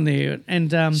everything on there.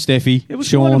 And Steffi, it was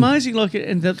Sean. quite amazing. Like,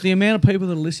 and the amount of people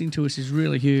that are listening to us is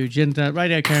really huge. And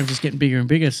Radio Karen's just getting bigger and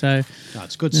bigger. So No,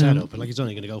 it's a good setup. Like it's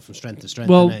only going to go from strength to strength.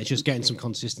 Well- Well, it's just getting some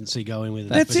consistency going with it.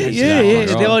 that's it. That's Yeah, it.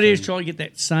 yeah. Right. The idea is try and get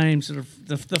that same sort of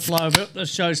the flow of the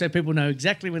show, so people know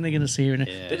exactly when they're going to see it.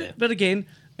 Yeah. But again,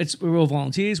 we're all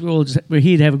volunteers. We're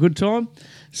here to have a good time.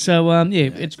 So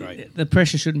it's great. The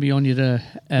pressure shouldn't be on you to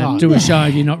No, do no. a show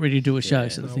if you're not ready to do a show,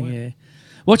 sort of thing. Yeah.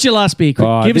 What's your last beer? Quick?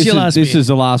 Oh, Give us your last This beer. is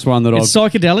the last one that It's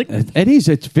I've. psychedelic. It is.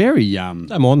 It's very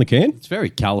Don't mind the can. It's very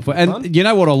colourful. And you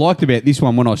know what I liked about this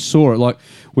one when I saw it? Like,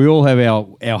 we all have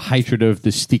our hatred of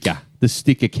the sticker can,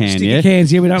 Sticker yeah?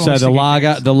 cans, yeah, we don't So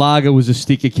like the lager was a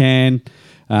sticker can.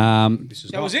 That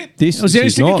was it. This That was it,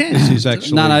 is sticker not. can? This is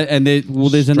actually. No, and there's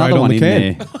Straight another on one the in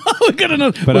can. there. We've got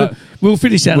another. But, We'll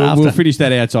finish that after. We'll finish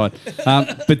that outside.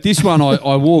 But this one,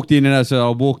 I walked in and I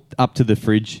walked up to the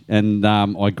fridge and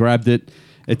I grabbed it.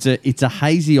 It's a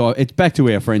hazy. It's back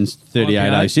to our friends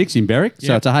 3806 in Berwick. So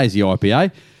Yep. it's a hazy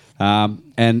IPA.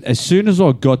 And as soon as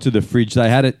I got to the fridge, they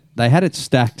had it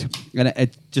stacked, and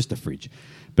it's just a fridge.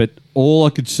 But all I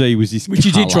could see was this. Which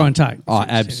you did colour. try and take. Oh,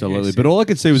 absolutely. But all I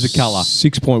could see was a colour.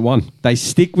 6.1. They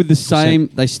stick with the same.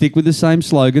 They stick with the same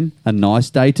slogan. A nice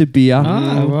day to beer.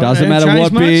 right. Doesn't Don't matter change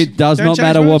what much. beer. Does Don't not change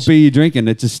matter what much. beer you're drinking.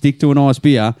 It's a stick to a nice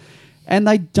beer, and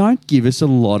they don't give us a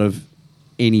lot of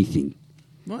anything.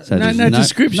 What? So no there's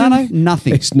description. No,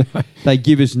 nothing. There's no- They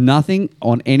give us nothing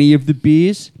on any of the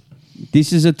beers.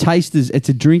 This is a taster's. It's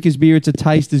a drinker's beer. It's a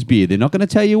taster's beer. They're not going to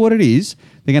tell you what it is.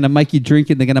 They're going to make you drink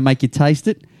it. They're going to make you taste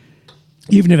it.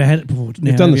 You've never had it before.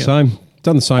 You've done the same.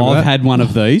 Done the same. with I've that. had one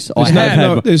of these.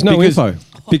 There's no because, info.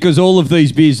 because all of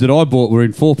these beers that I bought were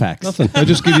in 4-packs. Nothing. They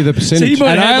just give you the percentage. So you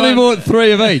might And I have only one. bought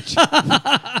 3 of each.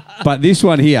 But this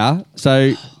one here,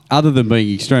 so other than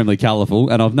being extremely colourful,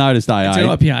 and I've noticed AA. It's an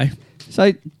IPA,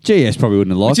 So GS probably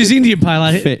wouldn't have liked which is it. Indian Pale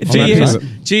Ale. Fair-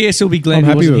 GS will be glad I'm he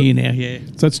happy wasn't with here it. now. Yeah.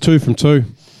 So that's 2 from 2.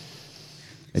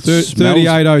 It smells-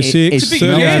 3806. it It's a big can,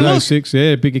 look. 3806.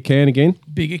 Yeah, bigger can again.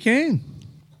 Bigger can.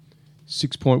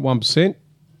 6.1%.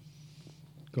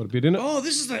 Got a bit in it. Oh,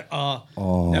 this is the.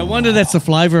 No wonder that's the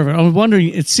flavour of it. I was wondering.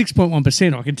 It's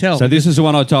 6.1%. I can tell. So this is the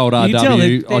one I told You can tell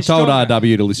RW. they're I told stronger.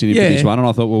 RW to listen in for Yeah. this one, and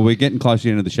I thought, well, we're getting close to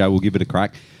the end of the show. We'll give it a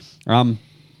crack.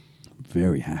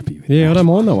 Very happy with Yeah, that. I don't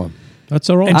mind that one. That's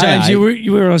all right. And James, Aye.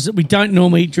 you realise that we don't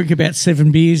normally drink about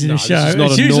 7 beers in a this show. is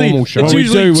not It's a usually, normal show. It's Well, we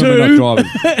usually do when we're 2. not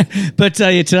driving. But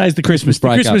yeah, today's the Christmas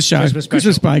break-up. show. Christmas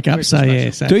Christmas special. break up. Christmas So yeah.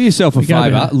 special. So Do yourself a we go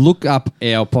favour. about- Look up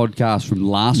our podcast from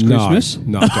last No, Christmas.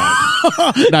 no,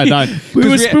 don't. No, don't. we were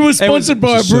 'Cause we sponsored by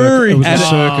a It was a brewery. It was a And-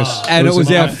 circus. And it was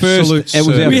an our absolute first. It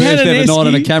was our We first had an ever night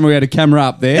on a esky. camera. We had a camera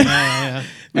up there.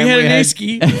 We And had we an had-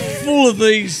 esky full of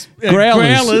these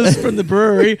Growlers. growlers from the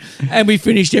brewery, and we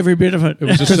finished every bit of it.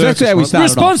 was a Because that's how we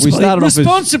started off. We started off as-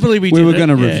 Responsibly, we we did were it, going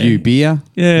to yeah. review beer.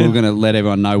 Yeah. We were going to let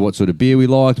everyone know what sort of beer we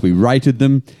liked. We rated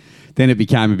them. Then it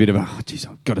became a bit of a, geez,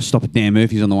 I've got to stop at Dan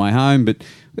Murphy's on the way home. But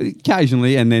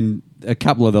occasionally, and then a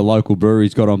couple of the local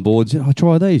breweries got on board and said,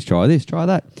 try these, try this, try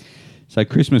that. So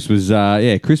Christmas was,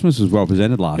 Christmas was well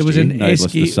presented last year. It was an needless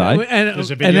esky. to say. And, There's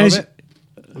a and video as- of it.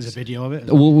 There's a video of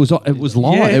it. Well, it was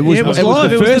live. Yeah, it was yeah, it was the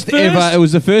live. It was first the ever. first- It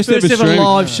was the first first ever ever stream.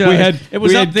 live show. We had It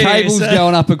was we had up there, cables so-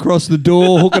 going up across the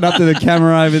door, hooking up to the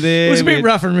camera over there. It was a We bit had-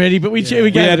 rough and ready, but we gave We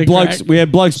it had a blokes. crack. We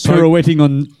had blokes pirouetting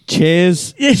on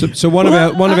chairs. Yeah. So one of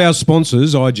our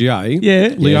sponsors, IGA,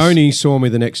 Yeah. Leonie saw me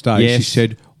the next day. Yes. She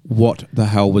said, "What the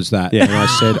hell was that?" Yeah. And I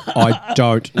said, "I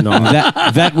don't know."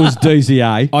 That was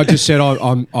DZA. I just said,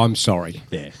 "I'm sorry."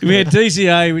 Yeah. We had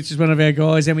DCA, which is one of our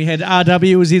guys, and we had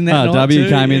RW was in that night RW too.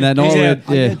 came in that night. He's We our, had-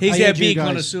 yeah. he's I our heard you big guys-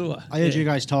 connoisseur. I heard you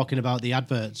guys talking about the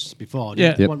adverts before.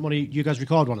 Yeah. Did one of you guys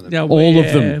record one of them? Yeah, All of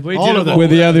them. we All did of it them. all. We're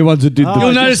the only ones that did Oh, the You'll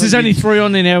I notice just there's only wondered- 3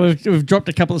 on there now. We've dropped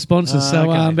a couple of sponsors, so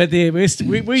okay. but yeah, we So did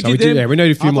we them. did. Yeah, we need a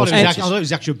I few more thought, I sponsors. thought it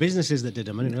was actual businesses that did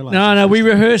them. I didn't realise. No, we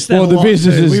rehearsed that. Well, a the lot, too.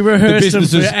 businesses- we the rehearsed them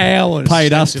businesses for hours.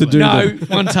 paid us to do No, them.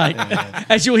 one take.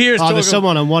 As you'll hear us Oh, talking. there's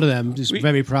someone on one of them who's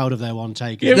very proud of their one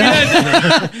take. Yeah, we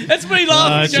had, that's me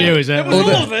laughing. it's you, is it? It was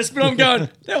all of us, but I'm going.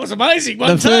 That was amazing.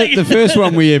 One The, take. the first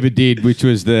one we ever did, which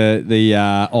was the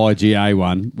IGA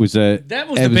one, was a That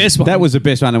was the best one. That was the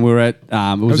best one, and we were at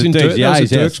it was in at Dirk- that was at DZA's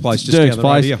Dirk's house. place, just Dirk's down the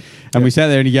place, road here. and we sat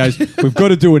there, and he goes, "We've got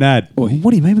to do an ad." What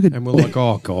do you mean we could? And we're like,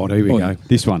 "Oh God, here we go."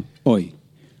 This one. Oi.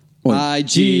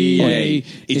 IGA,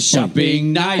 it's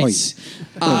shopping nights.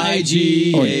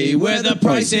 IGA, where the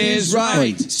price is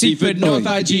right. Seaford North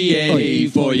IGA,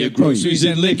 for your groceries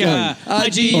and liquor.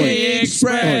 IGA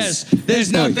Express,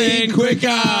 there's nothing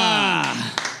quicker.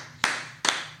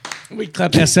 We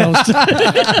clapped ourselves.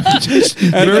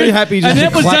 Very happy. And Just that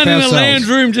to was clap done in a ourselves. lounge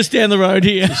room just down the road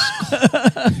here.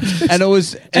 And it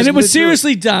was, And it was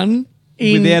seriously done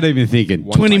in without even thinking.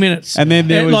 20 minutes. And then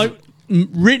there was- like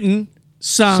written,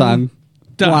 sung, Sung.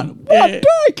 done. One Yeah.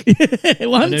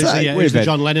 One And who's take. who's the had-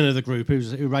 John Lennon of the group?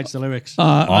 Who writes the lyrics? ST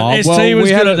was we good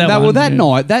had at that no, one. well, that yeah.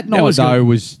 night, That night was though good.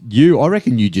 was you. I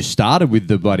reckon you just started with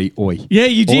the bloody oi. Yeah,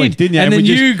 you Oi, did. didn't you? And then we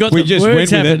you got the words went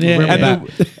happen. with it. Yeah. And then,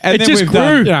 and It then just we've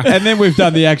done, grew. and then we've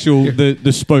done the actual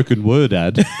the spoken word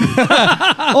ad.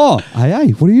 Oh,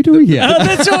 hey, what are you doing here? Oh,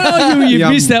 that's right. Oh, you Yeah.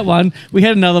 missed that one. We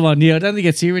had another one. Yeah, I don't think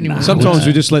it's here anymore. Sometimes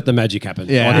we just let the magic happen.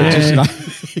 Yeah. Like,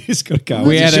 it's just got to go.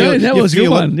 We had Sure, a- that you was a good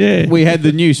feel it. one. Yeah. We had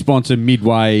the new sponsor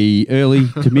early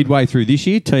to midway through this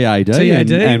year, TAD,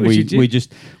 and which you we did. we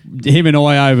just him and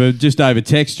I over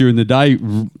text during the day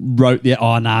wrote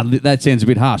that sounds a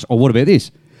bit harsh. Oh, what about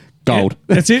this? Gold.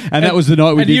 Yeah, that's it. And that was the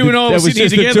night we and did. you and I were that was sitting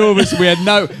just here the two together. of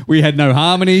us. We had no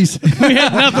harmonies. We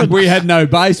had nothing. We had no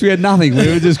bass. We had nothing. We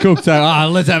were just cooked. So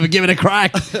let's give it a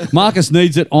crack. Marcus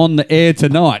needs it on the air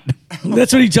tonight.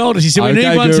 That's what he told us. He said, we Okay,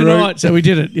 need one Guru. tonight. So we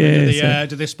did it. Yeah.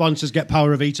 Do the sponsors get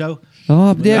power of veto?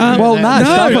 Oh yeah. Well, no, no,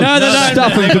 stuff 'em. no, they don't.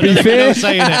 Stuff 'em, to be fair. Not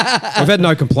saying it. We've had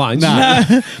no complaints.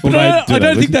 But I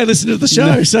don't think they listen to the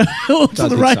show. So or to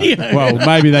the radio. Well,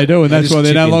 maybe they do, and that's just why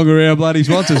they're no chicken. longer our bloody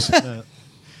sponsors.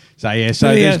 So Yeah.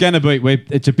 there's going to be.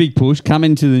 It's a big push. Come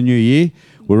into the new year,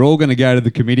 we're all going to go to the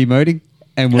committee meeting,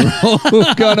 and we're all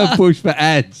going to push for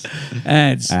ads.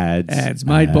 Ads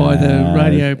made by the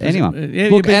radio. Anyone? Yeah,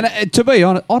 Look, but- and to be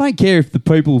honest, I don't care if the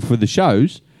people for the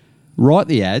shows write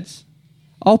the ads.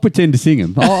 I'll pretend to sing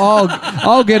them.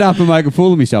 I'll get up and make a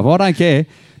fool of myself. I don't care.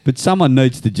 But someone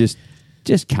needs to just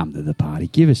just come to the party.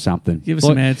 Give us something. Give us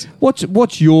some ads.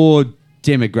 What's your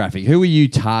demographic? Who are you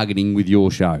targeting with your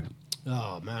show?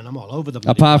 Oh man, I'm all over the.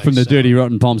 Apart from the place, dirty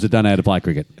rotten poms that don't know how to play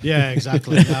cricket. Yeah,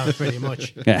 exactly. No, pretty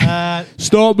much.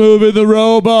 Stop moving the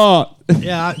robot.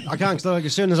 Yeah, I can't. 'Cause like,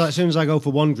 as soon as I go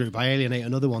for one group, I alienate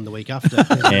another one the week after.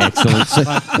 Excellent.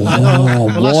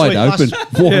 Well, Wide open.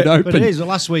 Wide open. But it is.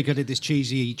 Last week I did this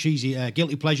cheesy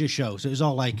guilty pleasure show, so it was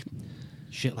all like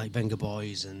shit like Venga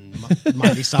Boys and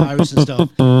Miley Cyrus and stuff.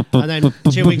 And then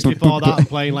 2 weeks before that, I'm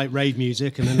playing like rave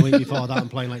music, and then the week before that, I'm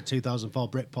playing like 2004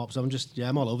 Britpop. So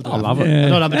I'm all over the place. love it. Yeah. I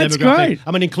don't have a That's demographic. great.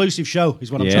 I'm an inclusive show,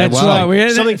 is what I'm Yeah, trying to That's say. right. We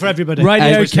had Something for everybody.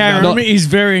 Radio Twisted down. Karen is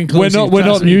very inclusive. We're not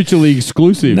trust me. mutually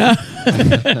exclusive. No.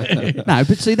 No,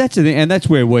 but see, that's the thing, and that's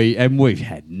where we've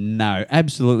had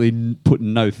absolutely put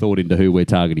no thought into who we're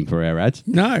targeting for our ads.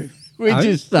 No. We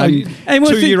just And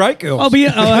we'll 2-year-8 girls. I'll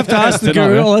have to ask the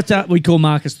guru. We call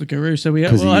Marcus the guru, so we'll he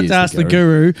have is to ask the the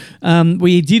guru.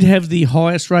 We did have the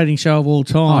highest rating show of all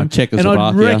time, and Czechoslovakia,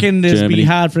 I reckon there's Germany, be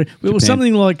hard for it. It was Japan.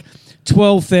 something like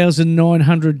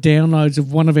 12,900 downloads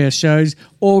of one of our shows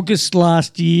August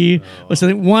last year or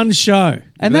something. One show.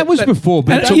 And that was before.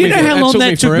 But And you know how long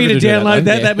that took me to download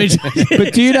that? That means.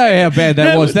 But do you know how bad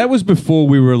that was? That was before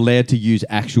we were allowed to use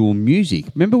actual music.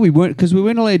 Remember, we weren't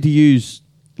allowed to use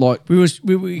like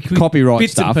we copyright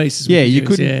bits stuff. and pieces. Yeah, we you use,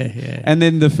 couldn't. Yeah. And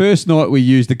then the first night we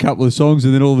used a couple of songs,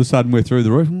 and then all of a sudden we're through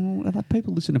the roof. Are they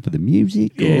people listening for the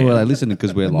music, Yeah. or are they listening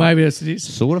because we're like Maybe that's it is.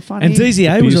 sort of funny? And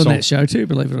DZA The was beer on song. that show too,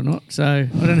 believe it or not. So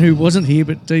I don't know who wasn't here,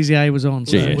 but DZA was on.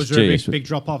 So. Yeah. Was there a Cheers. big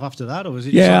drop off after that, or was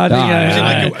it? Yeah, I just think was it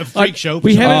yeah. like a freak show?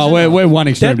 We haven't- we're one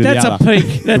extreme to the That's a other.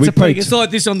 peak. That's We a peak. peaked. It's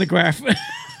like this on the graph.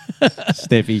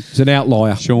 Steffi. It's an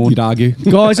outlier, Sean. you'd argue.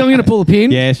 Guys, I'm going to pull a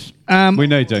pin. Yes, we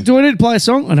need to. Do I need to play a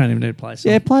song? I don't even need to play a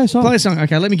song. Yeah, play a song. Play a song.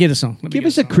 Okay, let me get a song. Give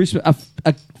us a Christmas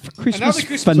a Christmas Another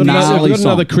Christmas Have finale we got song.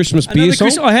 another Christmas beer Another song?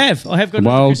 Christmas. I have got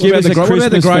Well, another give Christmas. us a what about the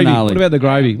Christmas gravy? finale. What about the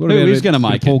gravy? What Who about is going to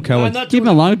make Paul it? Cohen? Give him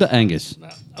a loan to Angus.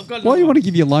 I've got Why do you want to? to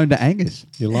give your loan to Angus?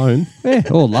 Your loan. Yeah,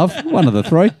 or love, one of the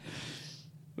three.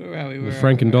 Where are we? Where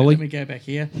Frank are we? and Dolly? Let me go back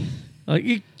here.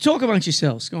 You talk amongst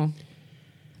yourselves. Go on.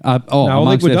 I think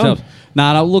amongst we're done. ourselves.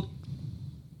 No, look,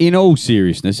 in all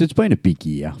seriousness, it's been a big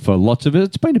year for lots of us.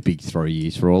 It's been a big 3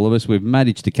 years for all of us. We've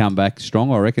managed to come back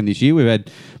strong, I reckon, this year. We've had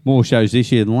more shows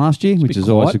this year than last year, which is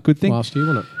always a good thing. Last year,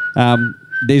 wasn't it?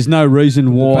 There's no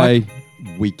reason why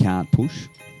we can't push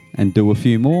and do a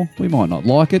few more. We might not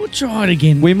like it. We'll try it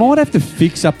again. We might have to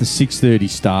fix up the 6:30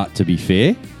 start, to be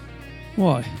fair.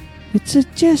 Why? It's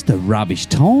just a rubbish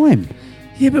time.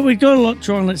 Yeah, but we've got to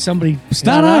try and let somebody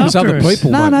start no, There's after other us.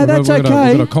 people. No, mate. that's We've got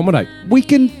okay. to accommodate. We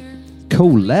can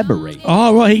collaborate.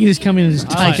 Oh, right. He can just come in and just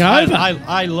take over.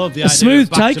 I love the A idea smooth of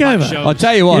back-to-back takeover. shows. I'll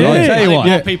tell you what. Yeah. I'll tell you More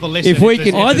what. people listen If we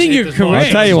there's- can- I think you're there's more correct.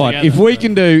 I'll tell you what. together. If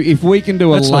we can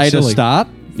do a That's not later silly. start,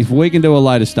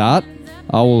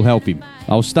 I will help him.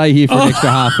 I'll stay here for an extra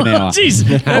half an hour.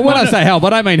 Jeez. Well, when I say help,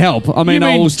 I don't mean help. I mean, You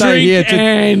I mean will stay drink here to.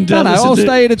 and, no, listen I'll to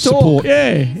stay here to talk. support.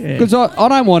 Yeah. Because I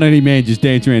don't want any man just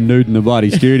dancing around nude in the bloody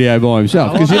studio by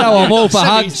himself. Because you know I'm all for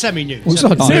hugs. Semi-nude. Well, it's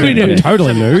not Semi-nude.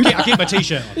 totally nude. I keep my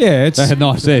t-shirt on. Yeah, it's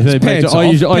Nice. pants I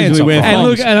off, usually pants wear off. And thongs.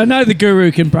 look, and I know the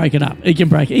guru can break it up. He can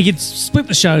break it. He can split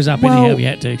the shows up anyhow he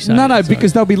had to. So, no,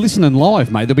 because they'll be listening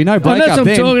live, mate. There'll be no break that's up what I'm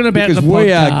then. talking about, because the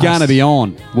we are podcast. going to be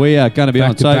on. We are going to be Back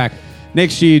on. to So back.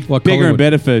 next year, Like bigger and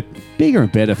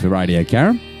Hollywood. better for Radio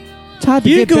Karen. It's hard to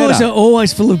You get guys better. are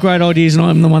always full of great ideas, and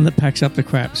I'm the one that packs up the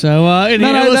crap. So,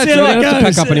 anyhow, No, let's that's see how right. it You don't have to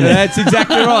goes. pack up anymore. That's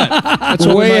exactly right. That's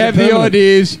what we made it have the permanent.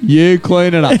 ideas. You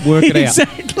clean it up. Work it out.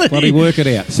 Exactly. Bloody work it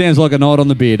out. Sounds like a night on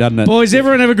the beer, doesn't it? Boys,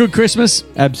 everyone have a good Christmas.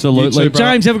 Absolutely. You too, bro.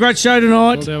 James, have a great show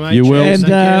tonight. Will do, mate. You will. Cheers.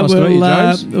 And Thank you. Nice to meet you,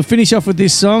 James. we'll finish off with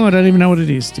this song. I don't even know what it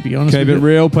is, to be honest. Keep with it you.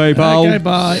 real, people. Okay,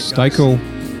 bye. Stay cool.